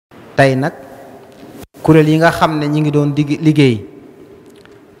tey nag kuréel yi nga xam ne ñi ngi doon liggéey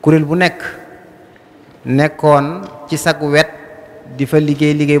kuréel bu nekkoon ci sag wet di fa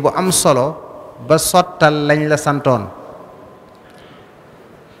liggéey bu am solo ba sottal lañ la santoon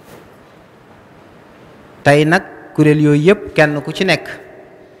tey nag kuréel yooyu yëpp kenn ku ci nekk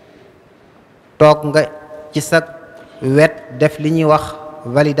toog nga ci sag wet def li ñuy wax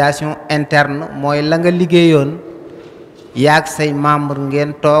validation interne mooy la nga liggéeyoon yaag say membre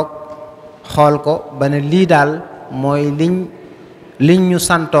ngeen toog xool ko ba ne lii daal mooy liñ ñu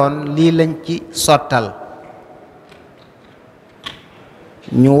santoon lii lañ ci sottal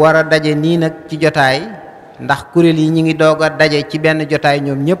ñu war a daje nii nag ci jotaay ndax kuréel yi ñi ngi doog a daje ci benn jotaay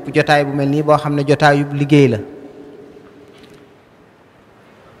ñoom ñëpp jotaay bu mel nii boo xam ne jotaayub liggéey la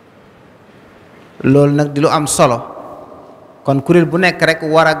loolu nag di lu am solo kon kuréel bu nekk rek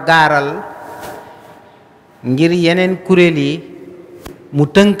war a gaaral ngir yeneen kuréel yi mu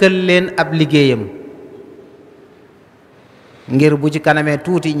tënkal leen ab liggéeyam ngir bu ci kanamee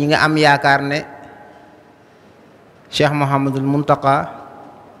tuuti ñi nga am yaakaar ne Cheikh Mouhamadul Muntaqa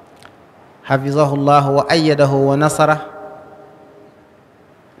xafizahullahu wa ayyadahu wa nasara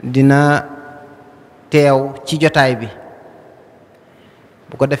dina teew ci jotaay bi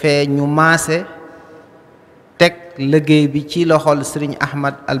bu ko defee ñu maase teg liggéey bi ci loxol sëriñ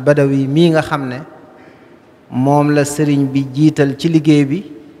Ahmad al Badawi mii nga xam ne moom la sëriñ bi jiital ci liggéey bi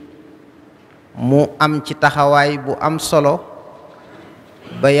mu am ci taxawaay bu am solo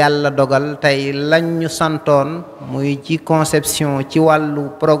ba yàlla dogal tey lañ ñu santoon muy ci conception ci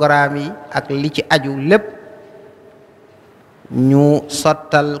wàllu programme yi ak li ci aju lépp ñu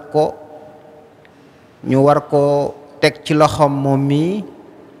sottal ko ñu war ko teg ci loxoom moom mi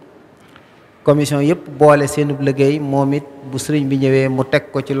commission yëpp boole seenub liggéey moom it bu sëriñ bi ñëwee mu teg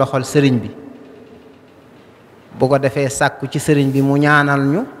ko ci loxol sëriñ bi bu ko defee sàkku ci sëriñ bi mu ñaanal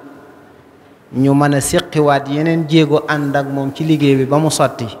ñu mën a séqiwaat yeneen jéego ànd ak moom ci liggéey bi ba mu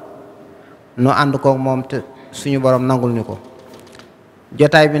sotti nu ànd kook moom te suñu borom nangul ñu ko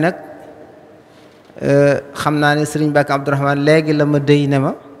jotaay bi nag xam naa ne sëriñ Bakk Abdourahmane léegi la ma déy ne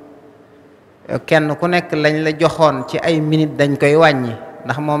ma kenn ku nekk lañ la joxoon ci ay minutes dañ koy wàññi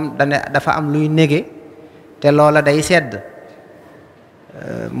ndax moom dafa am luy nége te loola day sedd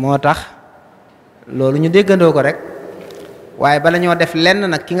moo tax loolu ñu déggandoo ko rek waaye bala ñoo def lenn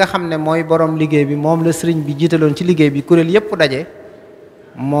nag ki nga xam ne mooy borom liggéey bi moom la sëriñ bi jiitaloon ci liggéey bi kuréel yépp daje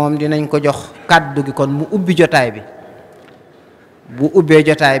moom dinañ ko jox kàddu gi kon mu ubbi jotaay bi bu ubbee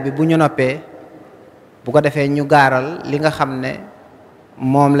jotaay bi bu ñu noppee bu ko defee ñu gaaral li nga xam ne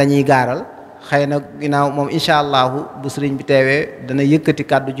moom la ñuy gaaral xëy na ginnaaw moom incha allahu bu sëriñ bi teewee dana yëkkati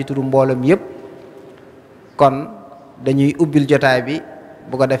kàddu ci turu mbooloom yépp kon dañuy ubbil jotaay bi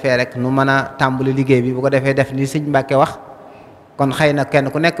bu ko defee rek nu mën a tàmbali liggéey bi bu ko defee def ni sëñ Mbàkke wax kon xëy na kenn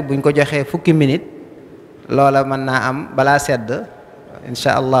ku nekk buñ ko joxee fukki minute loola mën naa am balaa sedd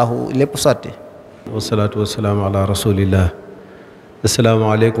incha allahu lépp sotti. wasalaatu wasalaamu ala rasulillah.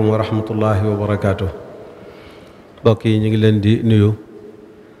 asalaamaaleykum wa rahmatullahi wa barakaatu. mbokk yi ñu ngi leen di nuyu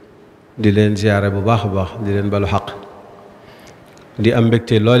di leen ziyaare bu baax a baax di leen balu xaq di am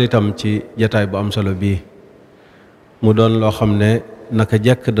mbégte lool itam ci jataay bu am solo bii mu doon loo xam ne naka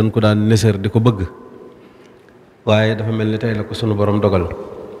jekk dañ ko daan nësër di ko bëgg waaye dafa mel ni tey la ko sunu borom dogal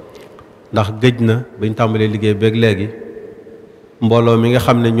ndax gëj na bañ tàmbalee liggéey beeg léegi mbooloo mi nga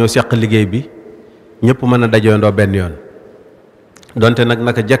xam ne ñoo seq liggéey bi ñëpp mën a dajoondoo benn yoon donte nag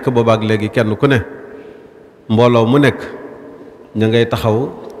naka jekk boobaak léegi kenn ku ne mbooloo mu nekk ña ngay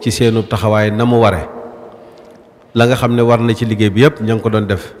taxaw ci seenu taxawaay na mu ware la nga xam ne war na ci liggéey bi yëpp ña ngi ko doon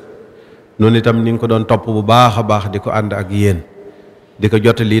def noonu itam ni nga ko doon topp bu baax a baax di ko ànd ak yéen di ko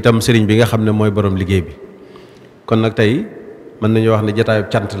jottali itam sëriñ bi nga xam ne mooy borom liggéey bi kon nag tey mën nañu wax ne jotaayu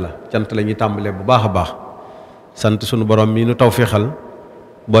cant la ñuy tàmbalee bu baax a baax sant sunu borom mi nu tawféexal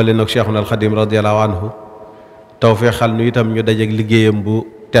boole nag Cheikhuna al Khadim radiyallahu anhu tawféexal nu itam ñu dajeek liggéeyam bu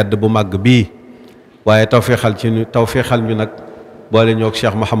tedd bu màgg bii waaye tawféexal ñu nag boole ñoo ak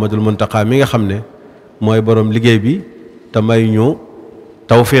Cheikh Mouhamadul Muntaqa mi nga xam ne mooy borom liggéey bi te may ñu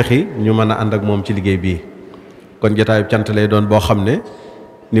tawféexi ñu mën a ànd ak moom ci liggéey bii kon jotaayu cant lay doon boo xam ne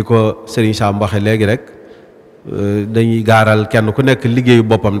ni ko Serigne Sam waxe léegi rek dañuy gaaral kenn ku nekk liggéeyu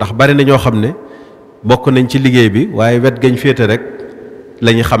boppam ndax bari na ñoo xam ne bokk nañ ci liggéey bi waaye wet gañ féete rek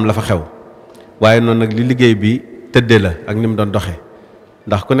la ñu xam la fa xew waaye noonu nag li liggéey bi tëddee la ak ni mu doon doxe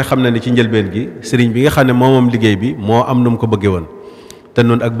ndax ku ne xam na ni ci njëlbeen gi sëriñ bi nga xam ne moom liggéey bi moo am nu mu ko bëggee woon te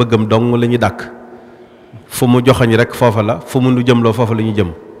noonu ak bëggam dong la ñu dàkk fu mu joxoñ rek foofa la fu mu nu jëmloo foofa la ñu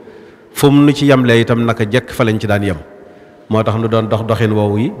jëm fu mu nu ci yemlee itam naka jekk fa lañ ci daan yem moo tax nu doon doxin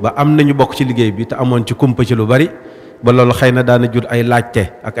woowu yi ba am nañu bokk ci liggéey bi te amoon ci kumpa ci lu bari ba loolu xëy na daana jur ay laajte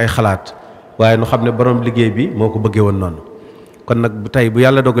ak ay xalaat waaye nu xam ne borom liggéey bi moo ko bëggee woon noonu. kon nag bu tey bu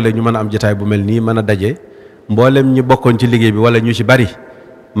yàlla dogalee ñu mën a am jotaay bu mel nii mën a daje mboolem ñi bokkoon ci liggéey bi wala ñu ci bari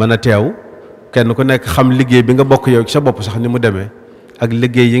mën a teew kenn ku nekk xam liggéey bi nga bokk yow ci sa bopp sax ni mu demee ak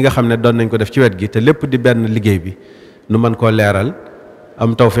liggéey yi nga xam ne doon nañ ko def ci wet gi te lépp di benn liggéey bi nu mën koo leeral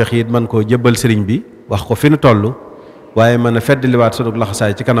am tawfeex it mën koo jébbal sëriñ bi wax ko fi nu toll waaye mën a feddliwaat sunu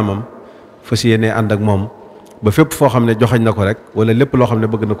laxasaay ci kanamam fas yéenee ànd ak moom ba fépp foo xam ne joxañ na ko rek wala lépp loo xam ne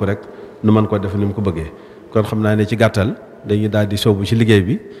bëgg na ko rek nu mën koo def ni mu ko bëggee. kon xam naa ne ci gàttal dañuy daal di sóobu ci liggéey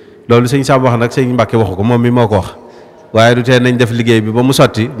bi loolu sëñ Sam wax nag sëñ Mbàkke waxu ko moom mi moo ko wax waaye du tee nañ def liggéey bi ba mu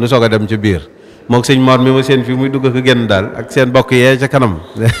sotti nu soog a dem ci biir moog sëñ Mor mi ma seen fii muy dugg ko génn daal ak seen bokk yee ca kanam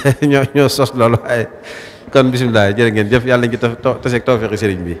ñoo sos loolu waaye kon bisimilah jërë ngeen jëf yàlla nañ ci taseeg tawfeexi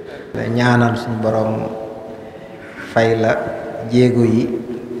sëriñ bi. ñaanal suñu borom fay la jéego yi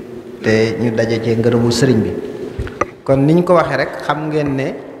te ñu daje cee ngërëmul sëriñ bi kon niñ ko waxee rek xam ngeen ne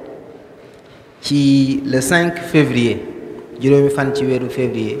ci le 5 février juróomi fan ci weeru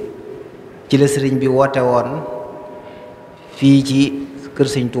février ci la sëriñ bi woote woon fii ci kër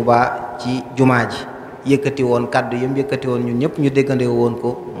sëñ Touba ci jumaa ji yëkkati woon kàddu yëm yëkkati woon ñun ñëpp ñu déggandee woon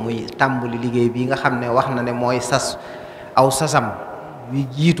ko muy tàmbali liggéey bi nga xam ne wax na ne mooy aw sasam wi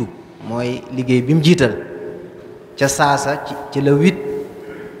jiitu mooy liggéey bi mu jiital ca saasa ci la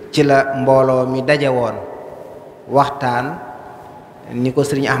 8 ci la mbooloo mi daje woon waxtaan ni ko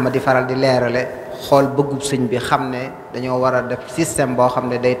sëriñ Ahmad di faral di leerale xool bëggub sëñ bi xam ne dañoo war a def système boo xam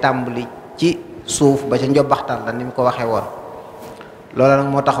ne day tàmbali ci suuf ba ca njobbaxtal la ni mu ko waxee woon loolu nag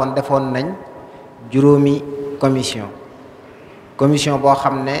moo taxoon defoon nañ juróomi commission boo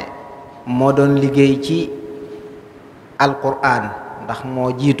xam ne moo doon liggéey ci alquran ndax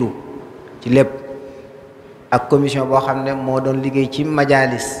moo jiitu ci lépp ak commission boo xam ne moo doon liggéey ci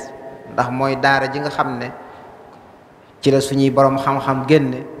majalis ndax mooy daara ji nga xam ne ci la suñuy borom xam-xam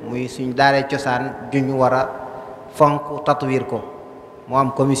génne muy suñ daaree cosaan juñ war a fonk tatwir ko moo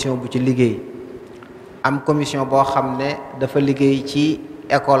am commission bu ci liggéey am commission boo xam ne dafa liggéey ci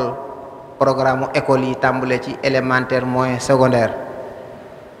école programme école yi tàmbale ci élémentaire moyen secondaire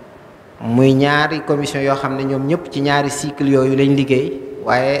muy ñaari commission yoo xam ne ñoom ñëpp ci ñaari cycle yooyu lañ liggéey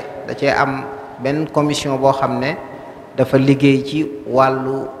waaye da cee am benn commission boo xam ne dafa liggéey ci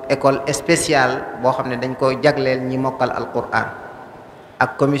wàllu école spéciale boo xam ne dañ ko jagleel ñi mokkal alquran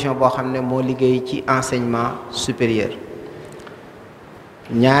ak commission boo xam ne moo liggéey ci enseignement supérieur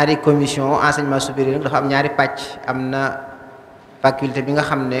ñaari commission enseignement supérieur dafa am ñaari pàcc am na faculté bi nga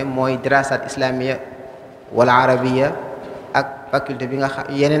xam ne mooy dirasat islamiya wala arabiya ak faculté bi nga xam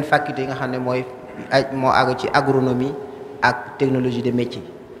yeneen faculté yi nga xam ne moo àgg ci agronomie ak technologie de métier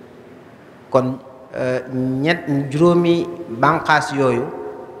kon juróomi bànqaas yooyu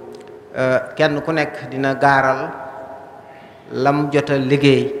kenn ku nekk dina gaaral lam jota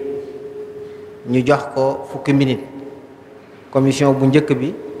liggéey ñu jox ko fukki minute commission bu njëkk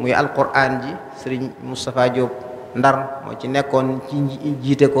bi muy alquran ji sëriñ Moustapha Diop Ndar moo ci nekkoon ci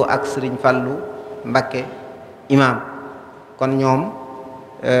jiite ko ak sëriñ Fallou Mbakke imam kon ñoom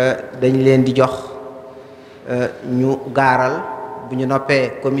dañ leen di jox ñu gaaral bu ñu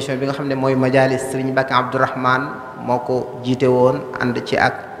noppee commission bi nga xam ne mooy majalis sëriñ Mbakke Abdourahman moo ko jiite woon ànd ci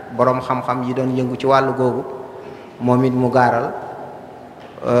ak borom xam-xam yi doon yëngu ci wàllu googu moom it mu gaaral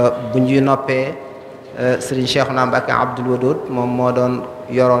bu ñu noppee sëriñ Cheikhouna Mbacké Abdoul Wadoud moom moo doon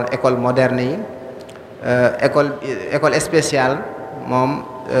yoroon école moderne yi école spéciale moom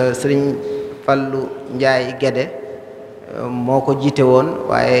sëriñ Fallou Ndiaye Guédé moo ko jiite woon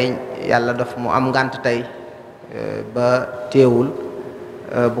waaye yàlla daf mu am ngànt tey ba teewul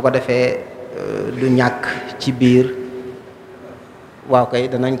bu ko defee du ñàkk ci biir waaw kay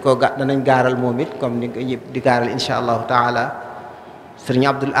danañ gaaral moom it comme ni di gaaral insha allahu taala sëriñ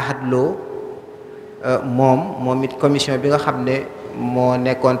Abdoul Ahad Lo moom it commission bi nga xam ne moo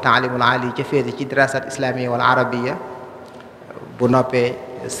nekkoon taalimul ali ca féete ci dirasat islamiya wala arabiya bu noppee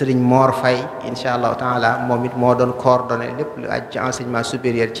sëriñ Mor Faye insha allahu taala moom it moo doon coordonné lépp lu aj ci enseignement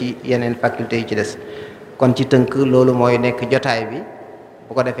supérieur ci yeneen faculté yi ci des kon ci tënk loolu mooy nekk jotaay bi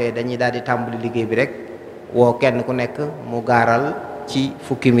bu ko defee dañuy daal di tàmbali liggéey bi rek woo kenn ku nekk mu gaaral ci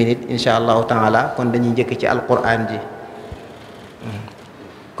fukki minute insha allahu taala kon dañuy njëkk ci alquran ji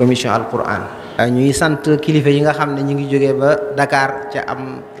commission alquran ñuy sant kilifa yi nga xam ne ñu ngi jógee ba Dakar ca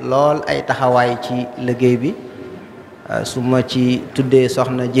am lool ay taxawaay ci liggéey bi su ma ci tuddee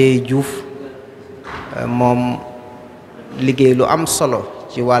soxna Jéey Diouf moom liggéey lu am solo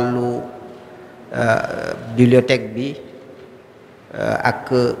ci wàllu bibliothèque bi ak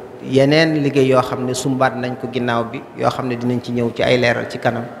yeneen liggéey yoo xam ne sumbaat nañ ko ginnaaw bi yoo xam ne dinañ ci ñëw ci ay leeral ci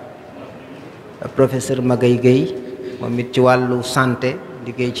kanam professeur Magay Gueye moom it ci wàllu santé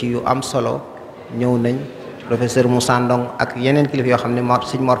liggéey ci yu am solo ñëw nañ professeur Moussa Ndong ak yeneen kilifa yoo xam ne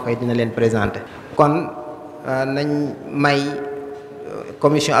Sëñ Mor Faye dina leen présenté. kon nañ may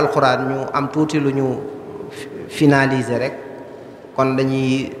commission alxuraan ñu am tuuti lu ñu finaliser rek kon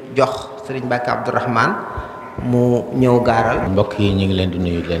dañuy jox Sëriñ Mbàkke Abdourahmane mu ñëw gaaral. mbokk yi ñu ngi leen di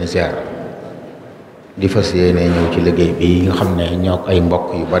nuyu leen ziar di fas yéene ñëw ci liggéey bi nga xam ne ñoo ay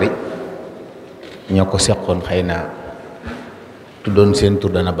mbokk yu bari ñoo ko seqoon, xëy na tuddoon seen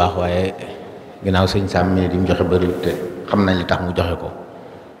tur dana baax waaye ginnaaw sëñ Sam mi di mu joxe bëri te xam nañ li tax mu joxe ko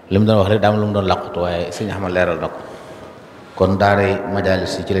li mu doon wax rek daa am lu mu doon làqutu waaye sëñ Ahmad leeral na ko. kon daaray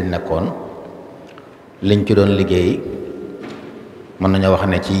majalis yi ci lañ nekkoon, liñ ci doon liggéey mën nañoo wax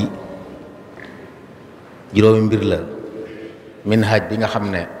ne ci juróomi mbir la. minhaj bi nga xam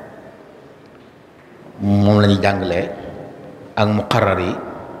ne moom la ñuy jàngalee ak muqarrar yi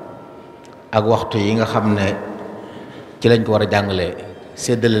ak waxtu yi nga xam ne ci lañ ko war a jàngalee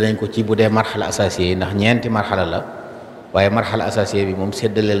séddale nañ ko ci bu dee marxala asasiye yi ndax ñeenti marxala la waaye marxala asasiye bi moom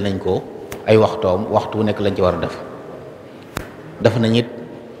séddaleel nañ ko ay waxtoom, waxtu wu nekk lañ ci war a def nañ it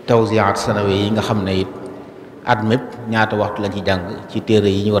tawziyaat sanawi yi nga xam ne it at mépp ñaata waxtu lañ ci jàng ci téere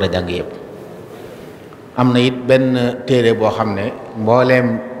yi ñu war a jàng yëpp. am na it benn téere boo xam ne mbooleem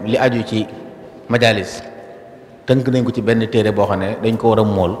li aju ci majalis tënk nañ ko ci benn téere boo xam ne dañ ko war a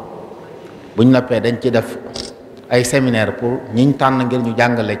mool buñ noppee dañ ci def ay séminaire pour ñiñ tànn ngir ñu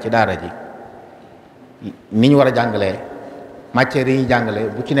jàngale ci daara ji ni ñu war a jàngalee matières yi ñu jàngale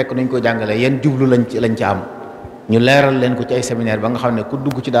bu ci nekk nuñ ko jàngalee yenn jublu lañ ci am ñu leeral leen ko ci ay séminaire ba nga xam ne ku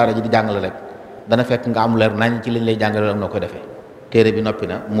dugg ci daara ji di jàngale rek dana fekk nga am leer nañ ci liñ lay jàngale ak noo koy defee. téere bi noppi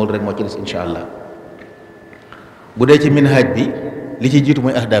na mool rek moo ci des incha allah. bu dee ci minhaj bi li ci jiitu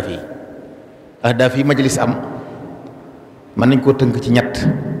mooy ahdaaf yi majlis am mën nañ koo tënk ci ñett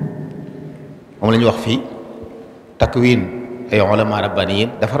moom la ñuy wax fii takwin ay ulama rabbaniyin,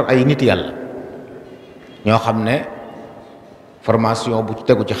 defar ay nit yàlla ñoo xam ne formation bu ci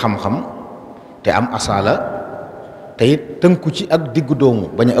tegu ci xam-xam te am asala te it tënku ci ak diggu doomu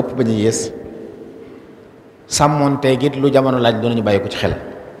bañ a ëpp bañ a yées sàmmoonteeg it lu jamono laaj doon ñu bàyyi ko ci xel.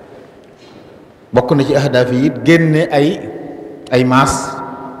 bokk na ci ahdaaf yi it génne ay maas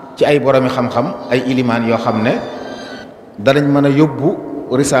ci ay boromi xam-xam ay ilimaan yoo xam ne danañ mën a yóbbu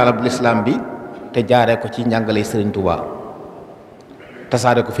risaala bu lislaam bi te jaaree ko ci njàngale Sëriñ Tuubaa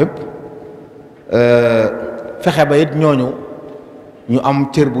tasaare ko fépp fexe ba it ñooñu ñu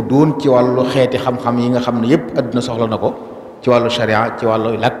am cër bu doon ci wàllu xeeti xam-xam yi nga xam ne yépp àdduna soxla na ko ci wàllu sharia ci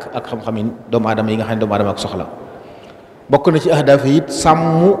wàllu làkk ak xam-xam yi doomu aadama yi nga xam ne doomu aadama ak soxla. bokk na ci ahdaaf yi it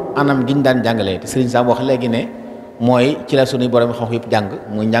sàmm anam gi ñu daan jàngalee te Sëriñ Sam wax léegi ne mooy ci la sunuy borom xam yëpp jàng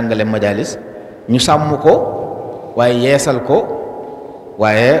muy njàngale majalis ñu sàmm ko waaye yeesal ko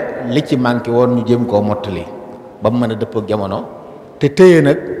waaye li ci manqué woon ñu jéem koo mottali ba mu mën a dëppoo ak jamono te téye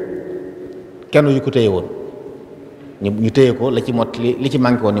nag kenn yu ko téye woon ñu téye ko la ci mottali li ci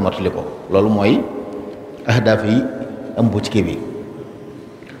manqué woon ñu mottali ko loolu mooy ahdaaf yi ëmb ci kii bi.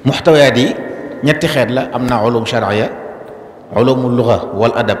 muxtawayaat yi ñetti xeet la, am na ulum shar'iyya, ulumul lugha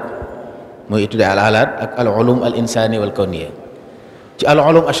wal adab mooy tuddee al alaat ak al ulum al insani wal kawniya. ci al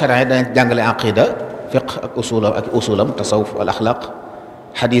ulum al shar'iyya danañ jàngale aqida fiqh ak usulam tasawuf al axlaq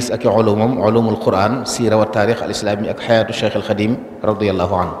xadis ak ulumam ulumul quran siira wa taarix al islami ak xayaatu cheikh al xadim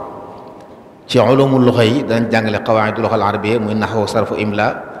radiallahu anhu. ci ulumul lugha yi danañ jàngale qawaidul lugha al arabiyya muy naxwu sarfu imla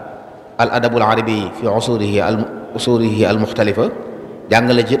al adabul arabi fi usurihi al muxtalifa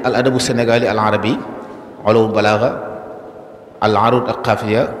jàngale ci al adabu sénégali al arabi ulumul balaaga al arud ak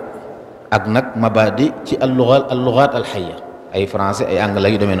xaafiya ak nag mabadi ci al lugat al xayya ay français ay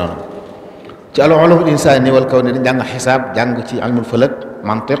anglais yu demee noonu. ci al ulumul insani wal kawni dañ jàng xisaab jàng ci ilmul falak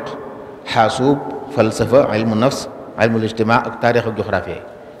mantiq xaasuub falsafa ilmu nafs ilmul ijtimaa ak taarix ak géographie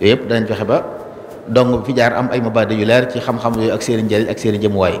yooyu yëpp danañ fexe ba dong bi fi jaar am ay mabadi yu leer ci xam-xam yooyu ak seeni njëriñ ak seeni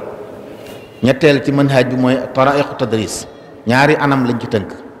jëmuwaay. ñetteel ci manhaj bi mooy taraiqu tadris ñaari anam lañ ci tënk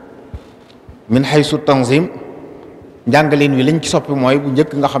min haysu tanzim njàngalin wi liñ ci soppi mooy bu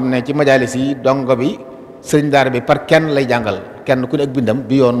njëkk nga xam ne ci majalis yi dongo bi sëriñ daara bi par kenn lay jàngal kenn ku ne ak bindam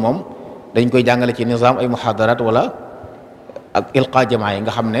bi yoon moom dañ koy jàngale ci nizaam ay muhadarat wala ak ilqa jamaa yi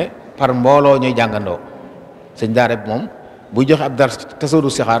nga xam ne par mbooloo ñooy jàngandoo. sëriñ daara bi moom buy joxe ab dars tasawudu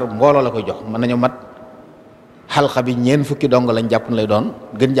sixaar mbooloo la koy jox mën nañu mat xalqa bi ñeen fukki dong lañ jàpp lay doon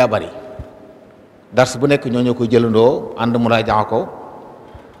gën jaa bari dars bu nekk ñoo koy jëlandoo ànd muraaja ko.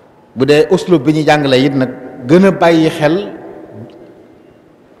 bu dee uslub bi ñuy jàngale it nag gën a bàyyi xel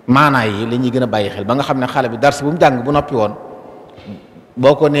maanaa yi li ñuy gën a bàyyi xel ba nga xam ne xale bi dars bu mu jàng bu noppi woon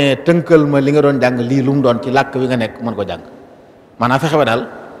boo ko nee tënkal ma li nga doon jàng lii lu mu doon ci làkk wi nga nekk mën ko jàng maanaam fexe ba daal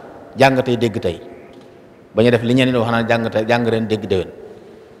jàng tey dégg tey ba ñu def li ñeneen wax naan jàng ren dégg déwén.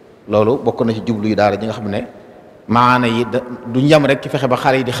 loolu bokk na ci jublu yu daara ji nga xam ne maana yi du yem rek ci fexe ba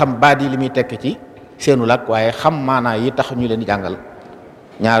xale yi di xam baat yi li muy tekk ci seenu làkk waaye xam maanaa yi tax ñu leen di jàngal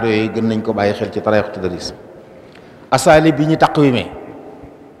ñaar yooyu gën nañ ko bàyyi xel ci tariixu tadris. asaali bi ñu taqwimee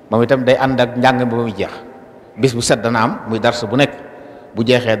moom itam day ànd ak njàng ba muy jeex bis bu set dana am muy dars bu nekk bu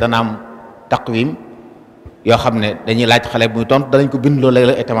jeexee dana am taqwim yoo xam ne dañuy laaj xale muy tontu danañ ko bind loolu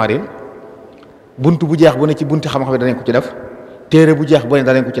léeg-léeg ay tamarin bunt bu jeex bu ne ci bunti xam-xam danañ ko ci def téere bu jeex bu ne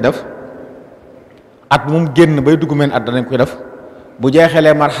danañ ko ci def at bu mu génn bay dugg meen at danañ ko def bu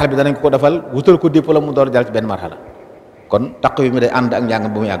jeexeelee marxala bi danañ ko defal wutal ko diplôme mu door jàll ci benn marxala kon taqwim mi day ànd ak njàng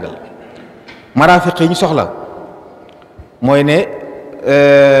ba muy àggal. marafiq yi ñu soxla mooy ne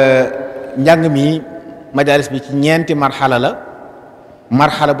njàng mi majalis bi ci ñeenti marxala la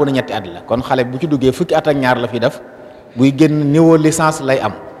marxala bu ne ñetti at la kon xale bu ci duggee fukki at ak ñaar la fi def buy génn niveau licence lay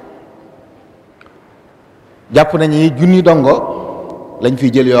am. jàpp nañu junni dongo lañ fiy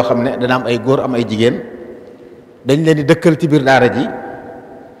jël yoo xam ne dana am ay góor am ay jigéen dañ leen di dëkkal ci biir daara ji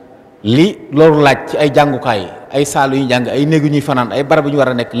li loolu laaj ci ay jàngukaay ay saal yu ñu jàng ay néeg yu ñuy fanaan ay barab yu ñu war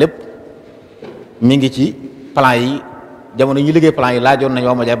a nekk lépp mi ngi ci plan yi jamono ñu liggéey plan yi laajoon nañ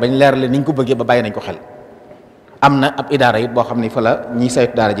waa ma bañ leer leen ni ñu ko bëggee ba bàyyi nañ ko xel. am na ab idaara it boo xam ne fa la ñiy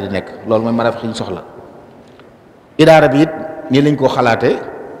saytu daara ji di nekk loolu mooy marafiq yi ñu soxla. idaara bi it nii lañ koo xalaatee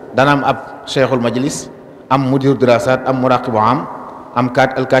dana am ab cheikhul majlis am mudir dirasat am muraqibu am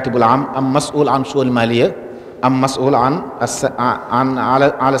alkatibul am masul an suul maliya am masul an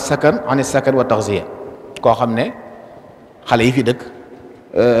ala sakan an sakan wa taxziya koo xam ne xale yi fi dëkk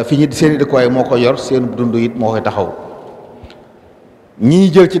fi ñu seen i dëkkuwaay moo ko yor seen dund it moo koy taxaw.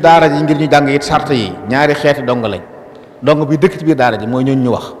 ñi jël ci daara ji ngir ñu jàng it sart yi ñaari xeeti dong lañ dong bi dëkk ci biir daara ji mooy ñooñu ñu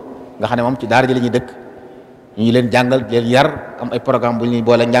wax nga xam ne moom ci daara ji la ñuy dëkk ñu leen jàngal leen yar am ay programme bu ñuy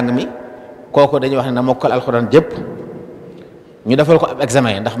boole njàng mi kooku dañuy wax ne na mokkal alxuraan jëpp ñu defal ko ab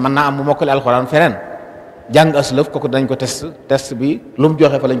examen ndax mën naa am bu mokkale alxuraan feneen jàng aslëf kooku dañ ko test bi lu mu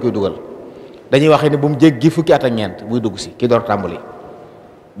joxe fa lañ koy dugal dañuy wax ne bu mu jéggi fukki at ak ñeent buy dugg si ki door tàmbali.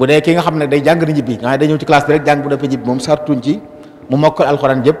 bu dee ki nga xam ne day jàng ni ñibbi nga xam ne day ñëw ci classe bi rek jàng bu defee ñibbi moom sartuñ ci mu mokkal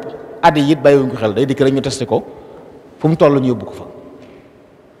alxuraan jëpp at yi it bàyyiwuñ ko xel day dikk rek ñu testé ko fu mu toll ñu yóbbu ko fa.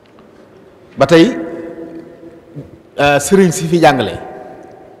 ba tey sëriñ si fi jàngale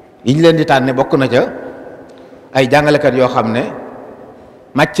yi ñu leen di tànne bokk na ca ay jàngalekat yoo xam ne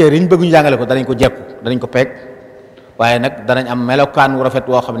matière yi ñu bëgg ñu jàngale ko danañ ko jekku danañ ko peeg waaye nag danañ am melokaan wu rafet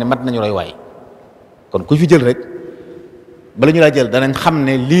woo xam ne mat nañu roy waay kon ku fi jël rek bala ñu laa jël danañ xam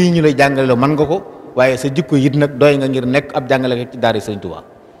ne lii ñu lay jàngale loo mën nga ko waaye sa jikko yit nag doy nga ngir nekk ab jàngalekat ci daara Sëriñ Tuubaa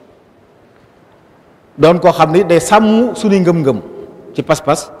doon koo xam ne day sàmm suñuy ngëm-ngëm ci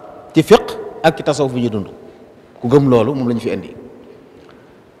pas-pas ci fiq ak ci tasawuf bi ñu dund ku gëm loolu moom la ñu fi indi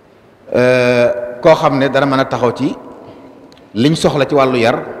koo xam ne dana mën a taxaw ci liñ soxla ci wàllu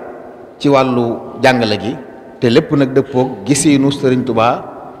yar ci wàllu jàngale gi te lépp nag dëppoog gisiinu Sëriñ Tuubaa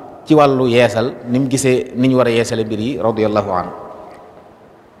ci wàllu yeesal ni mu gisee ni ñu war a yeesale mbir yi radiyallahu anhu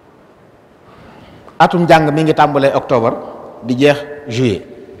atum njàng mi ngi tàmbalee octobre di jeex juillet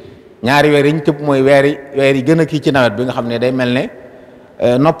ñaari weer yi ñu tëb mooy weer yi gën a kii ci nawet bi nga xam ne day mel ne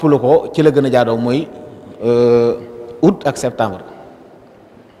noppalu ko ci la gën a jaadoo mooy août ak septembre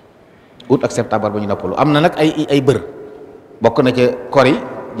ba ñu noppalu am na nag ay bër bokk na ca kori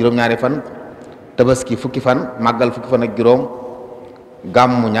juróom-ñaari fan tabaski fukki fan màggal fukki fan ak juróom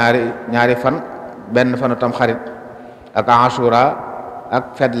gàmmu ñaari fan benn fanu tam xarit ak ashura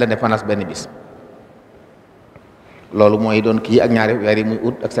ak fête l'indépendance benn bis loolu mooy doon kii ak ñaari weer yi muy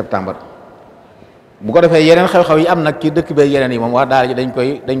août ak septembre bu ko defee yeneen xew-xew yi am nag ci dëkk bee yeneen yi moom waa daara ji dañ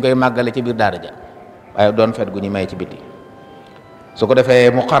koy màggale ci biir daara ja waaye doon fête gu ñu may ci biti su ko defee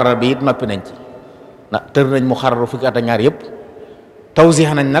muqarrar bi it noppi nañ ci ndax tër nañ muqarrar fukki at ak ñaar yëpp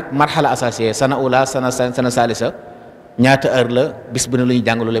tawsix nañ nag marxala assasiye sana ula sana salisa ñaata heure la bis bi ne lu ñuy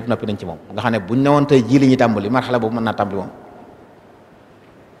jàng loolu lépp noppi nañ ci moom nga xam ne buñ newoon tey jii li ñuy tàmbali marxala boobu mën naa tàmbali moom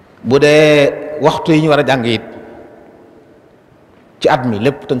bu dee waxtu yi ñu war a jàng it ci at mi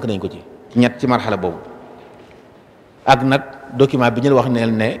lépp tënk nañ ko ci ñett ci marxala boobu ak nag document bi ñu wax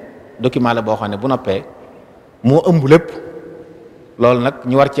ne document la boo xam ne bu noppee moo ëmb lépp loolu nag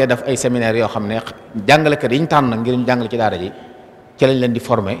ñu war cee def ay séminaire yoo xam ne jàngalekat yi ñu tànn ngir ñu jàngale ci daara ji ci lañ leen di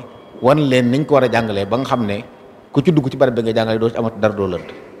former wan leen niñ ko war a jàngalee ba nga xam ne ku ci dugg ci barab bi nga jàngale doo ci amati dara doo lënt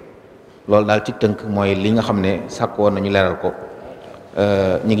loolu daal ci tënk mooy li nga xam ne sàkk woon nañu leeral ko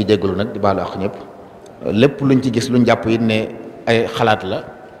ñi ngi jéggalu nag di baalu ak ñëpp lépp luñ ci gis luñ jàpp it ne ay xalaat la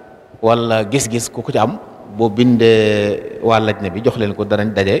wala gis-gis ku ci am boo bindee waa lajna bi jox leen ko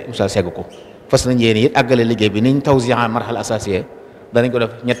danañ daje usa segg ko fas nañ yéen it àggale liggéey bi niñ tawsi'a marxala asasiya danañ ko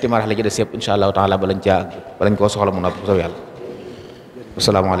def ñetti marax la ci des yëpp insha allahu taala balañ koo soxla mu noppi bu soobee yàlla.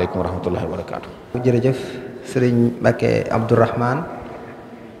 asalaamaaleykum wa rahmatullahi wa barakaatu. jërëjëf sëriñ Mbacké Abdourahmane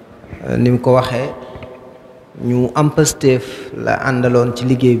ni mu ko waxee ñu am Pastef la àndaloon ci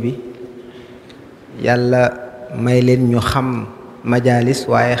liggéey bi yàlla may leen ñu xam majalis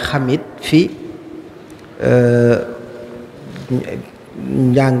waaye xamit fi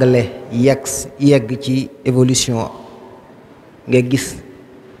njàngale yegg ci évolution nga gis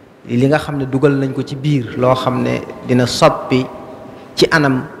li nga xam ne dugal nañ ko ci biir loo xam ne dina soppi ci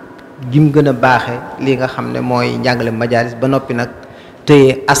anam gim gën a baaxe li nga xam ne mooy njàngale majalis ba noppi nag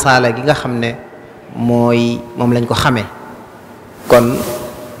téye asaala gi nga xam ne moom lañ ko xamee kon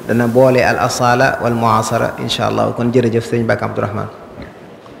dana boole al asala wal muasara insha allah kon jërëjëf sëñ Mbacké Abdourahmane.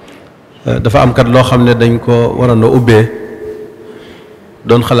 dafa am kat loo xam ne dañ ko waroon a ubbee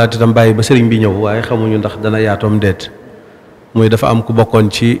doon xalaat itam bàyyi ba sëriñ bi ñëw waaye xamuñu ndax dana yaatoom déet muy dafa am ku bokkoon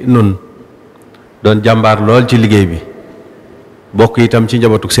ci nun doon jàmbaar lool ci liggéey bi bokk itam ci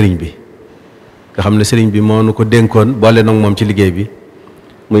njabootuk sëriñ bi nga xam ne sëriñ bi moo nu ko dénkoon boole nag moom ci liggéey bi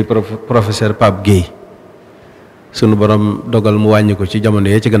muy professeur Pape Guèye sunu borom dogal mu wàññi ko ci jamono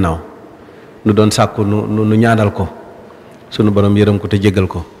yee ci gannaaw nu doon sàkku nu ñaanal ko sunu borom yërëm ko te jéggal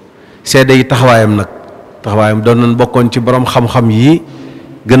ko seede yi taxawaayam doon nañ bokkoon ci borom xam-xam yi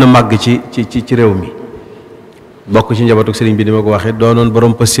gën a màgg ci réew mi bokk ci njabootu sëriñ bi ni ma ko waxee doonoon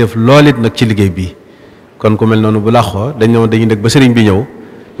borom pëseef lool it nag ci liggéey bi kon ku mel noonu bu làqoo dañuy nekk ba sëriñ bi ñëw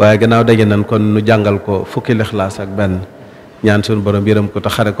waaye gannaaw daje nañ kon nu jàngal ko fukki lixlaas ak benn ñaan sunu borom yërëm ko te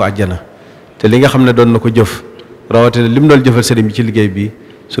xare ko àjjana te li nga xam ne doon na ko jëf rawatina lim doon jëfal sëriñ bi ci liggéey bi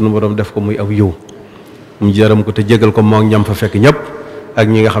sunu borom def ko muy aw yiw mu yërëm ko te jégal ko moo ñam fa fekk ñëpp ak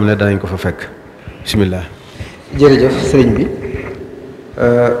ñi nga xam ne danañ ko fa fekk bismillah. jërëjëf sëriñ bi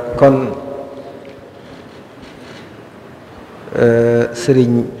kon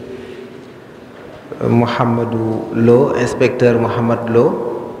sëriñ Mouhamadou Lo inspecteur Mouhamad Lo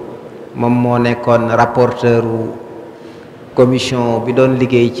moom moo nekkoon rapporteur commission bi doon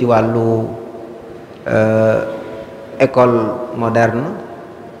liggéey ci wàllu école moderne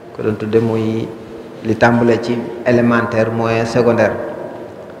ko doon tudde muy li tàmbale ci élémentaire moyen secondaire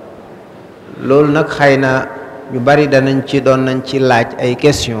loolu nag xëy na ñu bari doon nañ ci laaj ay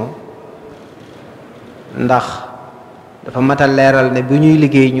question ndax dafa mat a leeral ne bu ñuy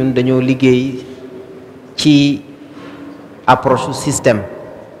liggéey ñun dañoo liggéey ci approche système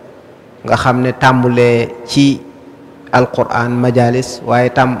nga xam ne tàmbulee ci alquran majalis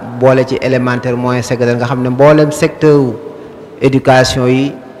waaye boole ci élémentaire moyen secondaire nga xam ne mboolem secteur éducation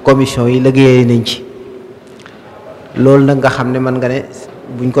yi commission yi liggéeyee nañ ci loolu nag nga xam ne mën nga ne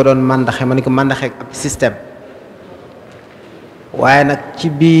buñ ko doon màndaxe mën ko màndaxe ab système waaye nag ci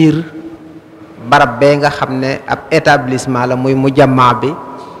biir barab bee nga xam ne ab établissement la muy mujamma bi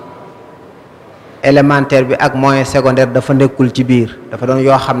élémentaire bi ak moyen secondaire dafa nekkul ci biir dafa doon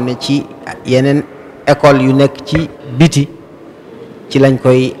yoo xam ne ci yeneen école yu nekk ci biti ci lañ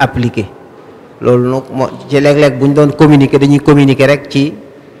koy appliquer loolu nag moo ci léeg-léeg bu ñu doon communiquer dañuy communiquer rek ci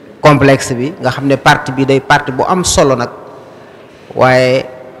complexe bi nga xam ne partie bi day partie bu am solo nag waaye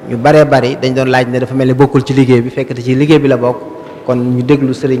ñu baree bari dañ doon laaj ne dafa mel ni bokkul ci liggéey bi fekkte ci liggéey bi la bokk kon ñu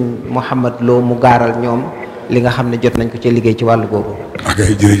déglu sëriñ Mouhamad Lo mu gaaral ñoom li nga xam ne jot nañ ko ci liggéey ci wàllu googu. ak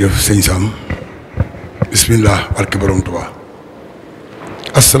ay jërëjëf sëñ Sam bismillah barke borom Tuubaa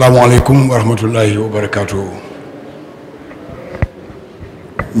asalaamaaleykum wa rahmatullahi wa barakaatu.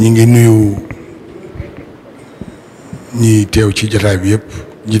 ñi ngi nuyu ñi teew ci jataay bi yëpp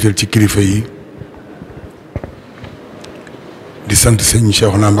jiital ci kilifa yi di sant sëñ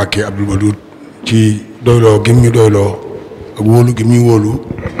Cheikhouna Mbacké Abdoul Wadoud ci doyloo gim ñu doyloo ak wóolu gim ñu wóolu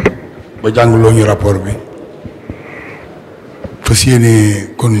ba jàngloo ñu rapport bi fas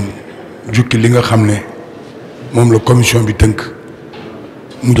yéene kon jukki li nga xam ne moom la commission bi tënk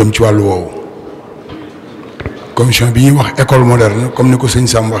mu jëm ci wàllu woowu. commission bi ñuy wax école moderne comme ni ko sëñ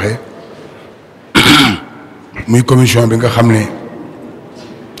Sam waxee muy commission bi nga xam ne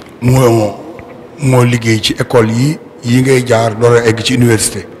moo liggéey ci école yi ngay jaar door a egg ci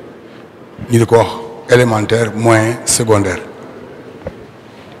université ñu di ko wax élémentaire moyen secondaire.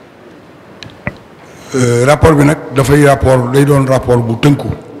 rapport bi nag day doon rapport bu tënku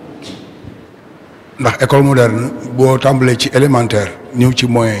ndax école moderne boo tàmbalee ci élémentaire ñëw ci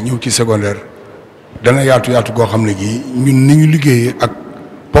moyen ñëw ci secondaire dana yaatu goo xam ne gii ñun ni ñu liggéeyee ak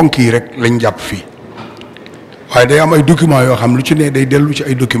ponk yi rek lañ jàpp fii waaye day am ay documents yoo xam lu ci ne day dellu ci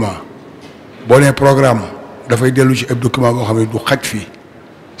ay documents boo nee programme dafay dellu ci ay document boo xam ne du xaj fii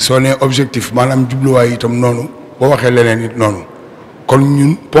soo nee objectif maanaam jubluwaay itam noonu boo waxee leneen it noonu kon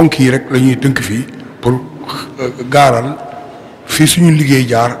ñun ponk yi rek la ñuy tënk fii pour gaaral fi fi suñu liggéey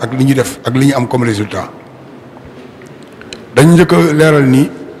jaar ak li ñu def ak li ñu am comme résultat dañ njëkk a leeral ni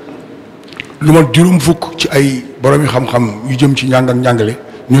lu mat juróom fukk ci ay borom yi xam-xam yu jëm ci njàng ak njàngale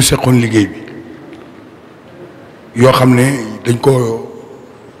ñu seqoon liggéey bi yoo xam ne dañ ko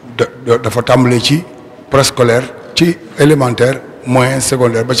dafa tàmbalee ci préscolaire ci élémentaire moyen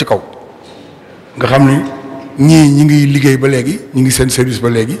secondaire ba ci kaw nga xam ne ñii ñi ngi liggéey ba léegi ñi ngi seen service ba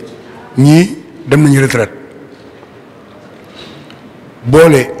léegi ñii dem nañu retraite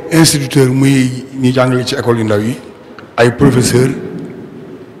boole instituteur muy ñi jàngale ci école yu ndaw yi ay professeur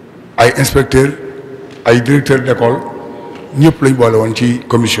ay inspecteur ay directeur d'école ñëpp lañ boole woon ci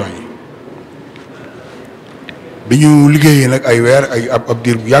commission yi bi ñu liggéeyee nag ay weer ay ab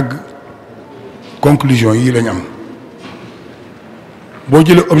diir bu yàgg conclusion yi lañ am boo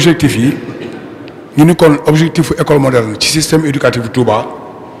jëlee objectif yi ñu ni kon objectif école moderne ci système éducatif Touba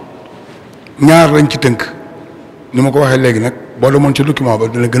ñaar lañ ci tënk ni ma ko waxee léegi nag boo demoon ci document ba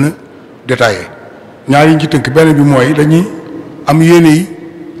dina gën a détaillé ñaar yi ñu ci tënk benn bi mooy dañuy am yéene yi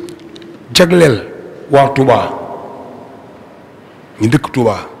jagleel waa Touba ñu dëkk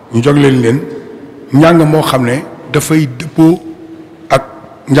Touba ñu jagleel leen njàng moo xam ne dafay dëppoo ak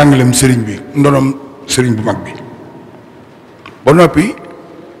njàngalem sëriñ bi ndonom sëriñ bu mag bi ba noppi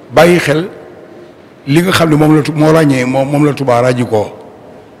bàyyi xel li nga xam ne moom la moo ràññee moom la Touba ràññi koo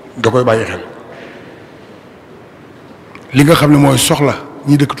da koy bàyyi xel li nga xam ne mooy soxla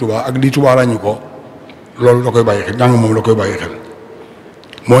ñi dëkk Touba ak li Touba ràññi koo loolu da koy bàyyi xel njàng moom da koy bàyyi xel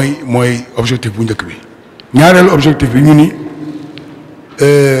mooy objectif bu njëkk bi ñaareelu objectif bi ñu ni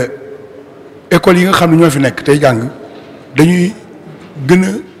école yi nga xam ne ñoo fi nekk tey jàng dañuy gën a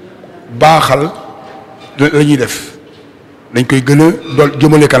baaxal la ñuy def dañ koy gën a dool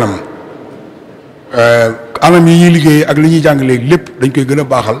jëmale kanam anam yi ñuy liggéeyee ak li ñuy jàng léegi lépp dañ koy gën a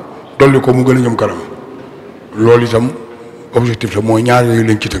baaxal dolli ko mu gën a jëm kanam loolu itam objectif la mooy ñaar yooyu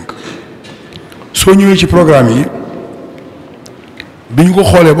lañ ci tënk soo ñëwee ci programme yi bi ñu ko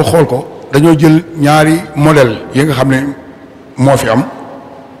xoolee ba xool ko dañoo jël ñaari modèle yi nga xam ne moo fi am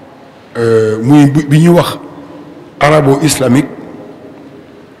muy bi ñuy wax arabo islamique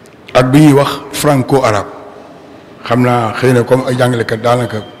ak bi ñuy wax franco arabe xam naa xëy na comme ay jàngalekat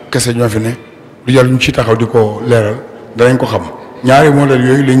daanaka kese ñoo fi ne du jar ñu ci taxaw di ko leeral danañ ko xam ñaari modèle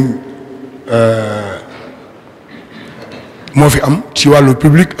yooyu lañ moo fi am ci wàllu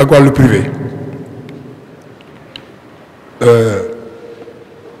public ak wàllu privé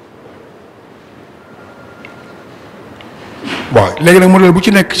waaw léegi nag modèle bu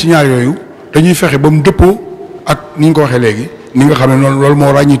ci nekk ci ñaar yooyu dañuy fexe ba mu dëppoo ak ni ñu ko waxee léegi ni nga xam ne noonu loolu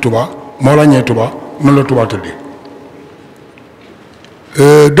moo ràññee Touba noonu la Touba tëddee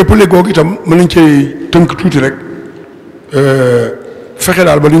dëppale googu itam mën nañ cee tënk tuuti rek fexe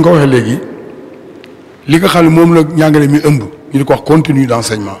daal ba ni ñu ko waxee léegi li nga xam ne moom la njàngale mi ëmb ñu di ko wax contenu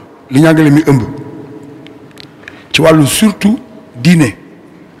d'enseignement li njàngale mi ëmb ci wàllu surtout diine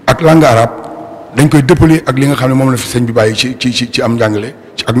ak langue arabe dañ koy dëppale ak li nga xam ne moom la fi sëñ bi bàyyi ci am njàngale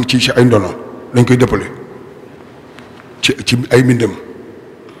ci ay ndono dañ koy dëppale ci ay mbindam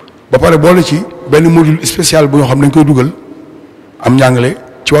ba pare boole ci benn module spécial bu ñoo xam ne dañ koy dugal am njàngale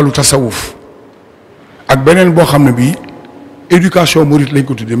ci wàllu tasawuf ak beneen boo xam ne bii éducation mouride lañ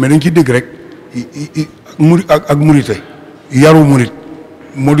ko tuddee mais dañ ciy dégg rek ak murite yaru murit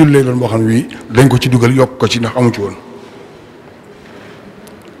module lay doon boo xam ne bii dañ ko ci dugal yokk ko ci ndax amu ci woon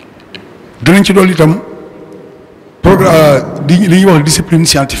dinañ ci dolli itam programme li ñuy wax discipline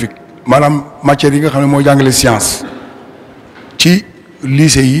scientifique maanaam matière yi nga xam ne mooy jàngale science ci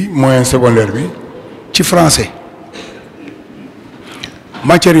lycée yi moyen secondaire bi ci français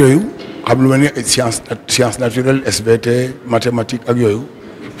matière yooyu xam lu mel ni science naturelle SVT mathématique ak yooyu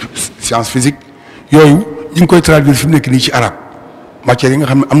science physique yooyu ñu ngi koy traduire fi mu nekk nii ci arabe matière yi nga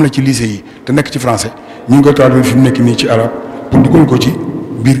xam ne am na ci lycée yi te nekk ci français ñu ngi koy traduire fi mu nekk nii ci arabe pour dugal ko ci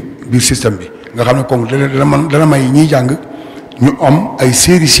biir système bi nga xam ne comme dana may ñiy jàng ñu am ay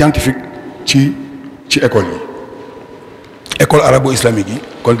série scientifique ci école yi école arabo-islamique yi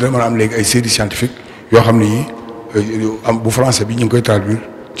kon dana mën a am léegi ay série scientifique yoo xam ne yi am bu français bi ñu ngi koy traduire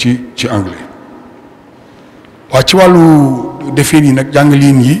ci anglais waaw ci wàllu defin yi nag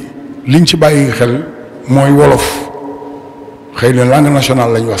jàngaliin yi liñ ci bàyyi xel mooy wolof xëy na langue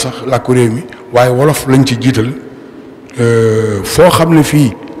nationale lañ wax sax làkku réew mi waaye wolof lañ ci jiital foo xam ne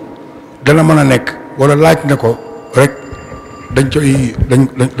fii dana mën a nekk wala laaj na ko rek dañ ko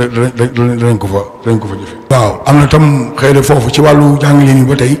fa jëfe waaw am na tam xëy na foofu ci wàllu jàngale ni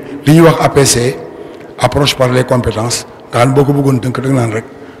ba tey li ñuy wax APC approche par les compétences nga xam ne boo ko bëggoon tënk da nga naan rek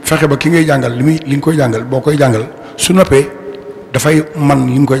fexe ba ki ngay jàngal li nga koy jàngal boo koy jàngal su noppee dafay man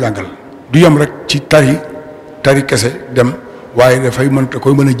li nga koy jàngal du yem rek ci tari kese dem waaye dafay mën te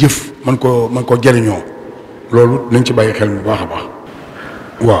koy mën a jëf mën koo jëriñoo loolu nañ ci bàyyi xel bu baax a baax.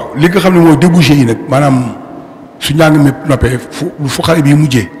 waaw li nga xam ne mooy débouché yi nag maanaam su njàng mi noppee fu xale bi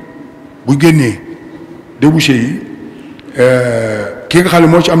mujjee bu génnee débouché yi ki nga xam ne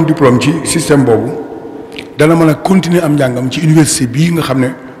moo ci am diplôme ci système boobu dana mën a continuer am njàngam ci université bii nga xam ne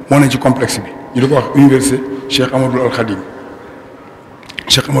moo ne ci complexe bi ñu di ko wax université Cheikh Ahmadoul Khadim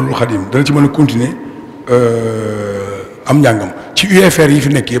dana ci mën a continuer am njàngam ci UFR yi fi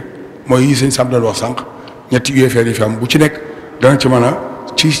nekk yëpp mooy yi sëñ Sam doon wax sànq ñetti UFR yi fi am bu ci nekk dana ci mën a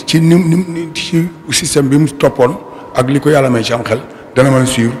ci système bi mu toppoon ak li ko yàlla may ci am xel dana mën a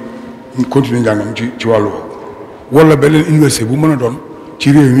suivre continuer njàngam ci wàllu woowu wala beneen université bu mën a doon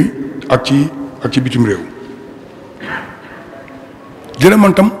ci réew mi ak ci bitim réew dina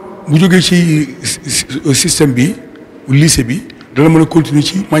mën tam bu jógee ci système bi lycée bi dana mën a continuer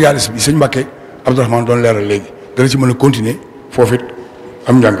ci majaalis bi sëñ Mbàkke Abdourahmane doon leeral léegi dana ci mën a continuer foofu it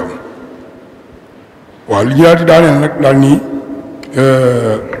am njàngam waaw li ñu daal di daaneel nag daal nii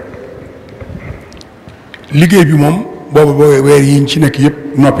liggéey bi moom boobu weer yi ci nekk yëpp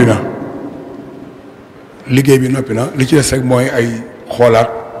noppi na liggéey bi noppi na li ci des rek mooy ay xoolaat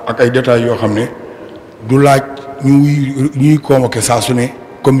ak ay détails yoo xam ne du laaj ñuy convoqué saa su ne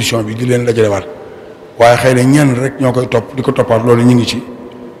commission bi di leen dajalewaat waaye xëy na ñenn rek ñoo koy topp di ko toppaat loolu ñu ngi ci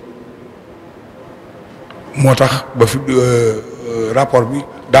moo tax ba fi rapport bi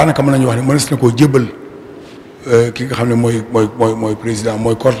daanaka mën nañu wax ne mënees na koo jébbal ki nga xam ne mooy président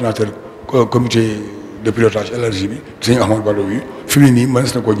mooy coordonnateur comité de pilotage élargi bi sëñ Ahmadou Badawi bi fi mu ne nii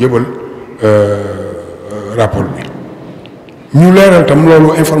mënees na koo jébbal rapport bi ñu leeral tam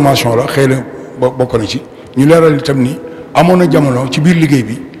loolu information la xëy na bokk na ci ñu leeral itam ni amoon na jamono ci biir liggéey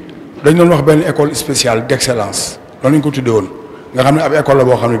bi dañ doon wax benn école spéciale d'excellence loolu lañ ko tuddee woon nga xam ne ab école la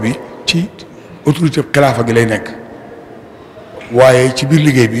boo xam ne bi ci autorité xilaafa gi lay nekk waaye ci biir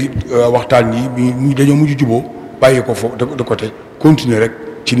liggéey bi waxtaan yi dañoo mujj juboo bàyyi ko foofu de côté continuer rek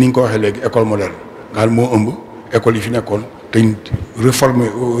ci ni ñu ko waxee léegi école moderne nga xam moo ëmb école yi fi nekkoon dañ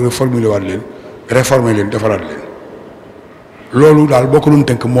reformuler waat leen réformer leen defaraat leen loolu daal boo ko doon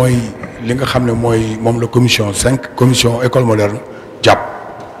tënk mooy li nga xam ne mooy moom la commission 5 commission école moderne jàpp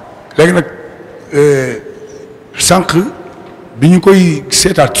léegi nag sànq bi ñu koy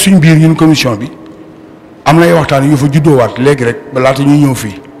seetaat suñ biir ñun commission bi am na ay waxtaan yu fa juddoowaat léegi rek ba laata ñuy ñëw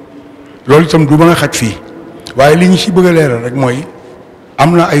fii loolu itam du mën a xaj fii waaye li ñu ci bëgg a leeral rek mooy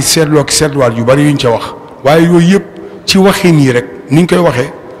am na ay seetloo ak seetluwaat yu bari yuñ ca wax waaye yooyu yëpp ci waxin yi rek niñ koy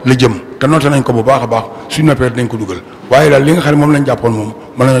waxee la jëm te noté nañ ko bu baax a baax suñ noppee dañ ko dugal waaye daal li nga xam ne moom lañ jàppoon moom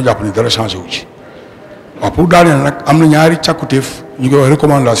mën nañoo jàpp ni dara changé wu ci waaw pour daaneel nag am na ñaari càkkutéef ñu koy wax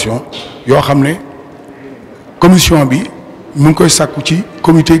recommandation yoo xam ne commission bi mu ngi koy sàkku ci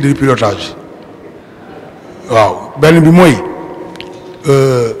comité de pilotage waaw benn bi mooy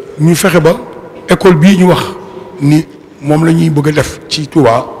ñu fexe ba école bii ñu wax ni moom la ñuy bëgg a def ci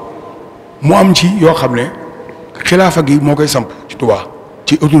Touba mu am ci yoo xam ne xilaafa gi moo koy samp ci Touba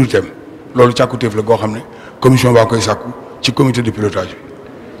ci autorité am loolu càkkutéef la goo xam ne commission baa koy sàkku ci comité de pilotage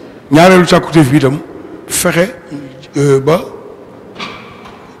bi ñaareelu càkkutéef bi itam fexe ba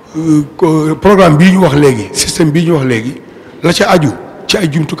programme bii ñu wax léegi système bii ñu wax léegi la ca aju ci ay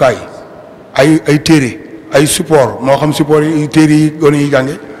jumtukaay ay téere ay support moo xam support yi téere yi gone yi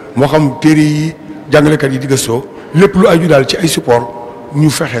jànge moo xam téere yi jàngalekat yi di gëstoo lépp lu aju daal ci ay support ñu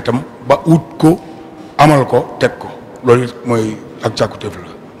fexe tam ba ut ko amal ko teg ko loolu it mooy ak càkkutéef la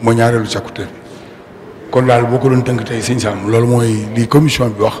mooy ñaareelu càkkutéef bi kon daal boo ko doon tënk tey sëñ Sam loolu mooy li commission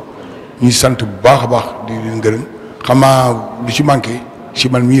bi wax ñuy sant bu baax a baax di leen gërëm xam naa lu ci manqué ci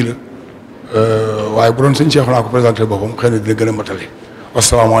man mii la waaye bu doon sëñ Cheikh naa ko présenté boppam xëy na dina gën a matale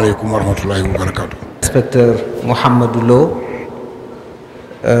asalaamaaleykum wa rahmatullahi wa barakaatu. inspecteur Mouhamadou Lo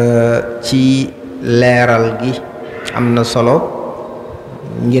ci leeral gi am na solo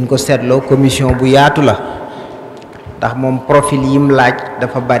ngeen ko seetloo commission bu yaatu la ndax moom profil yim laaj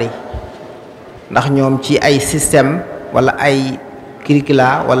dafa bari ndax ñoom ci ay système wala ay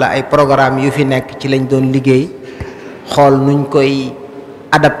curricula wala ay programme yu fi nekk ci lañ doon liggéey xool nuñ koy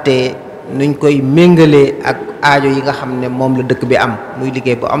adapté nuñ koy méngalee ak aajo yi nga xam ne moom la dëkk bi am muy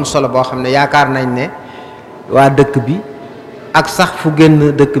liggéey bu am solo boo xam ne yaakaar nañ ne waa dëkk bi ak sax fu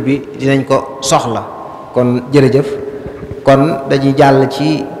génn dëkk bi dinañ ko soxla kon jërëjëf kon dañuy jàll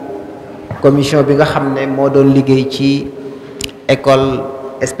ci commission bi nga xam ne moo doon liggéey ci école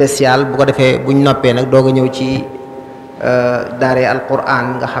spéciale bu ko defee buñ noppee nag doog a ñëw ci daare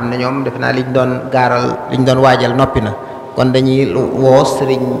alquran nga xam ne ñoom defe naa liñ doon gaaral liñ doon waajal noppi na kon dañuy woo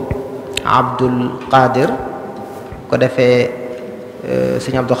sëriñ Abdul Qadir ko defee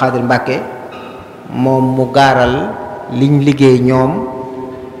sëriñ Abdul Qadir Mbàkke moom mu gaaral liñ liggéey ñoom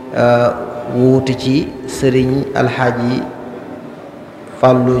wuutu ci sëriñ alxaaji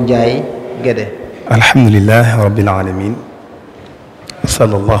Fàllu Njaay Gédé. alhamdulilah rabbil alamin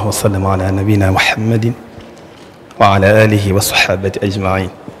sallallahu wa sallam ala nabina muhammadin wa ala alihi wa sahabati ajmain.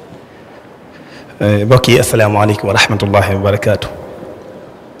 mbokk yi asalaamaaleykum wa rahmatullahi wa barakaatu.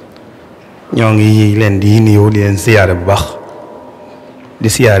 ñoo ngi leen di nuyu di leen siyaare bu baax di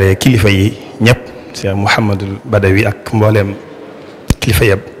siyaare kilifa yi ñëpp Cheikh Mouhamadul Badawi ak mboolem kilifa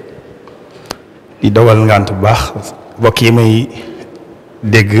yëpp di dogal ngant bu baax mbokk yi may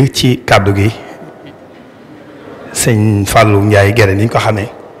dégg ci kàddu gi sëñ Fallou Ndiaye Guèye ni ñu ko xamee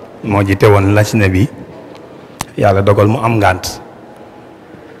moo jiite woon lajna bi yàlla dogal mu am ngant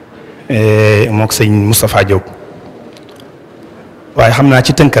mook sëñ Moustapha Diop waaye xam naa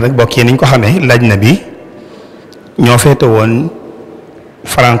ci tënk rek bokk yi ni ñu ko xamee lajna bi ñoo féete woon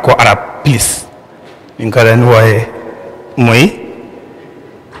franco arabe plus ñu ngi ko leen wooye mooy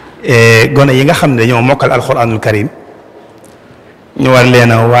gone yi nga xam ne dañoo mokkal alquranul karim ñu war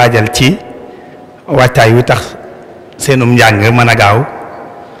leen a waajal ci waajtaay wi tax seenum njàng mën a gaaw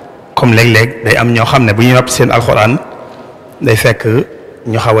comme léeg-léeg day am ñoo xam ne bu ñu nopp seen alquran day fekk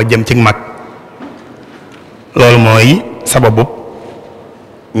ñu xaw a jëm ci mag loolu mooy sababu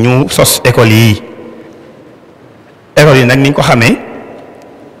ñu sos école yi nag ni ñu ko xamee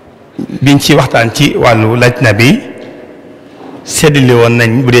biñ ci waxtaan ci wàllu lajna bi séddale woon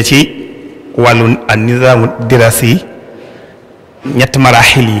nañ bu dee ci wàllu an-nizaamu dirasi ñett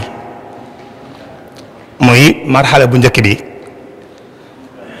maraaxil yi muy marxala bu njëkk bi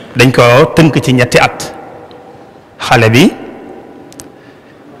dañ ko tënk ci ñetti at xale bi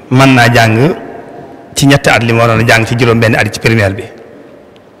mën naa jàng ci ñetti at li mu waroon a jàng ci juróom benn at ci primaire bi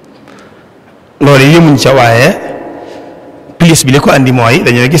loolu yëmuñ ca waaye plus bi li ko andi mooy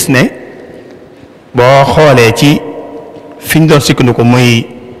dañoo gis ne boo xoolee ci fi ñu doon sukkandiku muy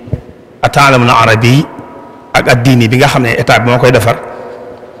ataalamul arabi ak addiini bi nga xam ne état bi moo koy defar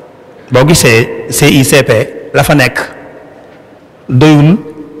boo gisee CICP la fa nekk doyul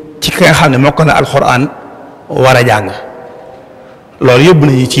ci ki nga xam ne moo ko na alxuraan war a jàng loolu yóbbu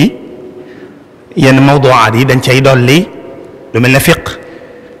nañu ci yenn mawduwaat yi dañ cay dolli lu mel ne fiq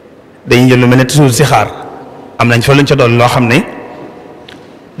dañuy jël lu mel ne tusul si xaar am nañ fa luñ ca dolli loo xam ne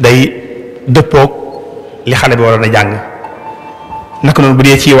day dëppoog li xale bi waroon a jàng naka noonu bu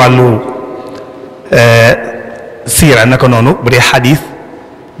dee ci wàllu siira naka noonu bu dee xadis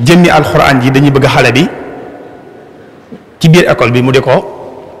jëmmi alxuraan ji dañuy bëgg xale bi ci biir école bi mu di ko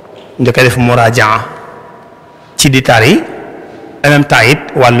nga koy def murajaa ci di tari en même temps it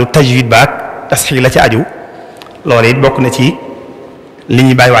wàllu tajwid baak tasxiix la ci aju loolu it bokk na ci li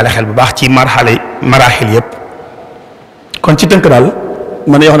ñuy bàyyi waale xel bu baax ci maraaxil yëpp kon ci tënk daal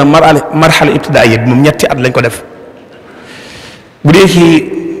mën na yoo xam ne marxala ibtidaaiya bi moom ñetti at lañ ko def bu dee ci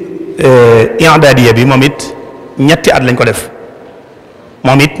i'daadiya bi moom it ñetti at lañ ko def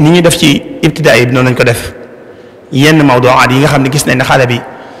moom it ni ñuy def ci ibtidaaiya bi noonu lañ ko def yenn mawduwaat yi nga xam ne gis nañ ne xale bi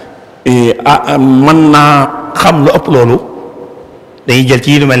mën naa xam lu ëpp loolu dañuy jël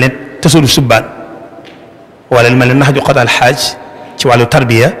ci lu mel ne tasawudu subbaan wala lu mel ne naxju qadaal xaaj ci wàllu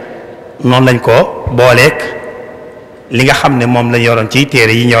tarbiya noonu lañ ko booleek li nga xam ne moom lañ yoroon ci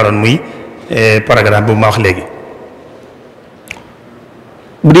téere yi ñu yoroon muy programme bu ma wax léegi.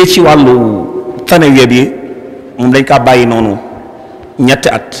 bu dee ci wàllu tanawiya bi moom dañ kaa bàyyi noonu ñetti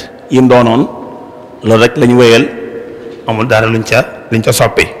at yim doonoon loolu rek lañ wéyal amul dara luñ ca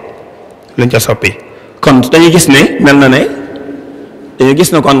soppi kon dañuy gis ne mel na ne dañuy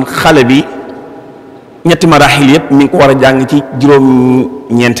gis ne kon xale bi ñetti maraaxil yëpp mi ngi ko war a jàng ci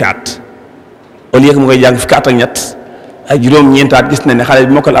juróom-ñeenti at au lieu que mu koy jàng fukki at ak ñett ay juróom-ñeenti at gis na ne xale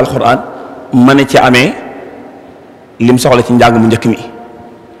bi mokkal alxuraan mën na ci amee lim soxla ci njàng mu njëkk mi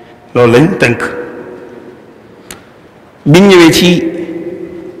loolu lañ tënk. biñ ñëwee ci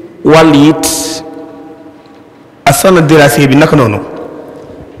wàll it asana dirasi bi naka noonu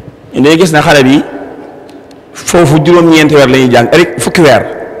dañuy gis ne xale bi foofu juróom-ñeenti weer la ñuy jàng rek fukki weer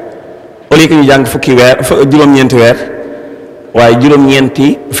au lieu que ñu jàng fukki weer juróom-ñeenti weer waaye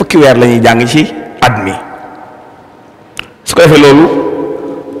juróom-ñeenti fukki weer la ñuy jàng ci at mi su ko defee loolu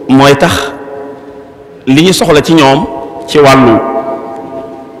mooy tax li ñu soxla ci ñoom ci wàllu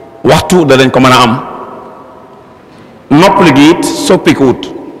waxtu danañ ko mën a am noppali gi it soppikuwut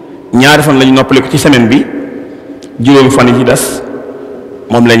ñaari fan la ñu noppaliku ci semaine bi juróomi fan yi ci des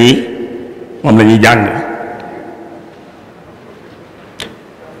moom la ñuy jàng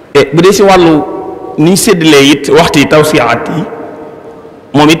bu dee si wàllu ni ñu séddalee it waxtu yi tawsiyaat yi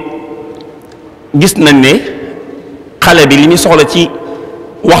moom it gis nañ ne xale bi li muy soxla ci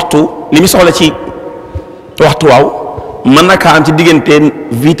waxtu waaw mën na kaa am ci diggante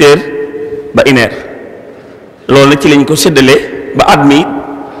 8 heures ba 1 heure loolu nag ci lañ ko séddalee ba at mi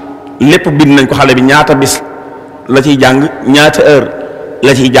lépp bind nañ ko xale bi ñaata bis la ciy jàng ñaata heure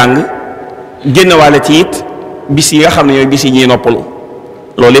la ciy jàng génnewaale ci it bis yi nga xam ne ñooy bis yi ñuy noppalu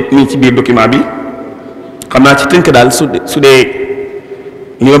loolu lépp mi ngi ci biir document bi xam naa ci tënk daal su dee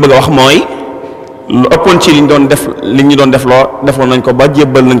li ma bëgg a wax mooy lu ëppoon ci li ñu doon def defoon nañ ko ba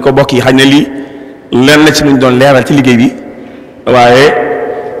jébbal nañ ko bokk yi xañ ne lii leen la ci luñ doon leeral ci liggéey bi waaye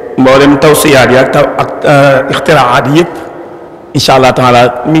mboolem tawsiyaat yi ak ixtiraat yëpp incha allah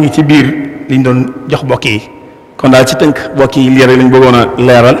taala mi ngi ci biir liñ doon jox bokk yi kon daal ci tënk bokk yi lii rek lañ bëggoon a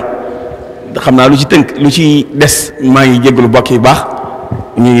leeral xam naa lu ci tënk lu ci des maa ngi jéggalu bokk yi baax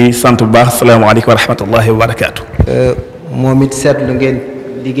ñuy sant bu baax asalaamaaleykum wa rahmatullahi wa barakaatu. moom it seetlu ngeen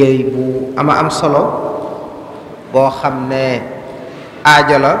liggéey bu am solo boo xam ne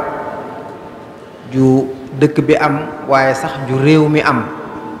aajo la ju dëkk bi am waaye sax ju réew mi am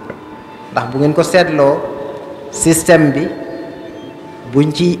ndax bu ngeen ko seetloo système bi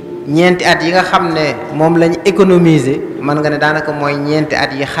buñ ci ñeenti at yi nga xam ne moom lañ économiser mën nga ne daanaka mooy ñeenti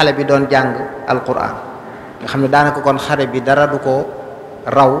at yi xale bi doon jàng alquran nga xam ne daanaka kon xale bi dara du ko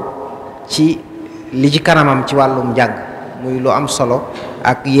raw ci li ci kanamam ci wàllum njàng muy lu am solo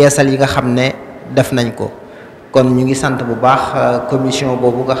ak yeesal yi nga xam ne def nañ ko kon ñu ngi sant bu baax commission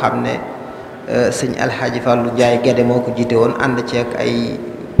boobu nga xam ne sëñ Alxaaji Fàllu Njaay Gédé moo ko jiite woon ànd ci ak ay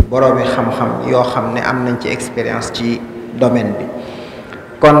boroomi xam-xam yoo xam ne am nañ ci expérience ci domaine bi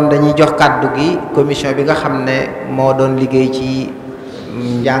kon dañuy jox kàddu gi commission bi nga xam ne moo doon liggéey ci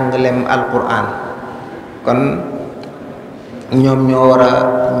njàngalem alquran kon ñoom ñoo war a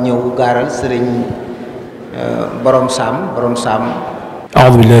ñëw gaaral sëriñ borom saam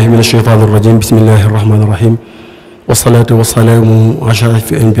aoudu billahi min alsheytaan irrajim bismillahi arrahmani irrahim wasalaatu wasalaamu ala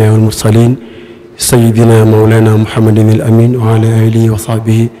ashrafi anbiya walmursalin sayidina mawlana muhammadin al amin wa ala alihi wa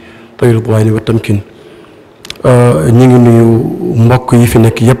sahbihi tawi ridwani wa tamkin ñu ngi nuyu mbokk yi fi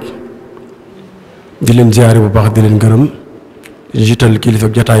nekk yépp di leen ziyaare bu baax di leen gërëm jiital kilifa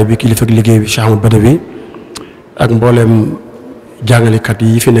ak jataay bi kilifa ak liggéey bi Cheikh Ahmad Badawi ak mbooleem jàngalekat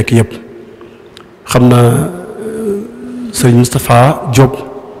yi fi nekk yépp xam naa sëriñ Moustapha Diop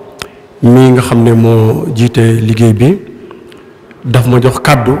mii nga xam ne moo jiite liggéey bi daf ma jox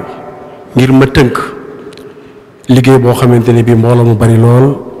kàddu ngir ma tënk liggéey boo xamante ne bii mbooloo mu bari lool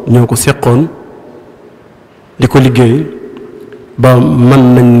ñoo ko seqoon di ko liggéey ba mën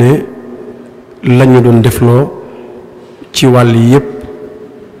nañ ne lañu doon defloo ci wàll yépp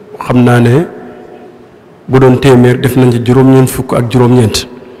xam naa ne bu doon téeméer def nañ ci juróom-ñeent fukk ak juróom-ñeent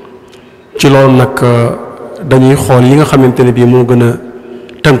ci loolu nag dañuy xool yi nga xamante ne bii moo gën a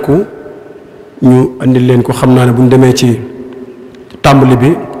tënku ñu andil leen ko xam naa ne bu ñu demee ci tàmbali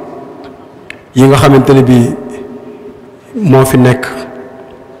bi yi nga xamante ne bii moo fi nekk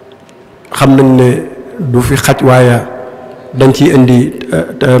xam nañ ne du fi xaj waaye dañ ciy indi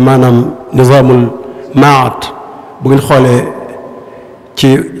maanaam nizaamul maat bu ngeen xoolee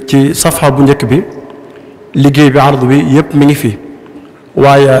ci safha bu njëkk bi liggéey bi ardu bi yépp mi ngi fi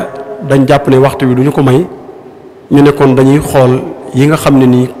waaye dañ jàpp ne waxtu bi du ñu ko may ñu ne kon dañuy xool yi nga xam ne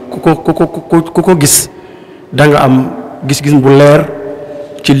nii ku ko gis da nga am gis-gis bu leer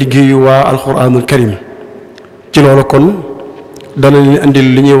ci liggéeyu waa alquranul karim ci loolu kon dana leen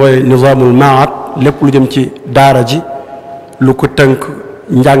indil li ñuy woowee nizaamul maat lépp lu jëm ci daara ji lu ko tënk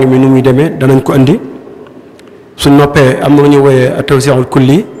njàng mi nu muy demee danañ ko indi su noppee am na lu ñuy woowee tawsi'ul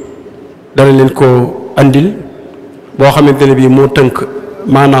kulli danañ leen ko andil boo xamante ne bii moo tënk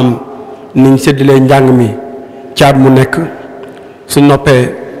maanaam niñ séddalee njàng mi caat mu nekk su noppee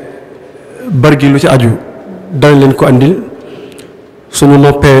bër gi lu ci aju danañ leen ko andil suñu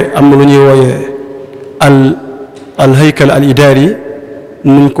noppee am na lu ñuy wooyee al haykal al idaari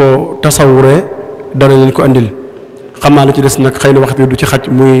nuñ ko tasawuree danañ leen ko andil xam naa lu ci des nag xëy na waxtu du ci xaj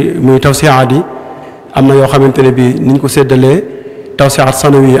muy tawsiyaat yi am na yoo xamante ne bii niñ ko séddalee tawsiyaat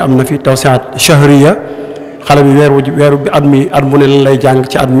sanawi am na fi tawsiyaat shahriya xale bi weeru bi at mu ne lan lay jàng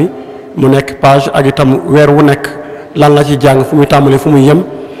ci at mi mu nekk page ak itam weer wu nekk lan la ci jàng fu muy tàmbalee fu muy yem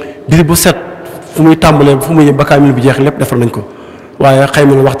bis bu set fu muy tàmbalee fu muy yem ba kaamil bi jeex lépp defal nañ ko waaye xëy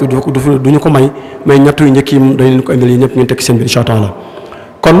na waxtu du ñu ko may ñett yu njëkk yi dañ leen ko indil yi ñëpp ngeen tekki seen biir incha allah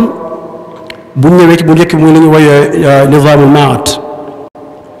kon bu ñëwee ci bu njëkk bi muy la ñu woyee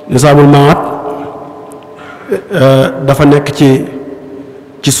nizaamul maat dafa nekk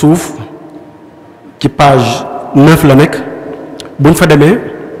ci suuf ci page 9 la nekk buñ fa demee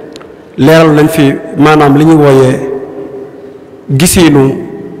leeral nañ fi maanaam li ñuy wooyee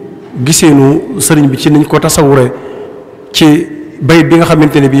giseenu sëriñ bi ci niñ ko tasawure ci bayit bi nga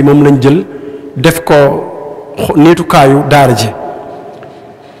xamante ne bii moom lañ jël def ko niitukaayu daara ji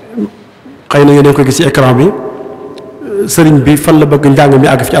xëy na yéen ko gis ci écran bi sëriñ bi fan la bëgg njàng mi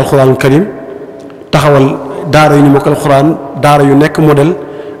àgg fi ci alxuraanul karim taxawal daara yu ñu mokkal alxuraan daara yu nekk modèle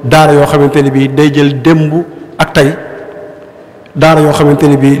daara yoo xamante ne bii day jël démb ak tey daara yoo xamante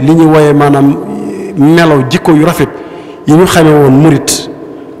ne bii li ñuy wooyee maanaam melaw jikko yu rafet yi ñu xamee woon murit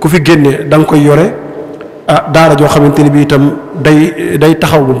ku fi génne da nga koy yore daara joo xamante ne bii itam day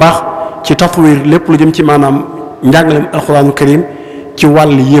taxaw bu baax ci tatwir lépp lu jëm ci maanaam njàngaleem alxuraanul karim ci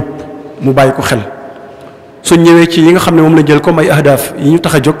wàll yépp mu bàyyi ko xel su ñëwee ci yi nga xam ne moom la jël comme ay ahdaaf yi ñu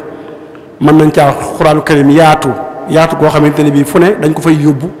tax a jóg mën nañ caa alxuraanul karim yaatu goo xamante ne bii fu ne dañ ko fay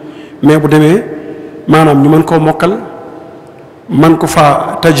yóbbu mais bu demee maanaam ñu mën koo mokkal man ko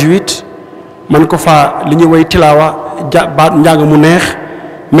faa tajwid man ko faa li ñuy woy tilaawa baat njàng mu neex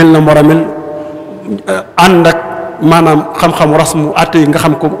mel na war a mel ànd ak maanaam xam-xamu rasmu àtte yi nga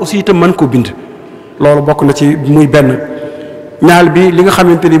xam ko aussi itam mën koo bind loolu bokk na ci muy benn ñaal bi li nga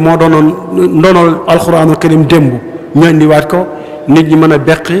xamante ni moo doonoon ndoonool alxuraanul karim démb ñu indiwaat ko nit ñi mën a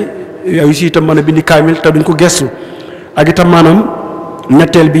beqi yooyu si itam mën a bindi kaamil te duñ ko gestu ak itam maanaam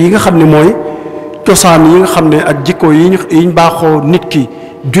ñetteel bi yi nga xam ne mooy cosaan yi nga xam ne ak jikko yi ñu baaxoo nit ki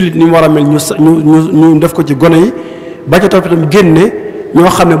jullit ni mu war a mel ñu def ko ci gone yi ba ca topp itam génne ñoo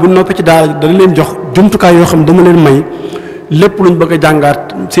xam ne bu noppee ci daara dana leen jox jumtukaay yoo xam ne dama leen may lépp luñ bëgg a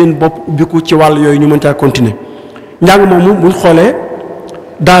jàngaat seen bopp ubbiku ci wàll yooyu ñu mën caa continuer njàng moomu buñ xoolee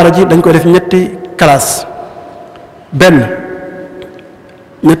daara ji dañ ko def ñetti classe benn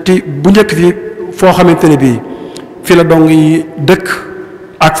ñetti bu njëkk fi foo xamante ne bii fi la dong yi dëkk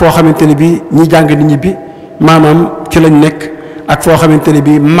ak foo xamante ne bii ñi jàng nit ñi bi maanaam ci lañ nekk ak foo xamante ne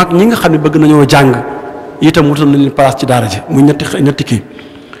bii mag ñi nga xam ne bëgg nañoo jàng itam wutal nañ leen place ci daara ji muy ñetti kii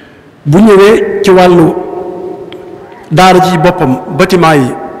bu ñëwee ci wàllu daara ji boppam bâtiment yi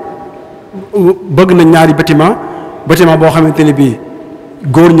bëgg nañ ñaari bâtiment boo xamante ne bii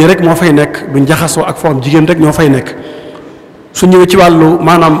góor ñi rek moo fay nekk duñ jaxasoo ak foo jigéen rek ñoo fay nekk su ñëwee ci wàllu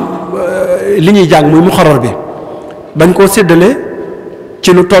maanaam li ñuy jàng muy muxarar bi dañ koo séddale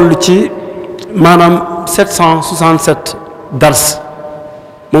ci lu toll ci maanaam 767 dars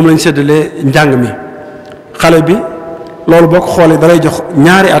moom lañ séddalee njàng mi xale bi loolu boo ko xoolee dalay jox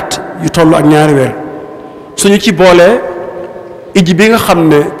ñaari at yu toll ak ñaari weer suñu ci boolee iji bi nga xam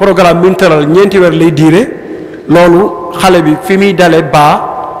ne programme bi ñu tëral ñeenti weer lay diire loolu xale bi fi muy dale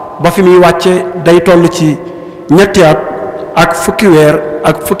ba fi muy wàcce day toll ci ñetti at ak fukki weer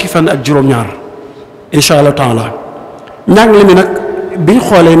ak fukki fan ak juróom-ñaar incha allah taala njàngale mi nag biñ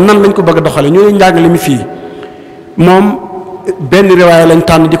xoolee nan lañ ko bëgg a doxale ñu ne njàngale mi fii moom benn riwaaya lañ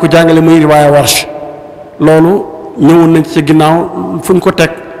tànn di ko jàngale muy riwaaya warsh loolu ñëwoon nañ ci ginnaaw fu ñu ko teg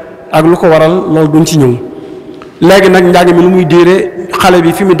ak lu ko waral loolu duñ ci ñëw léegi nag njàng mi lu muy diire xale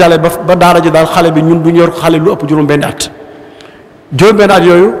bi fi mu dalee ba daara ji daal xale bi ñun duñ yor xale lu ëpp juróom benn at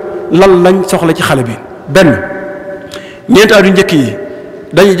yooyu lan lañ soxla ci xale bi benn ñeenti at yu njëkk yi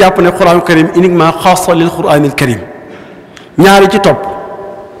dañuy jàpp ne quraanul karim uniquement xaasa lil quraanil karim ñaari ci topp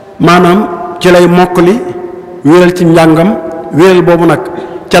maanaam ci lay mokkali wéral ci njàngam wéral boobu nag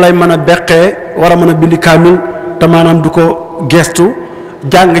ca lay mën a beqee war a mën a bindi kaamil te maanaam du ko gestu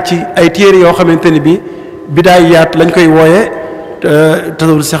jàng ci ay téere yoo xamante ne bi bidaayaat lañ koy wooyee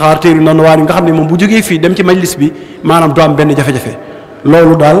tasawur sixaar téere yu noonu waa yi nga xam ne moom bu jógee fii dem ci majlis bi maanaam du am benn jafe-jafe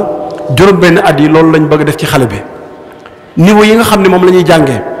loolu daal juróom benn at yi loolu lañ bëgg def ci xale bi niveau yi nga xam ne moom la ñuy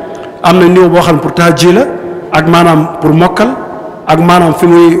jàngee am na niveau boo xam ne pour tahji la ak maanaam pour mokkal ak maanaam fi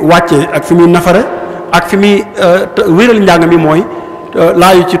muy wàccee ak fi muy nafare ak fi muy wéral njàng mi mooy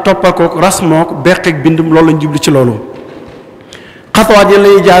laayu ci toppakook rasmook beqeek bindum loolu lañ jublu ci loolu xasawaat yéen la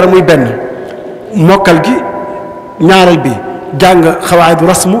ñuy jaare muy benn mokkal gi ñaareel bi jàng xawaayidu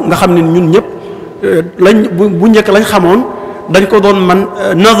rasmu nga xam ne ñun ñëpp lañ bu njëkk lañ xamoon dañ ko doon man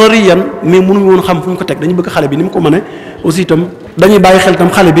nazariyan mais mënuñu woon xam fu ñu ko teg dañu bëgg xale bi ni mu ko mëne aussi itam dañuy bàyyi xel itam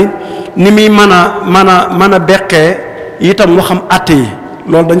xale bi ni muy mën a beqee itam mu xam àtte yi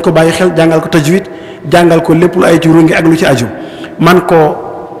loolu dañ ko bàyyi xel jàngal ko tajwid jàngal ko lépp lu ay ci rungi ak lu ci aju man koo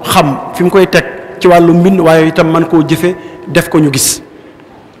xam fi mu koy teg ci wàllu mbind waaye itam man koo jëfe def ko ñu gis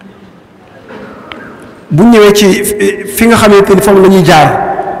bu ñëwee ci fi nga xamante ni foofu la ñuy jaar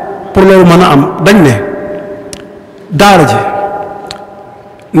pour loolu mën a am dañ ne daara ji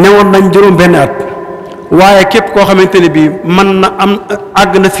newoon nañ juróom benn at waaye képp koo xamante ne bii mën na am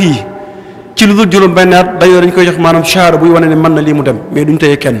àgg na fii ci lu dul juróom benn at dañoo dañ koy jox maanaam shahada buy wane ne mën na lii mu dem mais duñ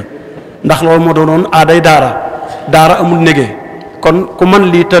tëye kenn ndax loolu moo doonoon aaday daara amul négee kon ku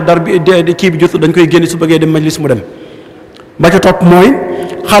mën lii te dar bi kii bi jot dañ koy génne su bëggee dem majlis mu dem ba ca topp mooy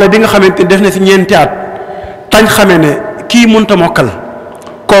xale bi nga xamante ni def na fi ñeenti at tañ xamee ne kii mënta mokkal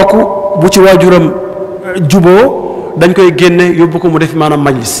kooku bu ci waajuram juboo dañ koy génne yóbbu ko mu def maanaam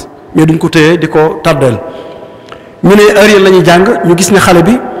majlis mais duñ ko téye di ko tardeel. ñu ne heure yi la ñuy jàng ñu gis ne xale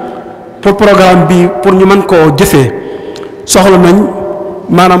bi pour programme bi pour ñu mën koo jëfee soxla nañ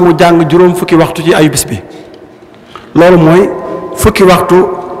maanaam mu jàng juróom fukki waxtu ci ayu bis bi loolu mooy fukki waxtu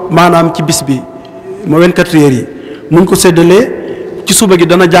maanaam ci bis bi moo 24 heures yi muñ ko séddalee ci suba gi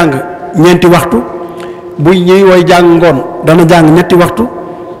dana jàng ñeenti waxtu bu ñuy woy jàng ngoon dana jàng ñetti waxtu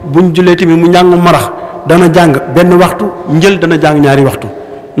buñ jullee tamit mu njàng marax dana jàng benn waxtu njël dana jàng ñaari waxtu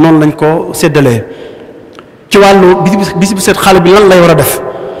noonu lañ ko séddalee. ci wàllu bis bu set xale bi lan lay war a def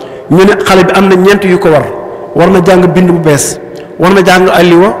ñu ne xale bi am na ñeent yu ko war na jàng bind bu bees war na jàng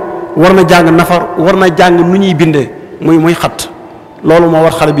alliwa war na jàng nafar war na jàng nu ñuy bindee muy xat loolu moo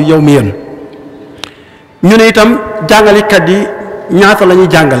war xale bi yow mi yéen. ñu ne itam jàngalekat yi ñaata la ñuy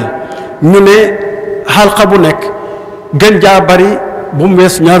jàngal ñu ne xalqa bu nekk gën jaa bari bu mu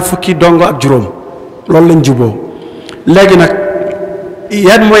wees ñaar fukki dongo ak juróom loolu lañ juboo léegi nag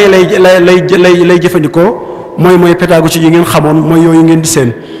yan mooy lay jëfandikoo mooy pédagogie yi ngeen xamoon mooy yooyu ngeen di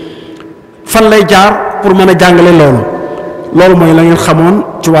seen fan lay jaar pour mën a jàngale loolu mooy la ngeen xamoon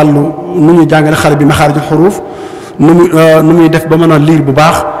ci wàllu nu ñuy jàngale xale bi maxaarijul xuruuf nu muy def ba mën a liir bu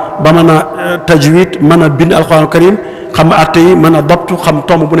baax ba mën a tajwid mën a bind alxuraan karim xam atte yi mën a doptu xam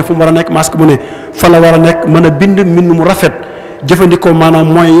tomb bu ne fu mu war a nekk masque bu ne fa la war a nekk mën a bind mbind mu rafet jëfandikoo maanaam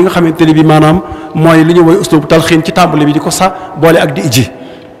mooy yi nga xamante ne bi maanaam mooy li ñuy woy uslub talxiin ci tàmbali bi di ko sax boole ak di ijji.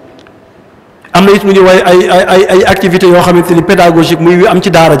 am na it lu ñuy woy ay activités yoo xamante ni pédagogique muy wi am ci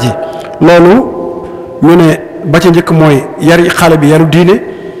daara ji loolu ñu ne ba ca njëkk mooy yari xale bi yaru diine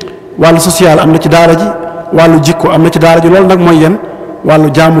wàllu social am na ci daara ji wàllu jikko am na ci daara ji loolu nag mooy yen wàllu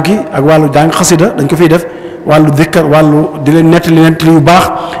jaamu gi ak wàllu jàng xasida dañ ko fiy def wàllu dikkar wàllu di leen nettali yu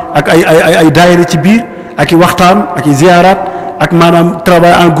baax ak ay daayira ci biir ak i waxtaan ak i ziyaaraat ak maanaam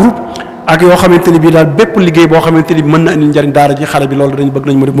travail en groupe ak yoo xamante ni bii daal bépp liggéey boo xamante ni mën na indi njariñ daara ji xale bi loolu dañ bëgg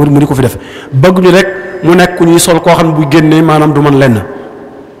nañ mu di ko fi def bëgg ñu rek mu nekk ku ñuy sol koo xam ne bu génnee maanaam du mën lenn.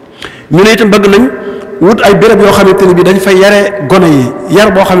 ñu ne itam bëgg nañ wut ay béréb yoo xamante ni bii dañ fay yare gone yi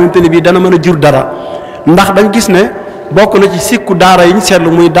yar boo xamante ni bii dana mën a jur dara ndax dañ gis ne bokk na ci sikku daara yi ñu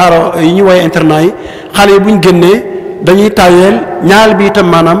seetlu muy daara yi ñu woowee internat yi xale yi bu ñu génnee dañuy tàyyeel ñaal bi itam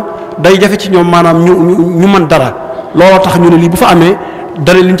maanaam day jafe ci ñoom maanaam ñu mën dara looloo tax ñu ne lii bu fa amee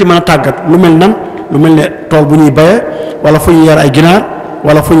dara liñ ci mën a tàggat lu mel ne tool bu ñuy bayee wala fu ñu yare ay ginaar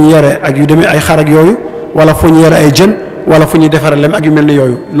wala fu ñu yare ak yu demee ay xar ak yooyu wala fu ñu yare ay jën wala fu ñuy defaree lem ak yu mel ne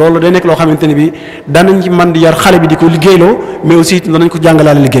yooyu loolu day nekk loo xamante ni bi danañ ci mën di yar xale bi di ko liggéeyloo mais aussi danañ ko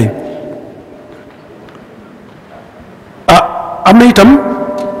jàngalaale liggéey. am na itam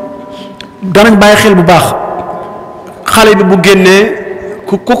danañ bàyyi xel bu baax xale bi bu génnee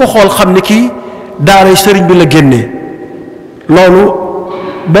ku ko xool xam ne kii daara sëriñ bi la génnee loolu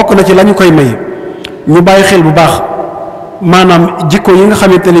bokk na ci la ñu koy may ñu bàyyi xel bu baax maanaam jikko yi nga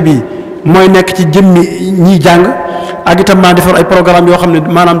xamante ne bii mooy nekk ci jëmmi ñiy jàng ak itam maa defar ay programme yoo xam ne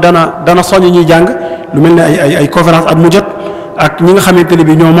maanaam dana soññ ñuy jàng lu mel ne ay conférence at mu jot ak ñi nga xamante ne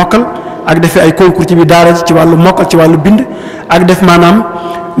bii ñoo mokkal ak defee ay concours ci biir daara ci wàllu mokkal ci wàllu bind ak def maanaam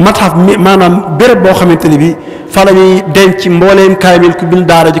matxaf mi maanaam béréb boo xamante ni bi fa la ñuy denc mbooleem kaamil ku bind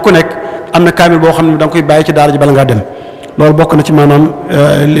daara ji ku nekk am na kaamil boo xam ne da nga koy bàyyi ci daara ji bala ngaa dem loolu bokk na ci maanaam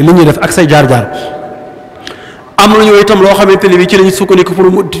li ñuy def ak say jaar-jaar. am nañu itam loo xamante ni bi ci lañu sukkandiku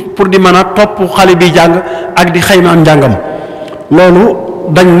pour di mën a topp xale bi jàng ak di xayma am njàngam loolu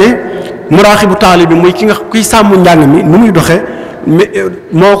dañ ne muraaxibu taali bi muy kuy sàmm njàng mi nu muy doxee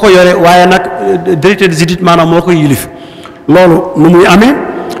moo ko yore waaye nag directeur des études maanaam moo koy yilif loolu nu muy amee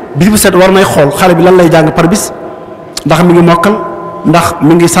bis bu set war nay xool xale bi lan lay jàng par bis ndax mi ngi mokkal ndax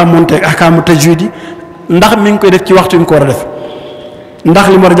mi ngi sàmmonteeg ahkaamu tajwiid yi ndax mi ngi koy def ci waxtu yi mu ko war a def ndax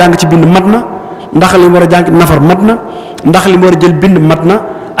li mu war a jàng ci bind mat na ndax li mu war a jàng nafar mat na ndax li mu war a jël bind mat na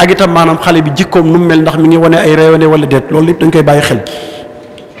ak itam maanaam xale bi jikkoom nu mu mel ndax mi ngi wane ay réewane wala déet loolu lépp dañ koy bàyyi xel.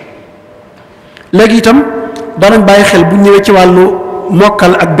 léegi itam danañ bàyyi xel bu ñëwee ci wàllu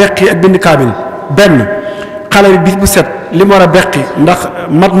mokkal ak beqi ak bind kaamil benn xale bi bis bu set li mu war a beqi ndax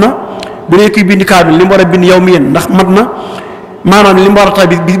mat na bu dee kuy bind kaamil li mu war a bind yow mi yéen ndax mat na maanaam li mu war a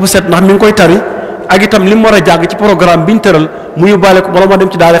tari bis bu set ndax mi ngi koy tari ak itam li mu war a jàng ci programme bi ñu tëral mu yóbbaale ko bala moo dem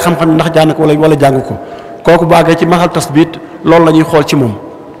ci daara xam-xam ndax jàng ko wala jàng ko kooku bu àggee ci maxal tasbit loolu la ñuy xool ci moom.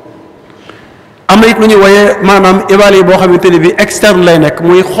 am na it lu ñuy wooyee maanaam évaluer boo xamante ne bi externe lay nekk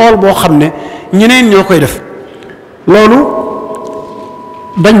muy xool boo xam ne ñeneen ñoo koy def loolu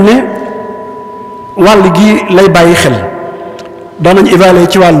dañ ne wàll gi lay bàyyi xel danañ évaluer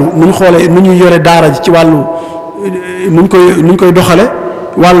ci wàllu nu ñu xoolee nu ñuy yore daara ji ci wàllu nu ñu koy doxale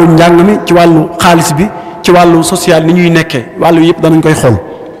wàllu njàng mi ci wàllu xaalis bi ci wàllu social ni ñuy nekkee wàllu yëpp danañ koy xool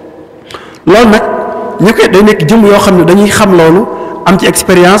loolu nag ñu koy day nekk jëm yoo xam ne dañuy xam loolu am ci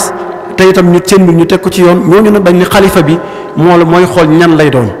expérience te itam ñu seen mbir ñu teg ko ci yoon ñooñu nag dañ ne xalifa bi mooy xool ñan lay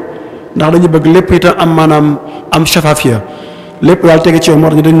doon ndax dañu bëgg lépp itam am maanaam am shafafiya lépp daal tege ci yoon moo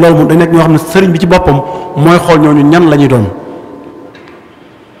tax ñu dañ loolu moom dañ nekk ñoo xam ne sëriñ bi ci boppam mooy xool ñooñu ñan la ñuy doon.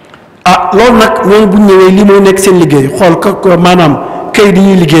 loolu nag ñooñu bu ñu ñëwee lii mooy nekk seen liggéey xool ko maanaam kayit yi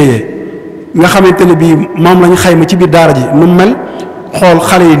ñuy liggéeyee nga xamante ne bii moom la ñu xayma ci biir daara ji nu mu mel xool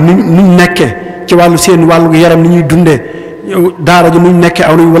xale yi nuñ nekkee ci wàllu seen wàllu yaram ni ñuy dundee daara ji nuñ nekkee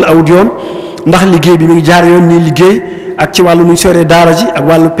aw nañ wala awut yoon ndax liggéey bi mi ngi jaar yoon ñuy liggéey ak ci wàllu nuñ soree daara ji ak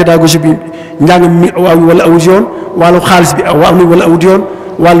wàllu pédagogie bi njàng mi aw wala awut yoon wàllu xaalis bi aw nañ wala awut yoon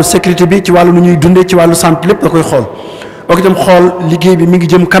wàllu sécurité bi ci wàllu nu ñuy dundee ci wàllu santé lépp da koy xool. ok itam xool liggéey bi mi ngi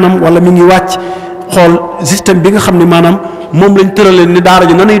jëm kanam wala mi ngi wàcc xool système bi nga xam ne maanaam moom lañ tëralee ni daara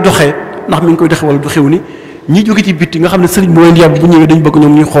ji nanay doxee ndax mi ngi koy doxee wala du xew ni ñi jóge ci bitti nga xam ne sëriñ moo leen yàbb bu ñëwee dañ bëgg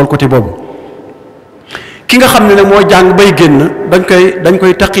ñoom ñuy xool côté boobu. ki nga xam ne nag moo jàng bay génn dañ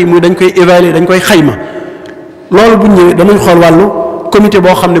koy taqi muy dañ koy évaluer dañ koy xayma loolu bu ñëwee danañ xool wàllu comité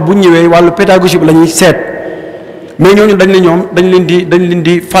boo xam ne bu ñëwee wàllu pédagogie bi la ñuy seet mais ñooñu dañ ne ñoom dañ leen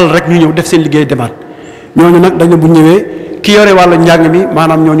di fal rek ñu ñëw def seen liggéey demaat ñooñu nag dañ ne bu ñëwee ki yore wàllu njàng mi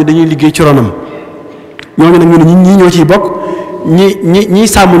maanaam ñooñu dañuy liggéey ci ronam ñooñu nag ñu ne ñii ñoo ciy bokk ñii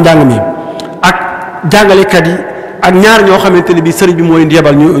sàmm njàng mi ak jàngalekat yi ak ñaar ñoo xamante ne bii sëriñ bi moo leen di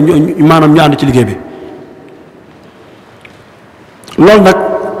yebal ñu maanaam ñu ànd ci liggéey bi. loolu nag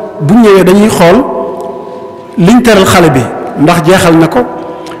bu ñëwee dañuy xool liñ teral xale bi ndax jeexal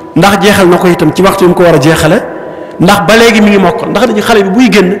na ko itam ci waxtu yi mu ko war a jeexale ndax ba léegi mi ngi mokkal ndax dañuy xale bi buy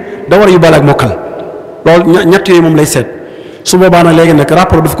génn da war a yóbbaale ak mokkal loolu ñett yooyu moom lay seet. su boobaa nag léegi nag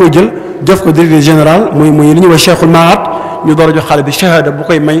rapport daf koy jël jox ko directeur général muy li ñuy wax cheikhul maat ñu door a jox xale bi shahada bu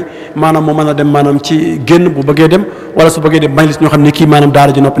koy may maanaam mu mën a dem maanaam ci génn bu bëggee dem wala su bëggee dem majlis ñoo xam ne kii maanaam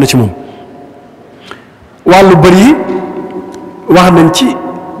daara ji noppi na ci moom. wàllu bër yi wax nañ ci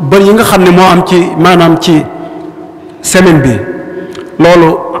bër yi nga xam ne moo am ci maanaam ci semaine bi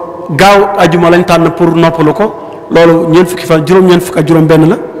loolu gaaw ajuma lañ tànn pour noppalu ko loolu ñeent fukki fan juróom-ñeent fukk ak juróom-benn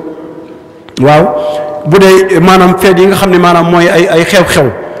la waaw. bu dee maanaam feet yi nga xam ne maanaam mooy ay xew-xew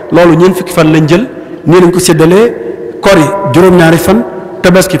loolu ñeent fukki fan lañ jël nii lañ ko séddalee kori juróom-ñaari fan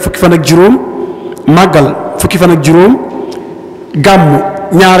tabaski fukki fan ak juróom màggal fukki fan ak juróom gàmmu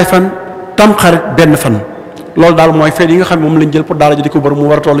ñaari fan tamxarit benn fan loolu daal mooy feet yi nga xam ne moom lañ jël pour daara ji di ko bër mu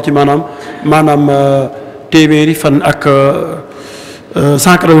war a toll ci maanaam téeméeri fan ak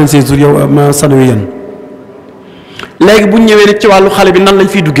 196 jours yow ma sanawi yan léegi bu ñu ñëwee nit ci wàllu xale bi nan lañ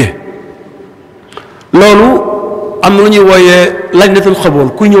fiy duggee. loolu am na lu ñuy wooyee lajnatul xabool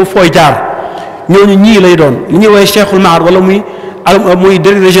ku ñëw fooy jaar ñooñu ñii lay doon li ñuy wooyee cheikhul mahad wala muy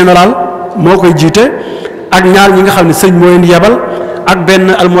directeur général moo koy jiite ak ñaar ñi nga xam ne sëñ moo leen di yebal ak benn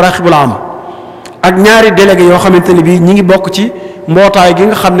almuraqibul am ak ñaari délégué yoo xamante ne bii ñi ngi bokk ci mbootaay gi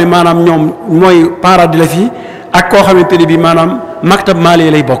nga xam ne maanaam ñoom mooy parents d'élèves yi ak koo xamante ne bii maanaam maktab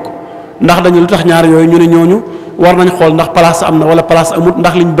maali lay bokk ndax dañu lu tax ñaar yooyu ñu ne ñooñu war nañ xool ndax place am na wala place amut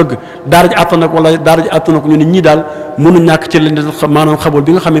ndax liñ bëgg daara ji àttan na ko wala daara ji àttan na ko ñu ne ñii daal mënu ñàkk ci leen maanaam xabool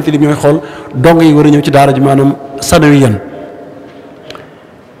bi nga xamante ni ñooy xool dong yi war a ñëw ci daara ji maanaam sanawi yan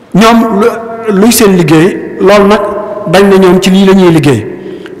ñoom luy seen liggéey loolu nag dañ ne ñoom ci lii la ñuy liggéey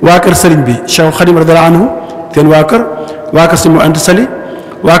waa kër sëriñ bi Cheikh Khadim radiyallahu anhu seen waa kër si mu ant sali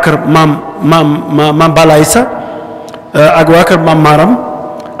waa kër maam Balaye Sa ak waa kër maam Maram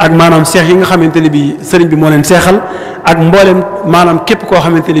ak maanaam seex yi nga xamante ne bii sëriñ bi moo leen seexal ak mboolem maanaam képp koo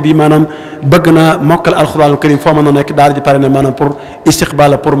xamante ne bii maanaam bëgg na mokkal alxuraanul karim foo mën a nekk daara ji pare na maanaam pour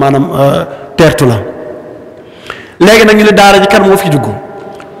istiqbaal pour maanaam teertu la. léegi nag ñu ne daara ji kan moo fi dugg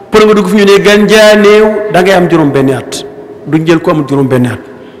pour nga dugg fi ñu ne gan jaa néew da ngay am juróom-benni at duñ jël ko amul juróom-benni at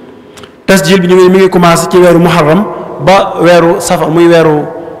tasjil bi ñu ngi mi ngi commencé ci weeru muharram ba weeru safar muy weeru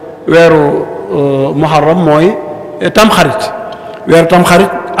muharram mooy tamxarit weeru tamxarit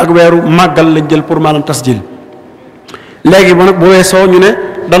ak weeru màggal lañ jël pour maanaam tasjil léegi ba nag bu weesoo ñu ne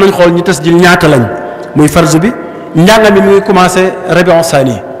danañ xool ñi tasjil ñaata lañ muy farzu bi njàng mi ngi commencé rabiu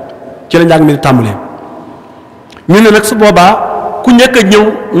saani ci la njàng mi di tàmbalee ñu ne nag su boobaa ku njëkk a ñëw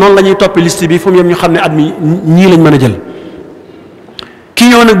noonu la ñuy toppi liste bi fu mu yem ñu xam ne at mi ñii lañ mën a jël ki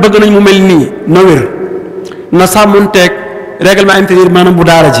ñëw nag bëgg nañ mu mel nii na wér na sàmmonteeg règlement intérieur maanaam bu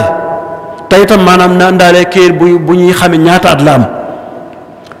daara ji te itam maanaam na ndaalee kayit bu ñuy xamee ñaata at la am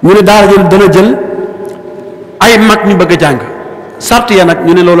ñu ne daara ji dana jël ay mag ñu bëgg a jàng sart ya nag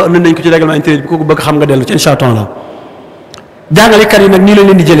ñu ne loolu indi nañ ko ci règlement intérieur bi kooku bëgg xam nga dellu ci incha allah jàngalekat yi nag nii lañ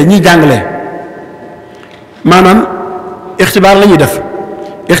leen di jëlee ñiy jàngalee maanaam ixtibaar la ñuy def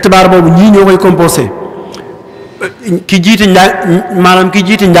ixtibaar boobu ñii ñoo koy composé ki jiite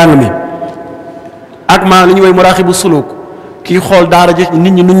njàng mi ak maanaam li ñuy woy muraaxibu suluk kii xool daara ji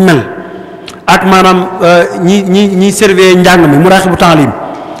nit ñi nuñ mel ak maanaam ñi surveiller njàng mi muraaxibu taalim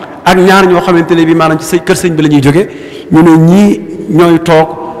ak ñaar ñoo xamante ne bi maanaam ci kër sëñ bi la ñuy jóge ñu ne ñii ñooy toog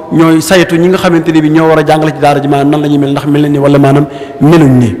ñooy saytu ñi nga xamante ne bi ñoo war a jàngale ci daara ji maanaam nan la ñuy mel ndax mel na ni wala maanaam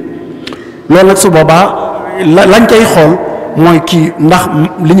meluñ nii loolu nag su boobaa lañ cay xool mooy kii ndax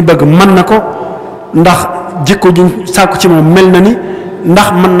li ñu bëgg mën na ko ndax jikko ju sàkku ci moom mel na ni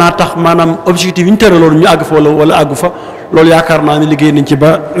ndax mën naa tax maanaam objectif yi ñu tëraloon ñu àgg fa wala àggu fa loolu yaakaar naa ne liggéey nañ ci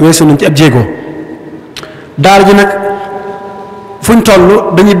ba weesu nañ ci ab jéego daara ji nag fu ñu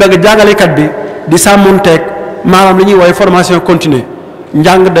toll dañuy bëgg jàngalekat bi di sàmmonteeg maanaam li ñuy woowee formation continue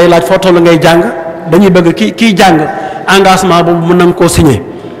njàng day laaj foo toll ngay jàng dañuy bëgg kiy jàng engagement boobu mën nañ koo signé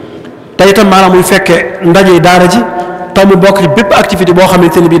te itam maanaam muy fekkee ndaje daara ji taw mu bokk ci bépp activité boo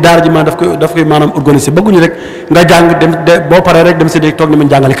xamante ne bii daara ji maanaam daf koy maanaam organiser bëgguñu rek nga jàng dem boo paree rek dem si dégg toog ni man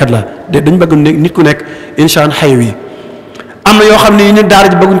jàngalekat la dañ bëgg nit ku nekk incha allah xëy wi am na yoo xam ne ñun daara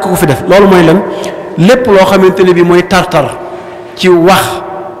ji bëgguñ ko fi def loolu mooy lan lépp loo xamante ne bii mooy tartar ci wax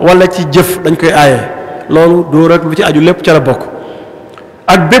wala ci jëf dañ koy aaye loolu doo rek lu ci aju lépp ca la bokk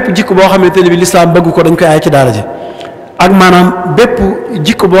ak bépp jikko boo xamante ne bii lislaam bëgg ko dañ koy aaye ci daara ji ak maanaam bépp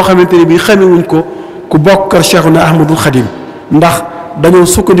jikko boo xamante ne bii xamewuñ ko ku bokk kër Cheikh Ahmadoul Khadim ndax dañoo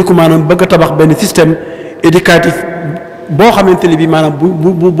sukkandiku maanaam bëgg a tabax benn système éducatif boo xamante ne bii maanaam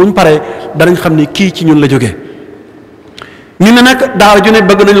buñ paree danañ xam ni kii ci ñun la jógee ñu ne nag daara ju ne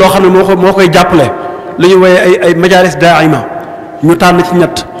bëgg nañ loo xam ne moo koy jàppale lu ñu wooyee ay majalis daaima ñu tànn ci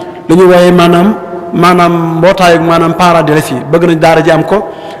ñett lu ñu wooyee maanaam mbootaayu maanaam parents d'élèves yi bëgg nañ daara ji am ko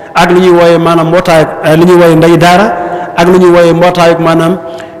ak lu ñuy wooyee maanaam mbootaayu li ñuy wooyee ndey daara ak lu ñuy wooyee mbootaayu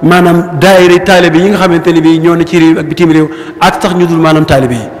maanaam daayira taalibe yi nga xamante ne bii ñoo ne ci réew ak bitim réew ak sax ñu dul maanaam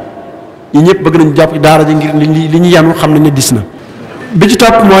taalibe yi ñi ñëpp bëgg nañu jàpp daara ji ngir li ñu yanu xam nañ ne dis na bi ci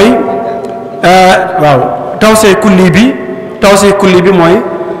topp mooy waaw tawsee kulli bi mooy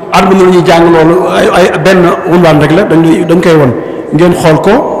at mu ne la ñuy jàng loolu ay benn wunwaan rek la dañ koy won ngeen xool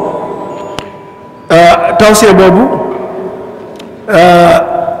ko tawsee boobu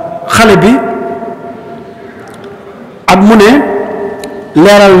xale bi at mu ne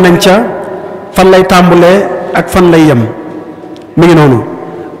leeral nañ ca fan lay tàmbulee ak fan lay yem mu ngi noonu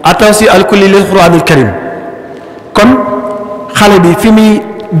atawsi alkulli lil quraanil karim kon xale bi fi muy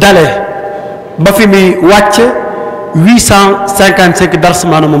dale ba fi muy wàcce 855 dars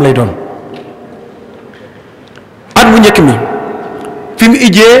maanaam moom lay doon at mu njëkk mi fi mu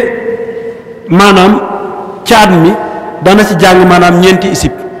ijjee maanaam ci at mi dana ci jàng maanaam ñeenti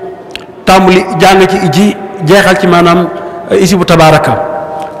isib tàmbuli jàng ci ijji jeexal ci maanaam isibu tabaraka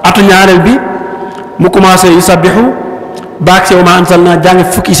atu ñaareel bi mu commencé yusabbihu baag si wa ma anzalna jàng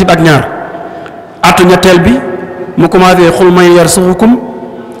fukki isib ak ñaar atu ñetteel bi mu commencé xul may yarsuqukum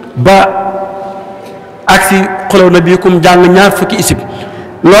ba ak si xulaw nabiikum jàng ñaar fukki isib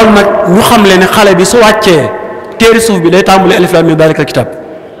loolu nag ñu xam leen ne xale bi su wàccee téeri suuf bi day tàmbali alif laam miim daalikal kitaab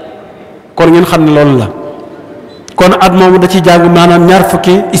kon ngeen xam ne loolu la kon at moomu da ciy jàng maanaam ñaar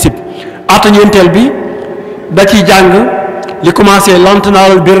fukki isib atu ñeenteel bi da ciy jàng li commencé lant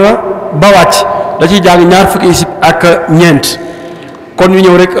naalal birra ba wàcc da ciy jàng ñaar fukki isib ak ñeent kon ñu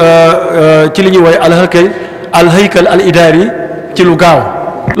ñëw rek ci li ñuy woy alhaykal al idaari ci lu gaaw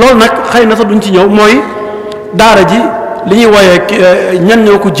loolu nag xëy na sax duñ ci ñëw mooy daara ji li ñuy woyee ñan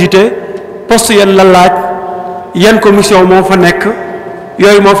ñoo ko jiite poste yan la laaj yan commission moo fa nekk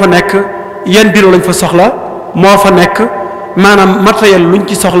yooyu moo fa nekk yan bureau lañ fa soxla moo fa nekk maanaam matériel luñ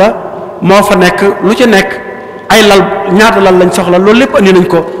ci soxla moo fa nekk lu ci nekk ay lal ñaata lal lañ soxla loolu lépp andi nañ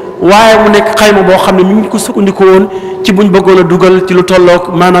ko waaye mu nekk xayma boo xam ne mi ngi ko sukkandiku woon ci buñ bëggoon a dugal ci lu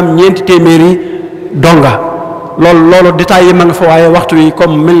tolloog maanaam 4 téeméeri donga loolu détails yi ma nga fa waaye waxtu wi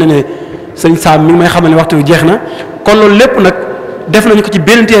comme mel na ne sëñ Saam mi ngi may xamal ne waxtu wi jeex na kon loolu lépp nag def nañu ko ci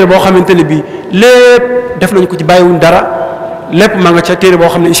benn téere boo xamante ne bii lépp def nañu ko ci bàyyiwuñ dara lépp ma nga ca téere boo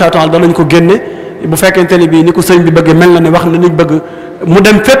xam ne incha allah danañ ko génne bu fekkente ne bii ni ko sëñ bi bëggee mel na ne wax na nañ bëgg mu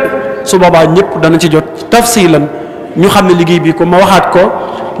dem fépp su boobaa ñëpp danañ ci jot tafsilan ñu xam ne liggéey bi ko ma waxaat ko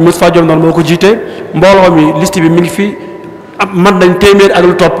Moustapha Diop noonu moo ko jiite mbooloo mi liste bi mi ngi fi man nañ téeméer ak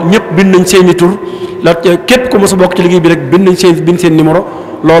lu topp ñëpp bind nañ seeni tur la képp ku mos a bokk ci liggéey bi rek bind seen numéro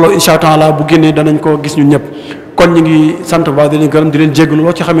loolu incha allah bu génnee danañ ko gis ñun ñëpp kon ñu ngi sant ba di leen gërëm di leen jégalu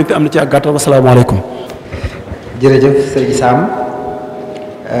loo ci xamante am na ci ak gàttal wasalaamaaleykum. jërëjëf sëñ Sam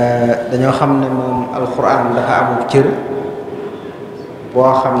dañoo xam ne moom alxuraan dafa amul cër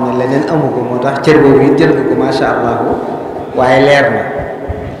boo xam ne leneen amu ko moo tax cër boobu it jël nga ko macha allah waaye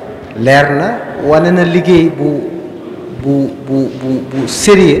leer na wane na liggéey bu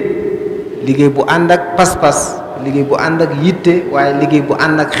sérieux liggéey bu ànd ak pas-pas liggéey bu ànd ak yitte waaye liggéey bu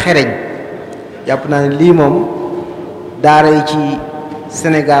ànd ak xereñ jàpp naa ne lii moom daara yi ci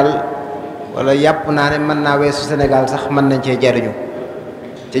Sénégal wala yàpp naa ne mën naa weesu Sénégal sax mën nañ cee jariñu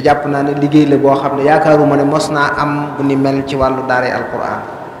ci jàpp naa ne liggéey la boo xam ne yaakaaruma ne mos naa am bu ni mel ci wàllu daara alquran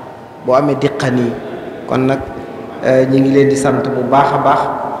boo amee diqani kon nag ñu ngi leen di sant bu baax a baax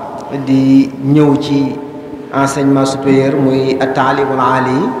di ñëw ci enseignement supérieur muy at-taalimul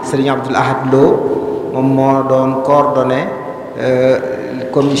aali Serigne Abdoul Ahad Lo moom moo doon coordonné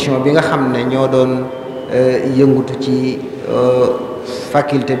commission bi nga xam ne ñoo doon yëngutu ci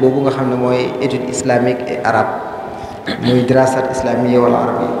faculté boobu nga xam ne mooy étude islamique et arabe muy dirasat islamiyya wal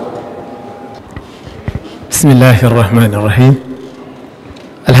arabiyya. bismillahi arrahmani irrahim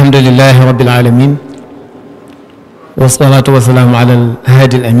alhamdulilahi rabbil alamin wasalaatu wasalaamu ala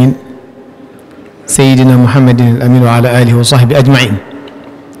alhaadi al amin sayidina muhammadin al amin wa ala alihi wa sahbi ajmain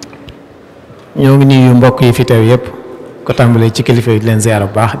ñoo ngi nuyu mbokk yi fi teew yëpp ko tàmbalee ci kilifa yi di leen ziyaara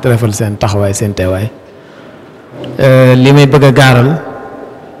bu baax di rafetlu seen taxawaay seen teewaay li may bëgg a gaaral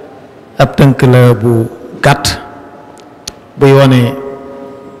ab tënk la bu gàtt buy wone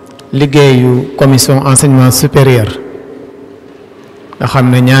liggéeyu commission enseignement supérieur nga xam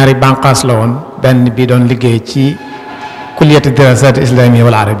ne ñaari bànqaas la woon benn bi doon liggéey ci kulliyat dirasat islamiyya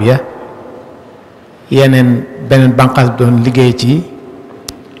wal arabiyya yeneen beneen bànqaas bi doon liggéey ci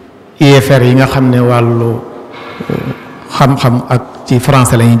UFR yi nga xam ne wàllu xam-xam ak ci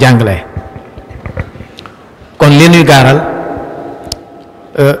français la ñuy jàngalee kon li ñuy gaaral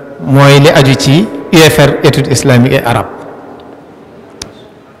mooy li aju ci UFR étude islamique et arabe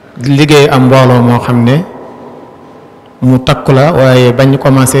liggéey am mbooloo moo xam ne mu takku la waaye bañ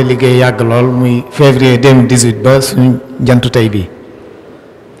commencé liggéey yàgg lool muy février 2018 ba suñu jantu tey bi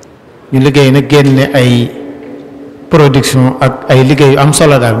ñu liggéey nag génne ay production ak ay liggéey yu am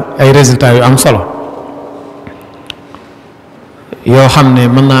solo daal ay résultats yu am solo yoo xam ne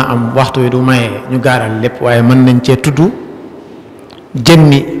mën naa am waxtu wi du maye ñu gaaral lépp waaye mën nañ cee tudd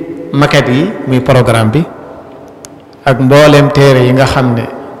jëmmi maquette yi muy programme bi ak mbooleem téere yi nga xam ne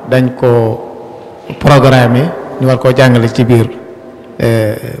dañ ko programmé ñu war koo jàngale ci biir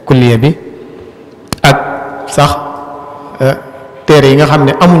kulliya bi ak sax téere yi nga xam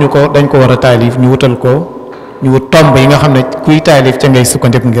ne amuñu ko dañ ko war a taalif ñu wutal ko ñu wut tomb yi nga xam ne kuy taalif ca ngay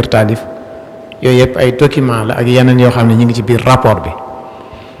sukkandiku ngir taalif yooyu yëpp ay document la ak yeneen yoo xam ne ñu ngi ci biir rapport bi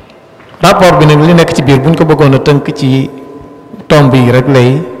nag li nekk ci biir bu ñu ko bëggoon a tënk ci tomb yi rek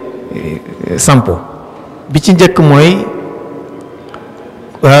lay sampo bi ci njëkk mooy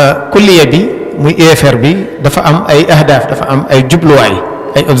kulliya bi muy UFR bi dafa am ay ahdaaf dafa am ay jubluwaay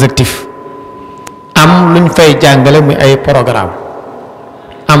ay objectif am luñ fay jàngale muy ay programme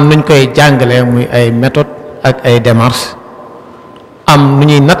am nuñ koy jàngale muy ay méthode ak ay démarche am nu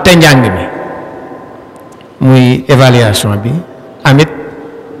ñuy natte njàng mi muy évaluation bi amit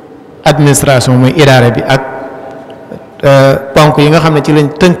administration muy idaara bi ak ponk yi nga xam ne ci lañ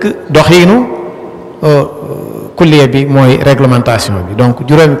tënk doxiinu kulliya bi mooy réglementation bi donc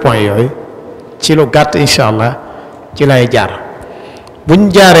juróomi point yooyu ci lu gàtt incha allah ci lay jaar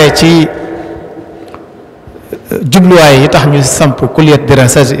buñ jaaree ci jubluwaay yi tax ñu samp kulliyat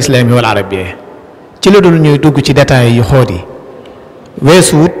dirasat islamiyya wal arabiyya ci la dul ñuy dugg ci détails yu xóot yi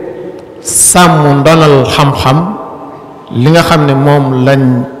weesuwut sàmm ndonal xam-xam li nga xam ne moom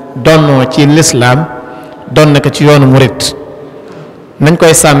lañ donnoo ci lislaam doon na ko ci yoonu murit nañ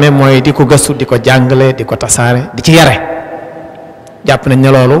koy sàmmee mooy di ko gëstu di ko jàngale di ko tasaare di ci yare jàpp nañ ne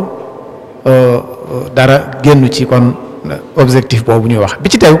loolu dara génn ci kon objectif boobu ñuy wax bi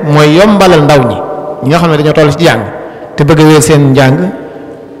ci tew mooy yombalal ndaw ñi nga xam ne dañoo toll ci jàng te bëgg a wéyal seen njàng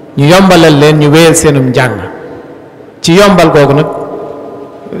ñu yombalal leen ñu wéyal seenum njàng ci yombal googu nag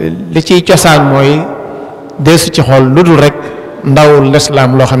li ciy cosaan mooy deesu ci xool lu dul rek ndaw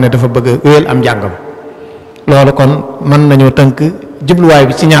lislaam loo xam ne dafa bëgg a wéyal am njàngam loolu kon mën nañoo tënk jubluwaay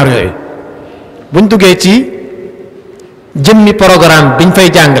bi ci ñaar yooyu buñ duggee ci jëmmi programme biñ fay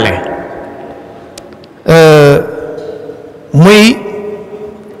jàngale muy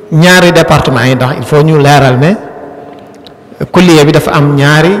ñaari département yi ndax il faut ñu leeral ne kulliya bi dafa am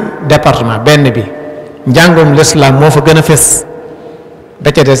ñaari département benn bi njàngum lislaam moo fa gën a fes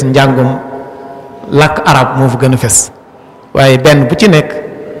ba ca des njàngum làkk arab moo fa gën a fes waaye benn bu ci nekk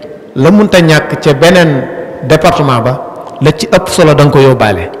la munta ñàkk ca beneen département ba la ci ëpp solo da nga ko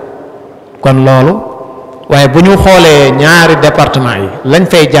yóbbaale kon loolu waaye bu ñu xoolee ñaari département yi lañ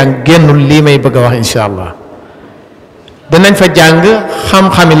fay jàng génnul lii may bëgg a wax incha allah danañ fa jàng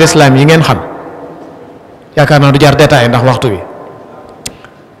xam-xami lislaam yi ngeen xam yaakaar naa du jar détail ndax waxtu wi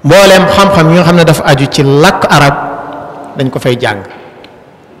mbooleem xam-xam yi nga xam ne dafa aju ci làkk arab dañ ko fay jàng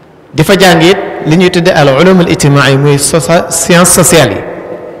di fa jàng it li ñuy tudde al ulum al ijtimaai muy science sociale yi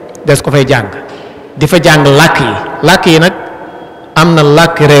des ko fay jàng di fa jàng làkk yi nag am na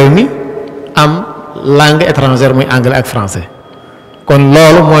làkk réew mi am langue étrangère muy anglais ak français kon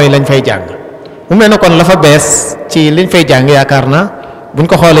loolu mooy lañ fay jàng mu mel ne kon la fa bees ci liñ fay jàng yaakaar naa buñ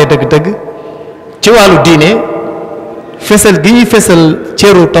ko xoolee dëgg-dëgg ci wàllu diine fësal gi ñuy fësal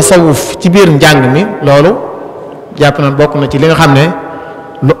cëru tasawuf ci biir njàng mi loolu jàpp na bokk na ci li nga xam ne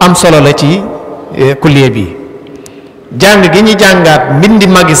lu am solo la ci kulliye bi jàng gi ñuy jàngaat mbindi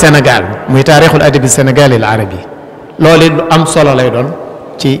magi Sénégal muy taarixul adabi sénégali al arabi loolu lu am solo lay doon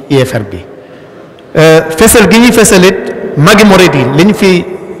ci IFR bi fësal gi ñuy fësalit magi murid yi li ñu fi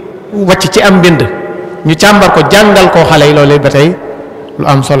wàcc ci am mbind ñu càmbar ko jàngal koo xale yi loolu ba tey lu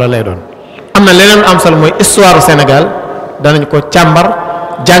am solo lay doon am na leneen lu am solo mooy histoire Sénégal danañ ko càmbar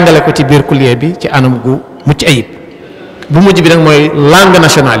jàngale ko ci biir kulliye bi ci anam gu mucc ayib bu mujj bi nag mooy langue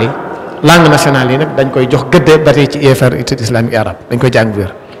nationale yi nag dañ koy jox gëdde ba tey ci IFR études islamiques et arabes dañ koy jàng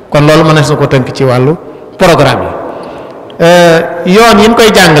biir kon loolu mën na ko tënk ci wàllu programme yi yoon yi ñu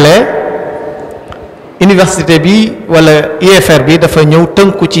koy jàngalee université bi wala IFR bi dafa ñëw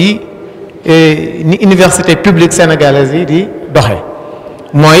tënku ci ni université publique sénégalaise yi di doxe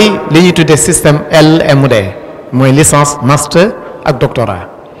mooy li ñuy tuddee système LMD mooy licence master ak doctorat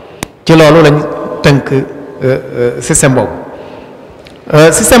ci loolu lañ tënk système boobu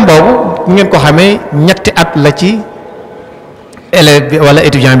bu ngeen ko xamee ñetti at la ci élève bi wala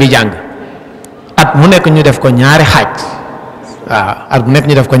étudiant bi jàng at mu nekk ñu def ko ñaari xaaj waaw at mu nekk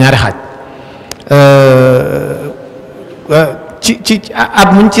ñu def ko ñaari xaaj ci at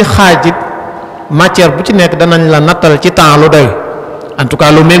muñ ci xaaj it matière bu ci nekk danañ la nattal ci temps lu doy en tout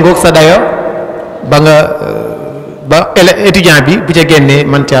cas lu méngoog sa dayo ba étudiant bi bu ca génnee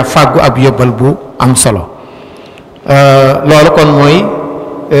man caa fàggu ab yóbbal bu am solo loolu kon mooy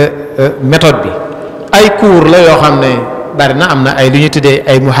méthode bi ay cours la yoo xam ne bari na am na ay lu ñuy tuddee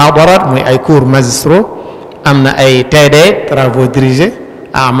ay muhadarat muy ay cours magistraux am na ay TD travaux dirigés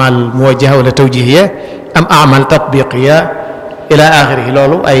amal muwajjaha wala tawjihiya am amal tatbiqiya ila axiri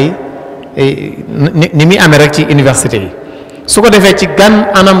loolu ay ni muy amee rek ci université yi su ko defee ci gan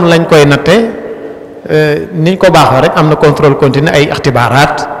anam lañ koy natte niñ ko baaxoo rek am na contrôle continu ay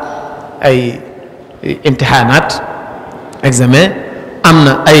ixtibaaraat ay imtixaanaat examen am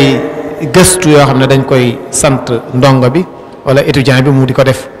na ay gëstu yoo xam ne dañ koy sant ndongo bi wala étudiant bi mu di ko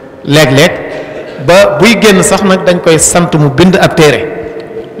def léeg-léeg ba buy génn sax nag dañ koy sant mu bind ab téere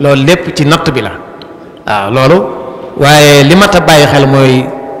loolu lépp ci natt bi la waaw loolu waaye li mat a bàyyi xel mooy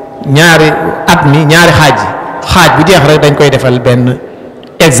ñaari at mi ñaari xaaj bu jeex rek dañ koy defal benn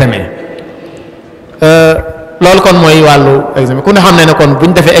examen loolu kon mooy wàllu examen ku ne xam ne kon bu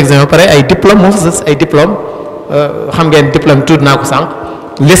ñu defee examen ba pare ay diplôme moo fa sës ay diplôme xam ngeen diplôme tudd naa ko sànq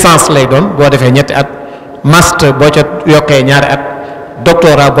licence lay doon boo defee ñetti at master boo ca yokkee ñaari at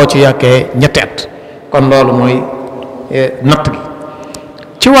doctorat boo ci yokkee ñetti at kon loolu mooy natt gi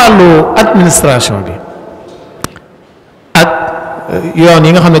ci wàllu administration bi ak yoon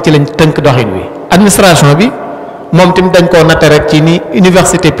yi nga xam ne ci lañ tënk doxin wi administration bi moom tamit dañ koo natte rek ci ni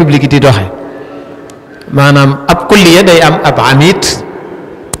université publique yi di doxe maanaam ab kulliya day am ab amit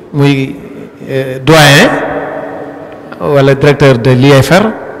muy doyen wala directeur de l'IFR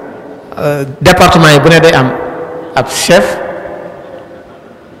département yi bu ne day am ab chef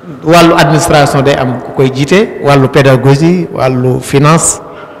wàllu administration day am ku koy jiite wàllu pédagogie wàllu finance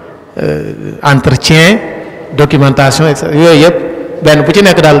entretien documentation et cetera yooyu yëpp benn bu ci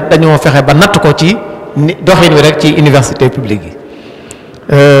nekk daal dañoo fexe ba natt ko ci doxin wi rek ci université publique yi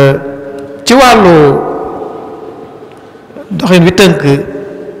ci wàllu doxin wi tënk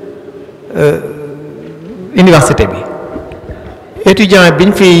université bi étudiant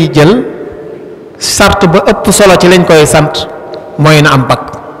biñ fiy jël charte ba ëpp solo ci lañ koy sant mooy na am bac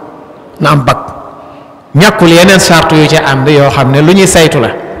ñàkkul yeneen charte yu ci ànd yoo xam ne lu ñuy saytu la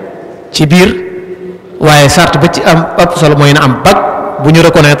ci biir waaye charte ba ci am ëpp solo mooy na am bac bu ñu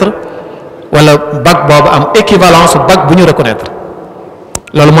reconnaître wala bac boobu am équivalence bac bu ñu reconnaître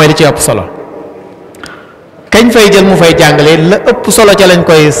loolu mooy li ci ëpp solo kañ fay jël mu fay jàngale la ëpp solo ca lañ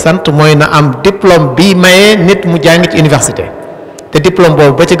koy sant mooy na am diplôme bi maye nit mu jàng ci université te diplôme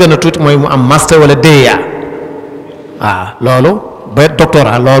boobu ba ci gën a tuuti mooy mu am master wala DEA waaw loolu ba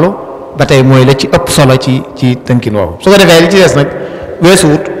doctorat loolu ba tey mooy la ci ëpp solo ci tënkin woowu su ko defee li ci des nag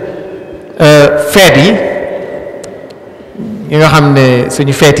weesuwut feet yi nga xam ne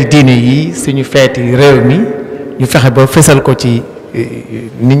suñu feeti diine yi suñu feeti réew mi ñu fexe ba fësal ko ci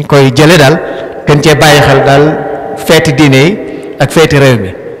niñ koy jële daal gën cee bàyyi xel daal feeti diine yi ak feeti réew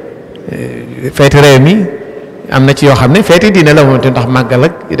mi am na ci yoo xam ne feeti diine la moom te ndax màggal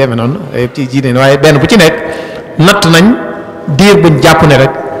ak yu demee noonu ci diine waaye benn bu ci nekk natt nañ diir buñ jàpp ne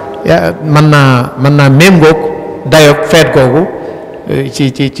rek mën naa méngoog dayoog feet googu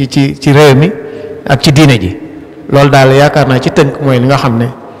ci réew mi ak ci diine ji. loolu daal yaakaar naa ci tënk mooy li nga xam ne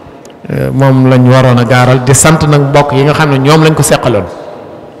moom lañ waroon a gaaral di sant nag mbokk yi nga xam ne ñoom lañ ko seqaloon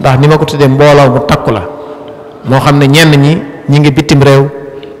ndax ni ma ko tuddee mbooloo bu takku la moo xam ne ñenn ñi ngi bitim réew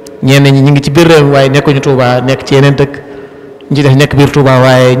ñenn ñi ngi ci biir réew mi waaye nekkuñu Touba nekk ci yeneen dëkk ñi ci def nekk biir Touba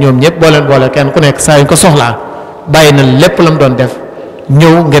waaye ñoom ñëpp boole kenn ku nekk saa yu ko soxlaa bàyyi na lépp la mu doon def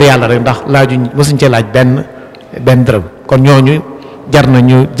ñëw ngir yàlla rek ndax laajuñ mosuñ cee laaj benn dërëm kon ñooñu jar na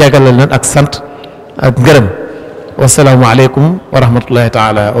ñu jagalal leen ak sant ak ngërëm. wasalaamu aleykum wa rahmatullahi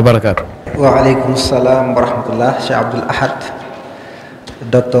taala wa barakaatu. waaleykum salaam wa rahmatullah Cheikh Abdoul Ahad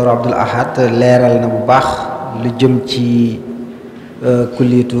docteur Abdoul Ahad leeral na bu baax lu jëm ci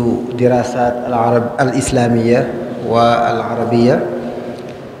kulliyatu dirasat al islamiya wa al arabiya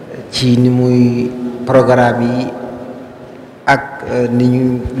ci ni muy programme yi ak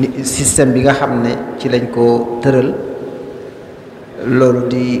ni système bi nga xam ne ci lañ ko tëral loolu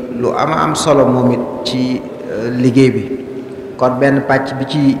di lu am solo moom it ci liggéey bi. kon benn pàcc bi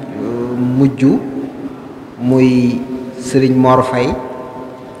ci mujj muy Serigne Mor Faye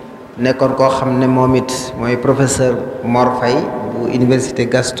nekkoon koo xam ne moom it mooy professeur Mor Faye bu université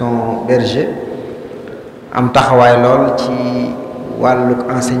Gaston Berger am taxawaay lool ci wàllu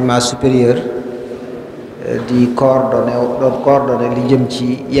enseignement supérieur di coordonné li jëm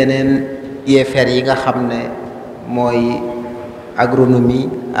ci yeneen IFR yi nga xam ne mooy agronomie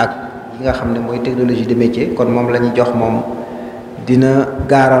ak yi nga xam ne mooy technologie de métier. kon moom la ñuy jox moom dina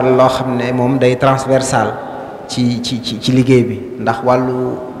gaaral loo xam ne moom day transversal ci liggéey bi ndax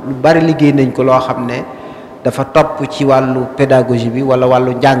wàllu lu bari liggéey nañ ko loo xam ne dafa topp ci wàllu pédagogie bi wala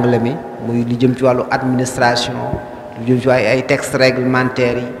wàllu njàngale mi muy li jëm ci wàllu administration lu jëm ci ay textes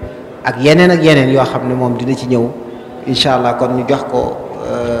réglementaires yi ak yeneen yoo xam ne moom dina ci ñëw incha allah. kon ñu jox ko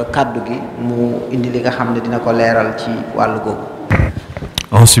kàddu gi mu indi li nga xam ne dina ko leeral ci wàllu googu.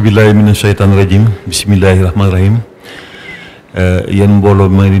 auzu billahi mina shaytaani rajim bismillahi rahmaani rahim. yéen mbooloo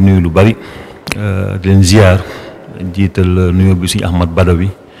bi maa ngi di nuyu lu bari di leen ziar jiital nuyoo bi suñu Ahmad Badawi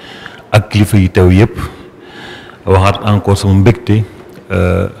ak kilifa yi teew yëpp waxaat encore sama mbégte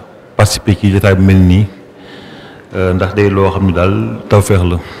participer ci jotaay bu mel nii ndax day loo xam ne daal tawféex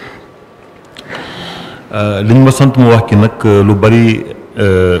la. li ñu ma sant mu wax ki nag lu bari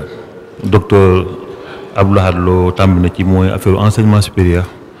docteur Abdoul Ahad Lo tàmbi na ci mooy affaire enseignement supérieur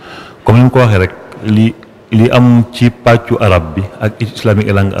comme ni mu ko waxee rek li am ci pàccu arab bi ak islamique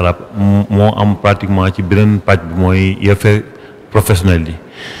et langue arabe moo am pratiquement ci beneen pàcc bi mooy affaire professionnel yi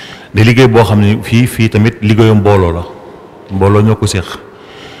de liggéey boo xam ne fii tamit liggéeyu mbooloo la mbooloo ñoo ko séq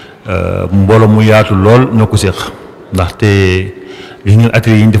mbooloo mu yaatu lool ñoo ko séq ndaxte gis ngeen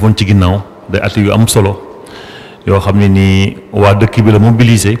atelier yi ñu defoon ci ginnaaw day atelier yu am solo yoo xam ne nii waa dëkk bi la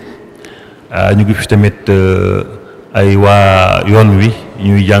mobiliser ñu ngi fi tamit ay waa yoon wi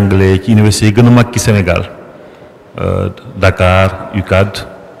ñuy jàngale ci université yi gën a mag ci Sénégal Dakar UCAD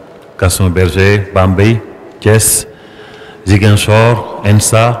Gaston Berger Bambey Thiès Ziguinchor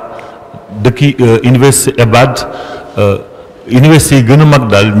ENSA dëkki université EBAD université yi gën a mag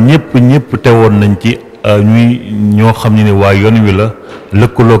daal ñëpp teewoon nañ ci ñuy ñoo xam ne waa yoon wi la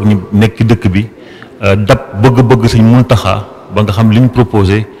lëkkaloog ñu nekk ci dëkk bi dab bëgg-bëgg Sëñ Muntaxa ba nga xam li ñu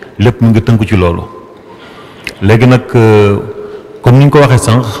proposé lépp mu ngi tënku ci loolu. léegi nag comme ni ñu ko waxee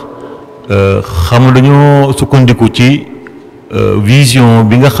sànq xam nga dañoo sukkandiku ci vision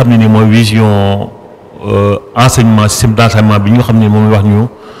bi nga xam ne ni mooy vision enseignement système d'enseignement bi nga xam ne moom wax ñu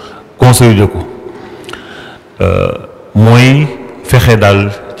consolider ko mooy fexe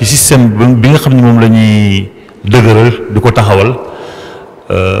daal ci système bi nga xam ne moom la ñuy dëgëral di ko taxawal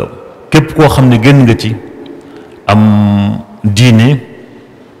képp koo xam ne génn nga ci am diine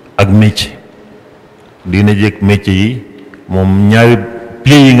ak métier. diine jeeg métier yi moom ñaari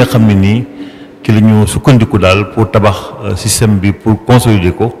piliers yi nga xam ne nii ki la ñu sukkandiku daal pour tabax système bi pour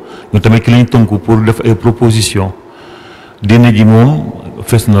consolider ko ñu tamit ki la ñu tënku pour def ay proposition diine ji moom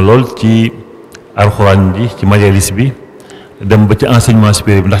fes na lool ci alxuraan ji ci majalis bi dem ba ci enseignement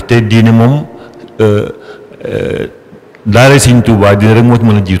supérieur bi ndaxte diine moom daara Sëñ Tuubaa diine rek moo ci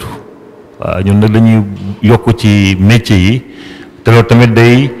mën a jiitu waaw ñun nag dañuy yokk ci métier yi te loolu tamit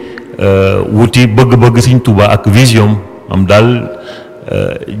day wuti bëgg-bëgg Sëñ Tuubaa ak vision am daal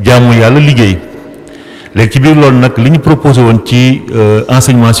jaamu yàlla liggéey léegi ci biir loolu nag li ñu proposé woon ci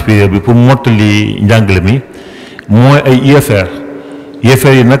enseignement supérieur bi pour mottali njàngale mi mooy ay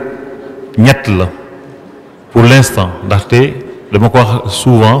IFR yi nag ñett la pour l'instant ndaxte dama ko wax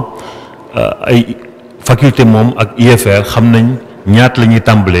souvent ay faculté moom ak IFR xam nañ ñaata la ñuy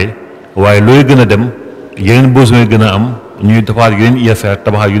tàmbalee waaye looy gën a dem yeneen besoin gën a am ñuy defaat yeneen IFR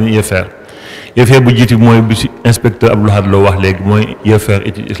tabaxaat yeneen IFR IFR bu jiitu mooy bi si inspecteur Abdoul Ahad Lo wax léegi mooy IFR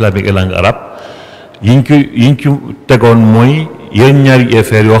études islamiques et langue arabe yiñ ci tegoon mooy yeneen ñaari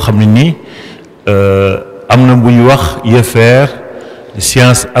IFR yoo xam ne nii am na bu ñuy wax IFR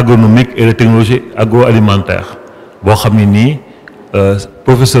sciences agronomiques et de technologie agroalimentaire boo xam ne nii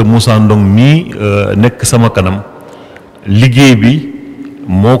professeur Moussa Ndong mii nekk sama kanam liggéey bi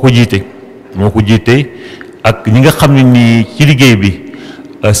moo ko jiite ak ñi nga xam ne nii ci liggéey bi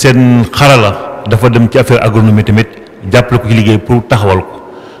seen xarala dafa dem ci affaire agronomie tamit jàppale ko ci liggéey pour taxawal ko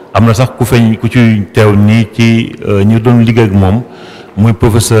am na sax ku ci teew nii ci ñu doon liggéey ak moom muy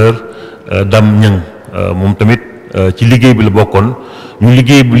professeur Dame Niang moom tamit ci liggéey bi la bokkoon ñu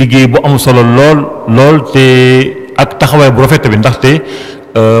liggéey bu am solo lool te ak taxawaay bu rafet tamit ndaxte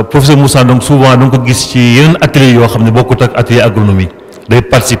professeur Moussa donc souvent da nga ko gis ci yeneen atelier yoo xam ne bokkut ak atelier agronomie day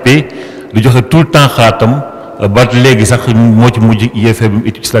participer di joxe tout le temps xalaatam ba léegi sax moo ci mujj IFR bi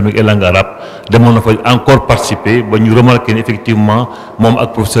études islamiques et langue arabe demoon na fa encore participer ba ñu remarqué ne effectivement moom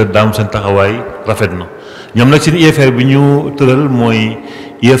ak professeur Dame seen taxawaay rafet na ñoom nag seen IFR bi ñu tëral mooy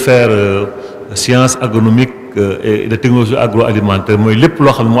IFR sciences agronomiques et de technologie agroalimentaire mooy lépp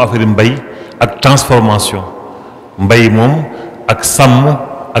loo xam ne moo affaire mbay ak transformation mbay moom ak sàmm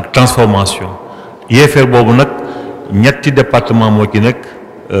ak transformation IFR boobu nag ñetti département moo ci nekk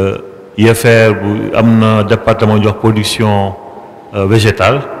IFR bu am na département ñu wax production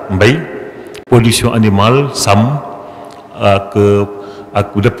végétale mbay production animale sàmm ak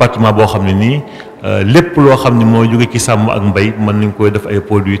département boo xam ne nii lépp loo xam ne moo jóge ci sàmm ak mbay mën nañ koy def ay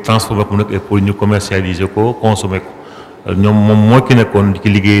produits transformé ko nag ay produits ñu commercialiser ko consommer ko ñoom moom moo ki nekkoon ci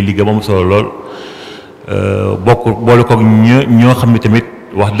liggéey moom solo lool boole koog ñoo xam ne tamit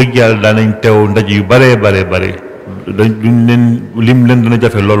wax dëgg yàlla daan nañ teew ndaje yu bare duñ leen leen dina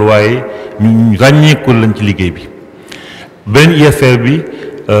jafe loolu waaye ñu ràññeeku lañ ci liggéey bi benn IFR bi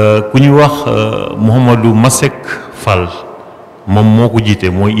ku ñuy wax Mouhamadou Masek Fall moom moo ko jiite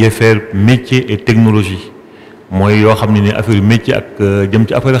mooy IFR métier et technologie mooy yoo xam ne nii affaire métier ak jëm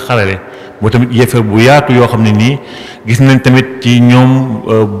ci affaire xarale moo tamit IFR bu yaatu yoo xam ne nii gis nañ tamit ci ñoom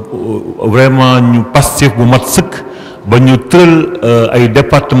vraiment ñu passif bu mat sëkk ba ñu tëral ay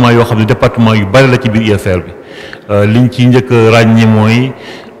département yoo xam ne département yu bari la ci biir IFR bi liñ ci njëkk ràññee mooy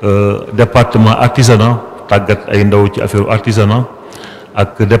département artisanat tàggat ay ndaw ci affaire artisanat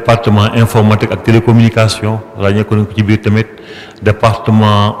ak département informatique ak télécommunication ràññee ko nañ ko ci biir tamit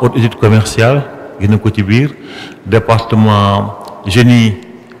département haute étude commerciale gis nañ ko ci biir département génie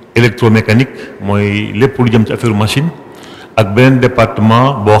électromécanique mooy lépp lu jëm ci affaire machine ak beneen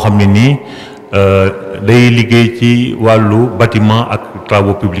département boo xam ne nii day liggéey ci wàllu bâtiment ak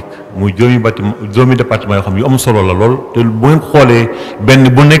travaux publics muy juróomi département yoo xam ne yu am solo la lool te bu ngeen xoolee benn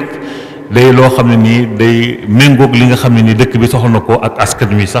bu nekk day loo xam ne nii day méngoog li nga xam ne nii dëkk bi soxla na ko ak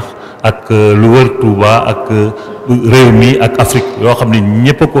askan wi sax ak lu wër Touba ak réew mi ak Afrique yoo xam ne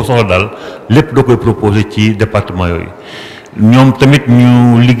ñëpp a ko soxla daal lépp da koy proposé ci département yooyu ñoom tamit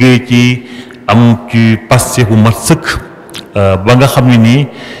ñu liggéey ci am ci passé bu mat sëkk ba nga xam ne nii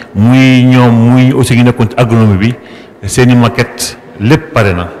muy aussi ñu nekkoon ci agronomie bi seeni maquette lépp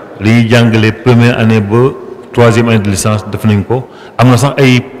pare na li ñuy jàngale première année ba troisième année de licence def nañ ko am na sax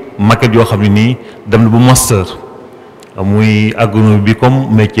ay maquette yoo xam ne nii dem na bu master muy agronomie bi comme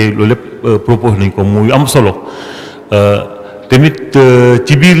métier loolu lépp proposé nañ ko muy am solo tamit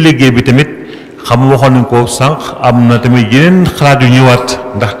ci biir liggéey bi tamit xam waxoon nañ ko sànq am na tamit yeneen xalaat yu ñëwaat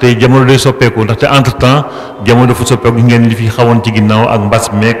ndaxte jamono day soppeeku ndaxte entre temps jamono dafa soppeeku ngeen li fi xawoon ci ginnaaw ak mbas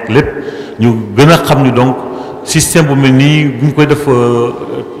meeg lépp ñu gën a xam ni donc système bu mel nii bu ñu koy def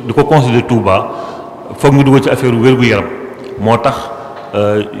di ko considérer Touba foog ñu dugal ci affaire wér-gu-yaram moo tax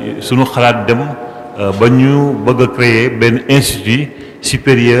suñu xalaat dem ba ñu bëgg a créer benn institut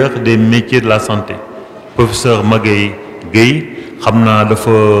supérieur des métiers de la santé professeur Maguette Guèye xam naa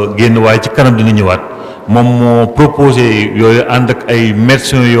dafa génn waaye ci kanam dina ñëwaat moom moo proposé yooyu ànd ak ay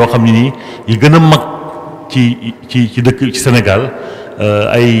médecins yoo xam ne nii yi gën a mag ci dëkk ci Sénégal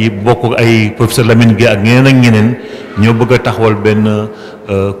ay bokk ay professeur Lamine Guèye ak ñeneen ñoo bëgg a taxawal benn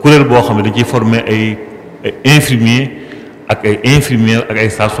kuréel boo xam ne dañ ciy former ay infirmiers ak ay infirmières ak ay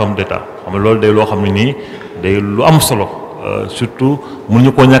sages-femmes d'État xam nga loolu day loo xam ne nii day lu am solo surtout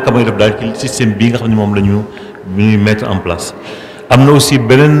mënuñu koo ñàkk a may def daal ci système bii nga xam ne moom la ñu mettre en place. am na aussi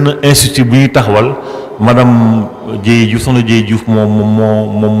beneen institut bu ñuy taxawal madame Dieye Diouf soxna Dieye Diouf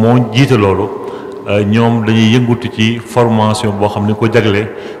moo jiite loolu ñoom dañuy yëngutu ci formation boo xam ne ko jagle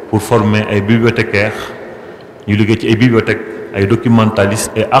pour former ay bibliothécaires ñu liggéey ci ay bibliothèques ay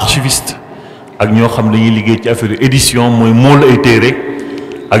documentalistes et archivistes ak ñoo xam ne dañuy liggéey ci affaire édition mooy mool ay téere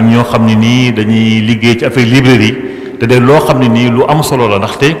ak ñoo xam ne nii dañuy liggéey ci affaire librairie te de loo xam ne nii lu am solo la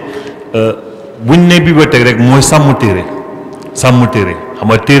ndaxte buñ ne bibliothèque rek mooy sàmm téere xam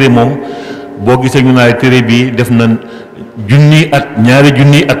nga téere moom boo gisee ñu naa téere bi def na junniy at ñaari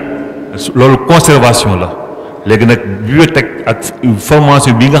junniy at loolu conservation la léegi nag bibliothèque ak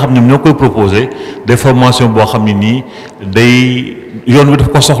formation bi nga xam ne ñoo koy proposé des formation boo xam ne nii day yoon wi daf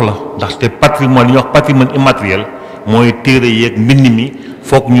ko soxla ndaxte patrimoine li ñuy wax patrimoine immatériel mooy téere yeeg mbind mi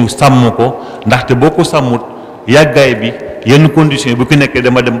foog ñu sàmm ko ndaxte boo ko sàmmut yàggaay bi yenn conditions yi bu ko nekkee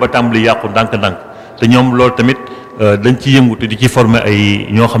dama dem ba tàmbali yàqu ndànk-ndànk te ñoom loolu tamit dañ ci yëngu te di ci former ay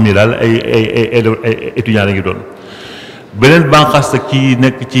ñoo xam ni daal ay étudiants la ngi doon. beneen bànqaas ci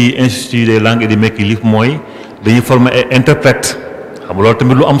nekk ci institut des langues et des métiers livres mooy dañuy former ay interprètes xam nga loolu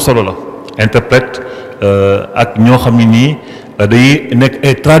tamit lu am solo la interprète ak ñoo xam ne nii dañuy nekk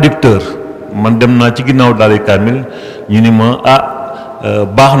ay traducteurs man dem naa ci ginnaaw daal kaamil ñu ni ma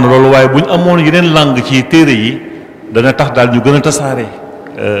baax na loolu waaye bu ñu amoon yeneen langue ci téere yi dana tax daal ñu gën a tasaare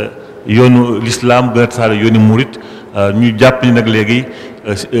yoonu l'islam gën a tasaare yoonu murit ñu jàpp ni nag léegi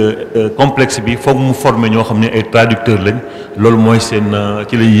complexe bi foog mu former ñoo xam ne ay traducteurs lañ loolu mooy seen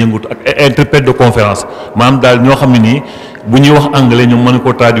ci la ñuy yëngatu ak ay interprète de conférence maanaam daal ñoo xam ne nii bu ñuy wax anglais ñu mën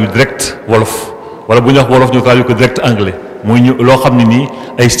ko traduire direct wolof wala bu ñuy wax wolof ñu traduire ko direct anglais muy ñu loo xam ne nii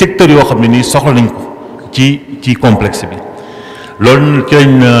ay secteurs yoo xam ne nii soxla nañ ko ci complexe bi. loolu ci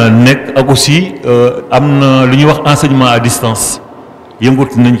lañ nekk ak aussi am na lu ñuy wax enseignement à distance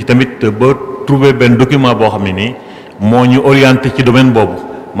yëngatu nañ ci tamit ba trouver benn document boo xam ne nii moo ñu orienté ci domaine boobu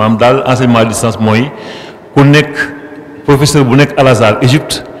maanaam daal enseignement à distance mooy ku nekk professeur bu nekk Al Azhar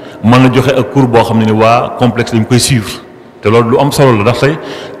Égypte mën na joxe ak cours boo xam ne ni waa complexe dañ koy suivre te loolu lu am solo la ndax tey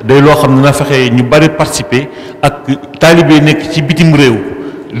day loo xam ne na fexe ñu bari participer ak taalibe nekk ci bitim réew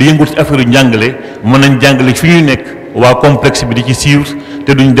li yëngatu ci affaire yu njàngale mën nañ jàngale fi ñuy nekk waa complexe bi di ci suivre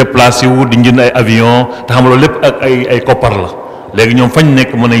te duñ déplacé wu di jënd ay avion te xam loolu lépp ak ay koppar la léegi ñoom fañ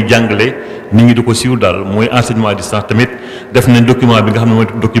nekk mën ay jàngale nit ñi di ko suivre daal mooy enseignement à distance tamit def nañ document bi nga xam ne mooy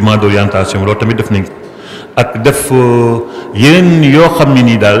document d'orientation loolu tamit def nañ ko ak def yeneen yoo xam ne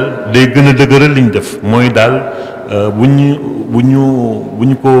nii daal day gën a dëgëral li ñu def mooy daal bu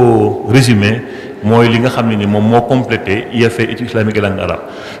ñu ko résumé mooy li nga xam ne ni moom moo complété IFE études islamiques et langue arabe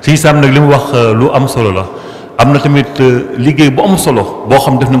si Sam nag li mu wax lu am solo la am na tamit liggéey bu am solo boo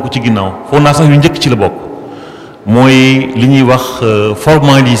xam def nañ ko ci ginnaaw foog naa sax yu njëkk ci la bokk mooy li ñuy wax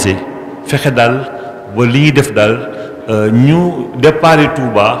formaliser fexe daal ba li ñuy def daal ñu déparé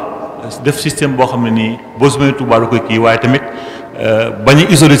Touba def système boo xam ne nii boo sumee Touba da koy kii waaye tamit bañ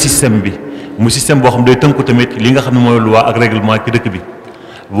a isoler système bi mu système boo xam ne day tënku tamit li nga xam ne mooy loi ak règlement ci dëkk bi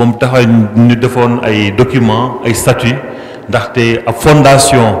moom taxaw ñu defoon ay documents ay statuts ndaxte ab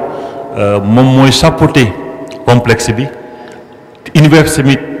fondation moom mooy chapeauter complexe bi université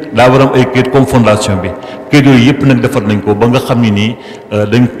bi daa war am ay kayit comme fondation bi kayit yooyu yëpp nag defar nañ ko ba nga xam ne nii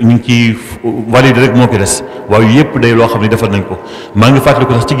dañ ñu ngi ciy valider rek moo ko des waaye yëpp day loo xam ne defar nañ ko maa ngi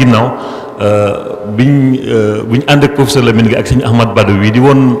fàttaliku sax ci ginnaaw biñ ànd ak professeur Lamine gi ak sëñ Ahmad Badawi di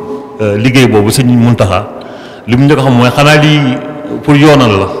woon liggéey boobu sëñ Muntaxa li mu njëkk a xam mooy xanaa lii pour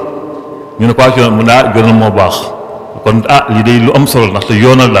yoonal la ñu ne ko ak yoonal mu ne yoonal moo baax kon lii day lu am solo la ndaxte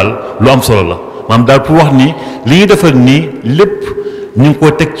yoonal daal lu am solo la maanaam daal pour wax ni li ñuy defar nii lépp ñu ngi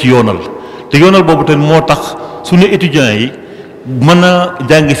ko teg ci yoonal te yoonal boobu tamit moo tax suñu étudiants yi mën a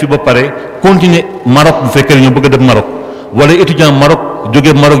jàngi fi ba pare continuer Maroc bu fekkee ñoo bëgg a dem Maroc wala étudiant Maroc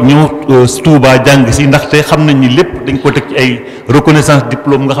jóge Maroc ñëw Touba jàng si ndaxte xam nañ ni lépp dañ ko teg ci ay reconnaissance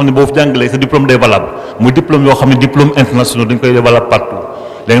diplôme nga xam ne boo fi jàngalee sa diplôme day valable muy diplôme yoo xam ne diplôme international dañ koy valable partout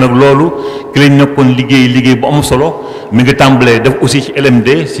léegi nag loolu ki lañ nekkoon liggéey bu am solo mi ngi tàmbalee def aussi ci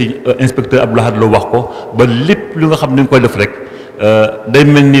LMD si inspecteur Abdoul Ahad Lo wax ko ba lépp lu nga xam ne dañ koy def rek day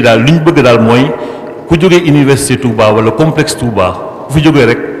mel ni daal li ñu bëgg daal mooy ku jógee université Touba wala complexe Touba ku fi jógee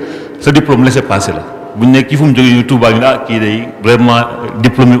rek sa diplôme laissez-passer la bu ñu nekk kii fu mu jógee ñu Touba ñu ne kii day vraiment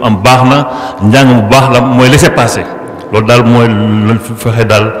diplôme yu am baax na njàng bu baax la mooy laissez-passer loolu daal mooy lan fexe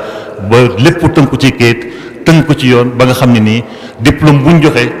daal ba lépp tënku ci kayit tënku ci yoon ba nga xam ne nii diplôme bu ñu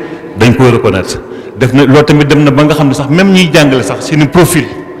joxee dañ koy reconnaître def na loolu tamit dem na ba nga xam ne sax même ñiy jàngale sax seeni profil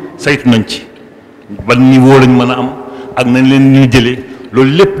saytu nañ ci ban niveau lañ mën a am ak nañ leen ñuy jëlee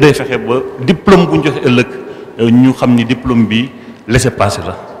loolu lépp day fexe ba diplôme bu ñu joxe ëllëg ñu xam ni diplôme bi laissez-passer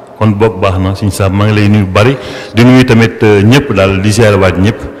la kon boog baax na suñu saa maa ngi lay nuyu bari di nuyu tamit ñëpp daal di ziare waat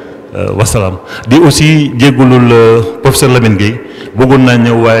ñëpp wasalaam di aussi jéggulul professeur Lamine Gueye bëggoon naa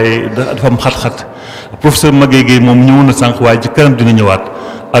ñëw waaye dafa am xat-xat professeur Maguette Gueye moom ñëwoon na sànq waaye ci kanam dina ñëwaat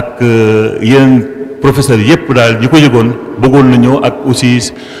ak yeneen professeur yëpp daal ñi ko yëgoon bëggoon na ñëw ak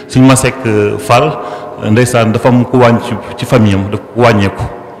aussi suñu Masek Fall ndeysaan dafa am ku wàññi ci famille am dafa ko wàññeeku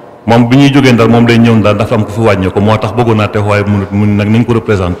moom bi ñuy jógee Ndar moom day ñëw Ndar dafa am ko fi wàññee ko moo tax bëggoon naa teew waaye mu nag nañ ko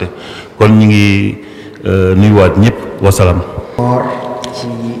représenté kon ñu ngi nuyuwaat ñëpp wasalaam. ci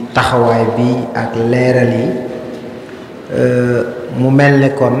taxawaay bi ak leeral yi mu mel ne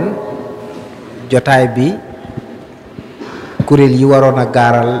kon jotaay bi kuréel yi waroon a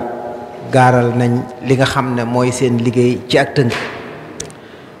gaaral nañ li nga xam ne mooy seen liggéey ci ak tënk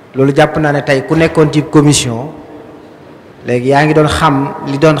loolu jàpp naa ne tey ku nekkoon ci commission léegi yaa ngi doon xam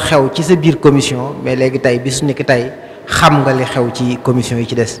li doon xew ci sa biir commission mais léegi tey bisu nekk tey xam nga li xew ci commission yi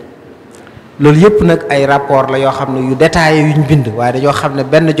ci des loolu yëpp nag ay rapport la yoo xam ne yu détaillé yuñ bind waaye dañoo xam ne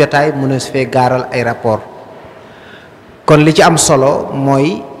benn jotaay mën a su fee gaaral ay rapport kon li ci am solo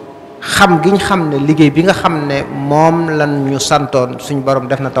mooy xam giñ xam ne liggéey bi nga xam ne moom lan ñu santoon suñ borom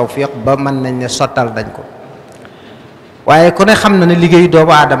def na tawfiq ba mën nañ ne sottal dañ ko waaye ku ne xam na ne liggéey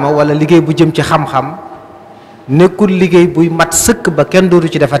doomu aadama wala liggéey bu jëm ci xam-xam nekkul liggéey buy mat sëkk ba kenn dootu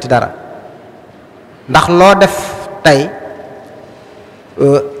ci defati dara ndax loo def tey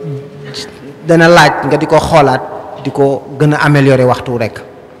dana laaj nga di ko xoolaat di ko gën a améliorer waxtu rek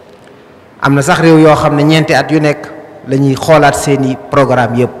am na sax réew yoo xam ne ñeenti at yu nekk la ñuy xoolaat seeni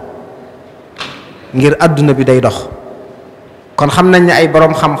programme yëpp ngir àdduna bi day dox kon xam nañ ne ay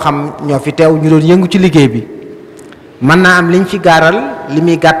boroom xam-xam ñoo fi teew ñu doon yëngu ci liggéey bi mën naa am liñ fi gaaral li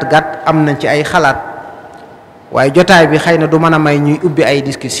muy gàtt-gàtt am nañ ci ay xalaat waaye jotaay bi xëy na du mën a may ñuy ubbi ay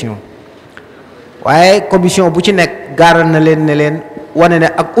discussion waaye commission bu ci nekk gaaral na leen ne leen wane ne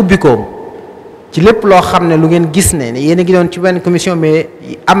ak ubbikoom ci lépp loo xam ne lu ngeen gis ne yéen a ngi doon ci benn commission mais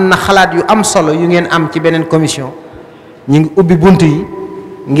am na xalaat yu am solo yu ngeen am ci beneen commission ñu ngi ubbi bunt yi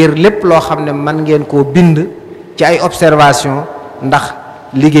ngir lépp loo xam ne man ngeen koo bind ci ay observation ndax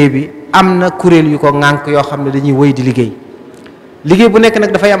liggéey bi am na kuréel yu ko ŋànk yoo xam ne dañuy wëy di liggéey bu nekk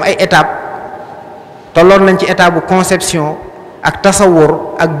nag dafay am ay étape tolloon nañ ci étape bu conception ak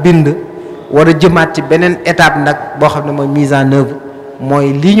tasawur ak bind war a jëmaat ci beneen étape nag boo xam ne mooy mise en œuvre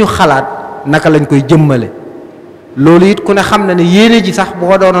mooy li ñu xalaat naka lañ koy jëmmale loolu it ku ne xam na ne yéene ji sax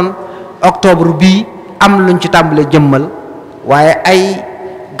boo doonoon octobre bii am luñ ci tàmbale jëmmal waaye ay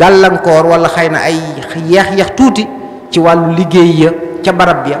gàllankoor wala xëy na ay yeex tuuti ci wàllu liggéey ya ca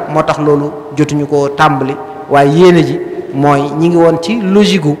barab ya moo tax loolu jotuñu ko tàmbali waaye yéene ji mooy ñi ngi woon ci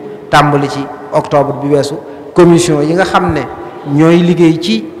logique gu tàmbali ci octobre bi weesu commission yi nga xam ne ñooy liggéey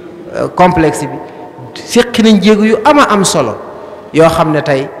ci complexe bi séqi nañ jéegu yu am solo yoo xam ne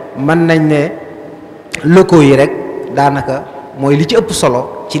tey mën nañ ne locaux yi rek daanaka mooy li ci ëpp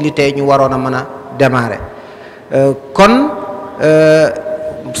solo ci li tey ñu waroon a mën a démarrer kon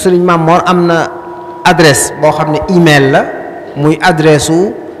sëriñ Mamor am na adresse boo xam ne email la muy adresse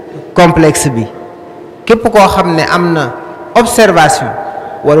u complexe bi képp koo xam ne am na observation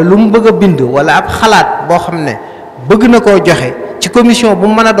wala lu mu bëgg a bind wala ab xalaat boo xam ne bëgg na koo joxe ci commission bu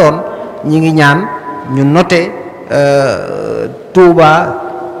mu mën a doon ñi ngi ñaan ñu noté Touba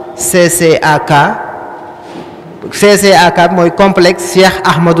CCAK mooy complexe Cheikh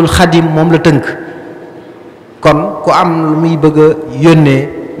Ahmadoul Khadim moom la tënk kon ku am lu muy bëgg a yónnee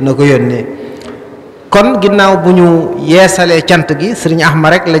na ko yónnee kon ginnaaw bu ñu yeesalee cant gi sëriñ Ahma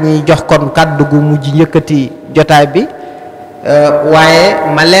rek la ñuy jox kon kàddu gu mujj yëkkati jotaay bi waaye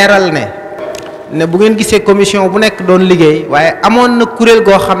ma leeral ne bu ngeen gisee commission bu nekk doon liggéey waaye amoon na kuréel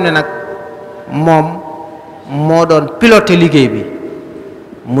goo xam ne nag moom moo doon piloté liggéey bi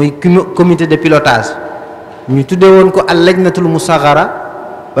muy comité de pilotage ñu tuddee woon ko al lajnatul musaghara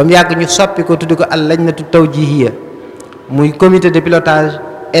ba mu yàgg ñu soppi ko tudde ko al lajnatu tawjihiya muy comité de pilotage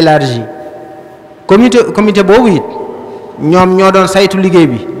élargi comité boobu it ñoom ñoo doon saytu liggéey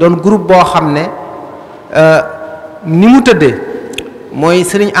bi doon groupe boo xam ne ni mu tëddee mooy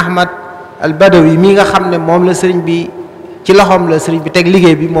sëriñ Ahmad al Badawi mi nga xam ne moom la sëriñ bi ci loxoom la sëriñ bi teg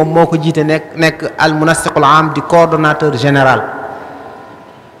liggéey bi moom moo ko jiite nekk al munassiqul am di coordonnateur général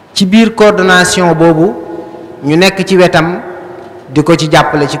ci biir coordination boobu ñu nekk ci wetam di ko ci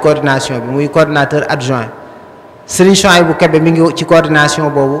jàppale ci coordination bi muy coordinateur adjoint sëriñ Chouaïbou Kébé mi ngi ci coordination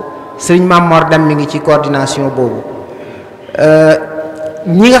boobu sëriñ Mamor Dem mi ngi ci coordination boobu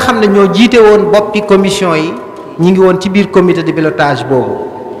ñi nga xam ne ñoo jiite woon boppi commission yi ñi ngi woon ci biir comité de pilotage boobu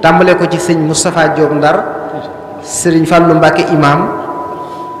tàmbale ko ci sëñ Moustapha Diop Ndar sëriñ Fallou Mbacke imam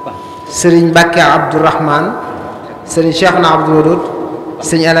sëriñ Mbacke Abdourahman sëriñ Cheikhna Abdou Wadoud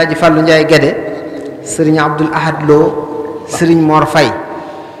sëriñ Alaaji Fallou Ndiaye Guédé sëriñ Abdoul Ahad Lo sëriñ Mor Faye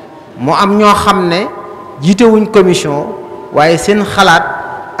moo am ñoo xam ne jiitewuñ commission waaye seen xalaat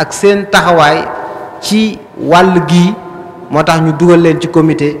ak seen taxawaay ci wàll gii moo tax ñu dugal leen ci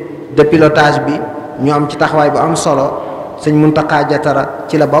comité de pilotage bi ñu am ci taxawaay bu am solo sëñ Muntaka Jatara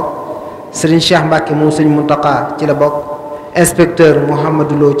ci la bokk sëriñ Cheikh Mbacke moom sëñ Muntaka ci la bokk inspecteur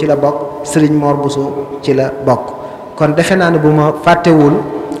Mouhamadou Lo ci la bokk Serigne Mor Bousso ci la bokk kon defe naa ne bu ma fàttewul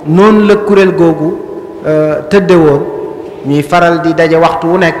noonu la kuréel googu tëdde woon ñuy faral di daje waxtu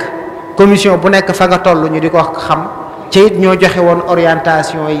wu nekk commission bu nekk fa nga toll ñu di ko xam ci it ñoo joxe woon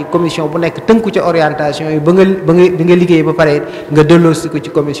orientation yi commission bu nekk tënku ca orientation yi ba nga liggéey ba pare nga delloosi ko ci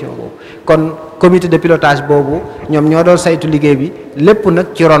commission boobu kon comité de pilotage boobu ñoom ñoo doon saytu liggéey bi lépp nag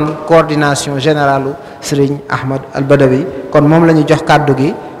ci ron coordination générale Serigne Ahmad al Badawi kon moom la ñu jox kàddu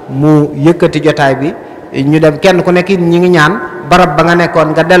gi mu yëkkati jotaay bi ñu dem kenn ku nekk ñi ngi ñaan barab ba nga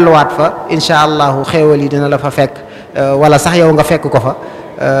nekkoon nga delluwaat fa incha allahu xéewal yi dina la fa fekk wala sax yow nga fekk ko fa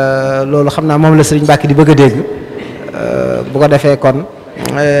loolu xam naa moom la Serigne Mbacke di bëgg a dégg bu ko defee kon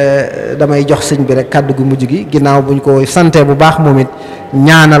damay jox sëñ bi rek kàddu gu mujj gi ginnaaw buñ ko sante bu baax moom it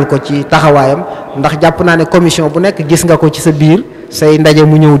ñaanal ko ci taxawaayam ndax jàpp naa ne commission bu nekk gis nga ko ci sa biir say ndaje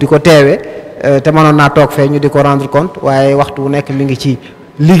mu ñëw di ko teewe te mënoon naa toog fee ñu di ko rendre compte waaye waxtu wu nekk mi ngi ci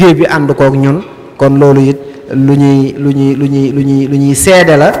liggéey bi ànd kook ñun kon loolu it lu ñuy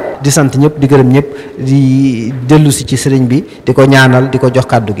seede la di sant ñëpp di gërëm ñëpp di dellu si ci sëriñ bi di ko ñaanal di ko jox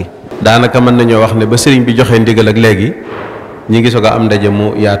kàddu gi. daanaka mën nañoo wax ne ba sëriñ bi joxee ndigal ak léegi ñi ngi soog a am ndaje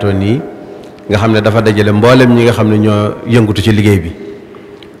mu yaatoo nii nga xam ne dafa dajale mboolem ñi nga xam ne ñoo yëngutu ci liggéey bi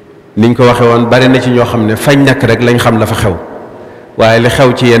niñ ko waxee woon bari na ci ñoo xam ne fañ nekk rek lañ xam la fa xew waaye li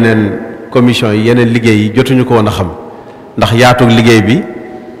xew ci yeneen commission yi yeneen liggéey yi jotuñu ko woon a xam ndax yaatug liggéey bi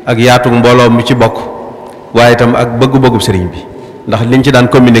ak yaatug mbooloo mi ci bokk waaye itam ak bëggu-bëggub sëriñ bi ndax liñ ci daan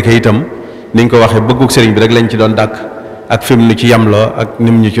communiquer itam niñ ko waxee bëggug sëriñ bi rek lañ ci doon dàkk ak fi mu ñu ci yamloo ak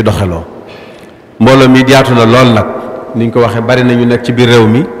ni mu ñu ci doxeloo mbooloo mi yaatu na lool nag niñ ko waxee bari na ñu nekk ci biir réew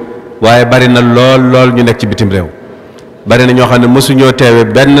mi waaye bari na lool ñu nekk ci bitim réew bari na ñoo xam ne mësuñoo teewe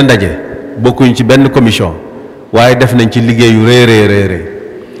benn ndaje bokkuñ ci benn commission waaye def nañ ci liggéey yu rëy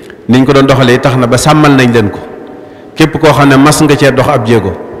niñ ko doon doxalee tax na ba sàmmal nañ leen ko képp koo xam ne mas nga cee dox ab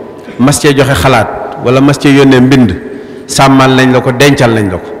jéego mas cee joxe xalaat wala mas cee yónnee mbind sàmmal nañ la ko dencal nañ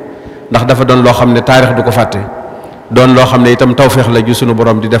la ko ndax dafa doon loo xam ne taarix du ko fàtte doon loo xam ne itam tawféex la ju sunu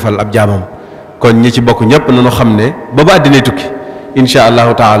borom di defal ab jaamam kon ñi ci bokk ñëpp nañu xam ne ba ba àddina tukki incha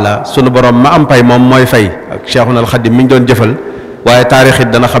allahu taala sunu borom ma am pay moom mooy fay ak Cheikhuna al Khadim mi ñu doon jëfal waaye taarix it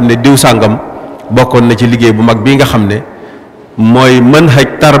dana xam ne diw sàngam bokkoon na ci liggéey bu mag bii nga xam ne mooy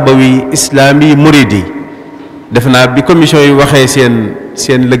manhaj tarbawi islami muridi def naa bi commission yi waxee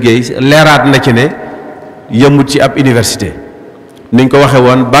seen liggéey leeraat na ci ne yëmut ci ab université niñ ko waxee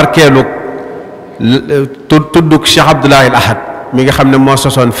woon barkeelu tudduk Cheikh Abdoulahi al Ahad mi nga xam ne moo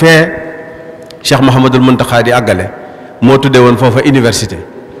sosoon fee Cheikh Mouhamadul Muntaxa di àggale moo tuddee woon foofa université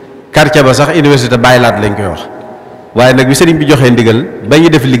quartier ba sax université bàyyilaat lañ koy wax waaye nag bi sëriñ bi joxee ndigal ba ñu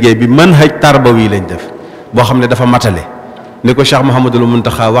def liggéey bi manhaj tarbawi lañ def boo xam ne dafa matale ni ko Cheikh Mouhamadul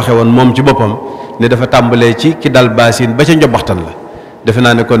Muntaxa waxe woon moom ci boppam ne dafa tàmbalee ci ki dal baasin ba ca njobaxtan la defe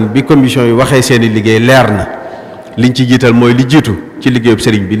naa ne kon bi commission yi waxee seeni liggéey leer na liñ ci jiital mooy li jiitu ci liggéeyub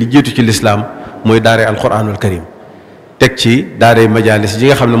sëriñ bi li jiitu ci lislaam mooy daaree alquranul karim teg ci daaree majalis yi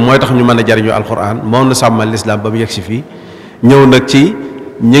nga xam ne mooy tax ñu mën a jariñoo alquran moom la sàmmal lislaam ba mu yegg si fii ñëw nag ci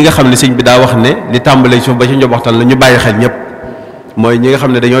ñi nga xam ne sëñ bi daa wax ne li tàmbalee suuf ba ca njobaxtan la ñu bàyyi xel ñëpp mooy ñi nga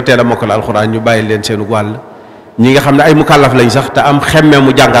xam ne dañoo teel a mokkal alquran ñu bàyyi leen seenu wàll ñi nga xam ne ay mukallaf lañ sax te am xemmee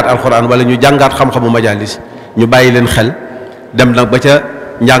mu jàngaat alquran wala ñu jàngaat xam-xamu majalis ñu bàyyi leen xel dem nag ba ca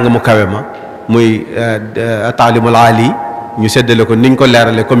njàng mu kawe ma muy taalimul aali ñu séddale ko niñ ko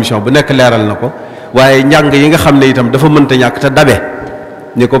leerale commission bu nekk leeral na ko waaye njàng yi nga xam ne itam dafa mënta ñàkk te dabe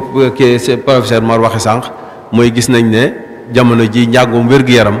ni ko kii professeur Mor waxe sànq mooy gis nañ ne jamono ji njàngum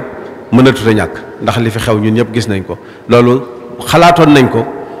wér-gu-yaram mënatut a ñàkk ndax li fi xew ñun ñëpp gis nañ ko loolu xalaatoon nañ ko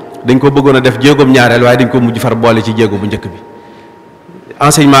dañ ko bëggoon a def jéegoom ñaareel waaye dañ ko mujj far boole ci jéego bu njëkk bi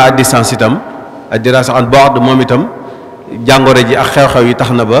enseignement à distance itam ak dirasa en bord moom itam jàngoro ji ak xew-xew yi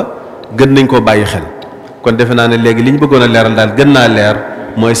tax na ba gën nañ koo bàyyi xel kon defe naa ne léegi li ñu bëggoon a leeral daal gën naa leer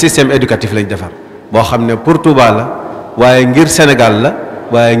mooy système éducatif lañ defar boo xam ne pour Touba la waaye ngir Sénégal la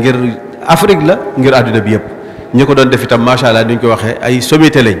waaye ngir Afrique la ngir àdduna bi yëpp ñi ko doon def itam macha allah ni ñu ko waxee ay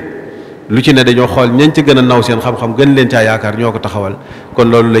sommité lañ lu ci ne dañoo xool ñañ ci gën a naw seen xam-xam gën leen caa yaakaar ñoo ko taxawal kon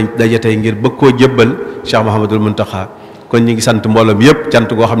loolu lañ daje tey ngir bëgg koo jébbal Cheikh Mouhamadul Muntaxa kon ñi ngi sant mbooloom yëpp cant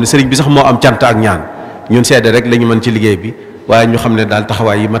goo xam ne sëriñ bi sax moo am cant ak ñaan ñun seede rek la ñu mën ci liggéey bi waaye ñu xam ne daal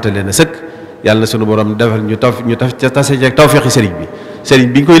taxawaay yi matale na sëkk yàlla na sunu borom defal ñu tase ceeg tawfeexi sëriñ bi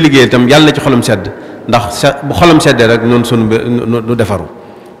sëriñ bi ñu koy liggéey itam yàlla na ci xolam sedd ndax bu xolam seddee rek noonu sunu nu defaru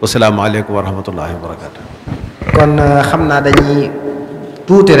wasalaamaaleykum wa rahmatullahi wa barakaatu. kon xam naa dañuy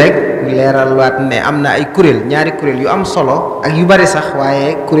tuuti rek leeral waat ne am na ay kuréel ñaari kuréel yu am solo ak yu bari sax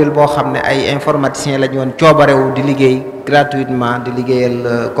waaye kuréel boo xam ne ay informaticiens lañu woon coobarewu di liggéey gratuitement di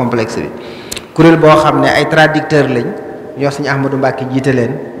liggéeyal complexe bi kuréel boo xam ne ay traducteurs lañ ñu wax sëñ Ahmadou Mbacke jiite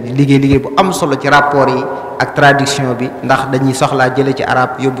leen liggéey bu am solo ci rapport yi ak traduction bi ndax dañuy soxlaa jële ci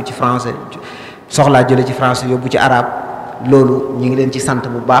arabe yóbbu ci français yóbbu ci arabe loolu ñu ngi leen ci sant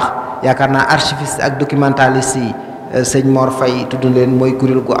bu baax yaakaar naa archiviste ak documentaliste yi sëñ Mor Faye tudd leen mooy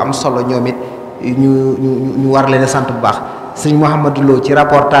kuréel gu am solo ñoom it ñu war leen a sant bu baax sëñ Mouhamadou Lo ci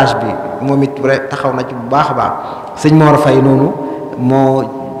rapportage bi moom it taxaw na ci bu baax a baax sëñ Mor Faye noonu moo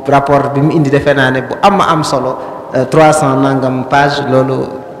rapport bi mu indi defe naa ne bu am solo 300 nangam page loolu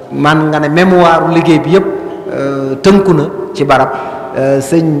man nga ne mémoire liggéey bi yëpp tënku na ci barab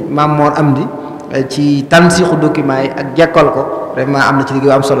sëñ Mam Mor Amdi ci tansixu document yi ak jekkal ko vraiment am na ci liggéey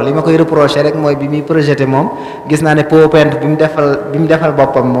bu am solo li ma koy reproché rek mooy bi muy projeté moom gis naa ne PowerPoint bi mu defal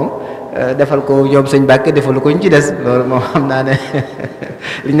boppam moom defal ko ñoom sëñ Mbàkke defalu ko ñu ci des loolu moom xam naa ne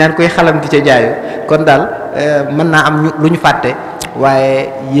li ñu naan koy xalam di ca jaayu kon daal mën naa am lu ñu fàtte waaye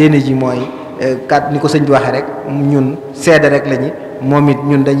yéene ji mooy kat ni ko sëñ bi waxee rek ñun seede rek lañu moom it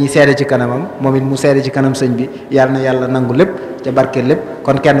ñun dañuy seede ci kanamam moom it mu seede ci kanam sëñ bi yàlla na yàlla nangu lépp ca barke lépp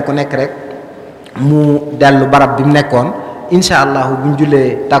kon kenn ku nekk rek mu dellu barab bi mu nekkoon incha allahu buñ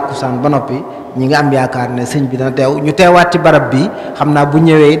jullee tàkkusaan ba noppi ñi nga am yaakaar ne sëñ bi dana teew ñu teewaat ci barab bi xam naa bu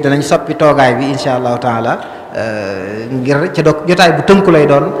ñëwee danañ soppi toogaay bi incha allahu taala ngir ca jotaay bu tënku lay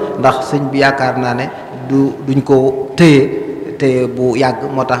doon ndax sëñ bi yaakaar naa ne duñ ko téye bu yàgg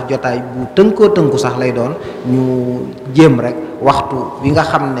moo tax jotaay bu tënku sax lay doon ñu jéem rek waxtu bi nga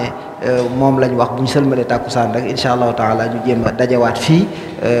xam ne moom lañ wax bu ñu sëlmalee tàkkusaan rek incha allahu taala ñu jéem a dajawaat fii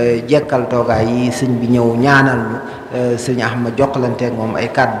jekkal toogaay yi sëñ bi ñëw ñaanal ñu sëñ Ahmad jokkalanteeg moom ay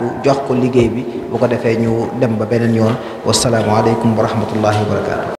kàddu jox ko liggéey bi bu ko defee ñu dem ba beneen yoon wasalaamualeykum wa rahmatullahi wa barakaatu.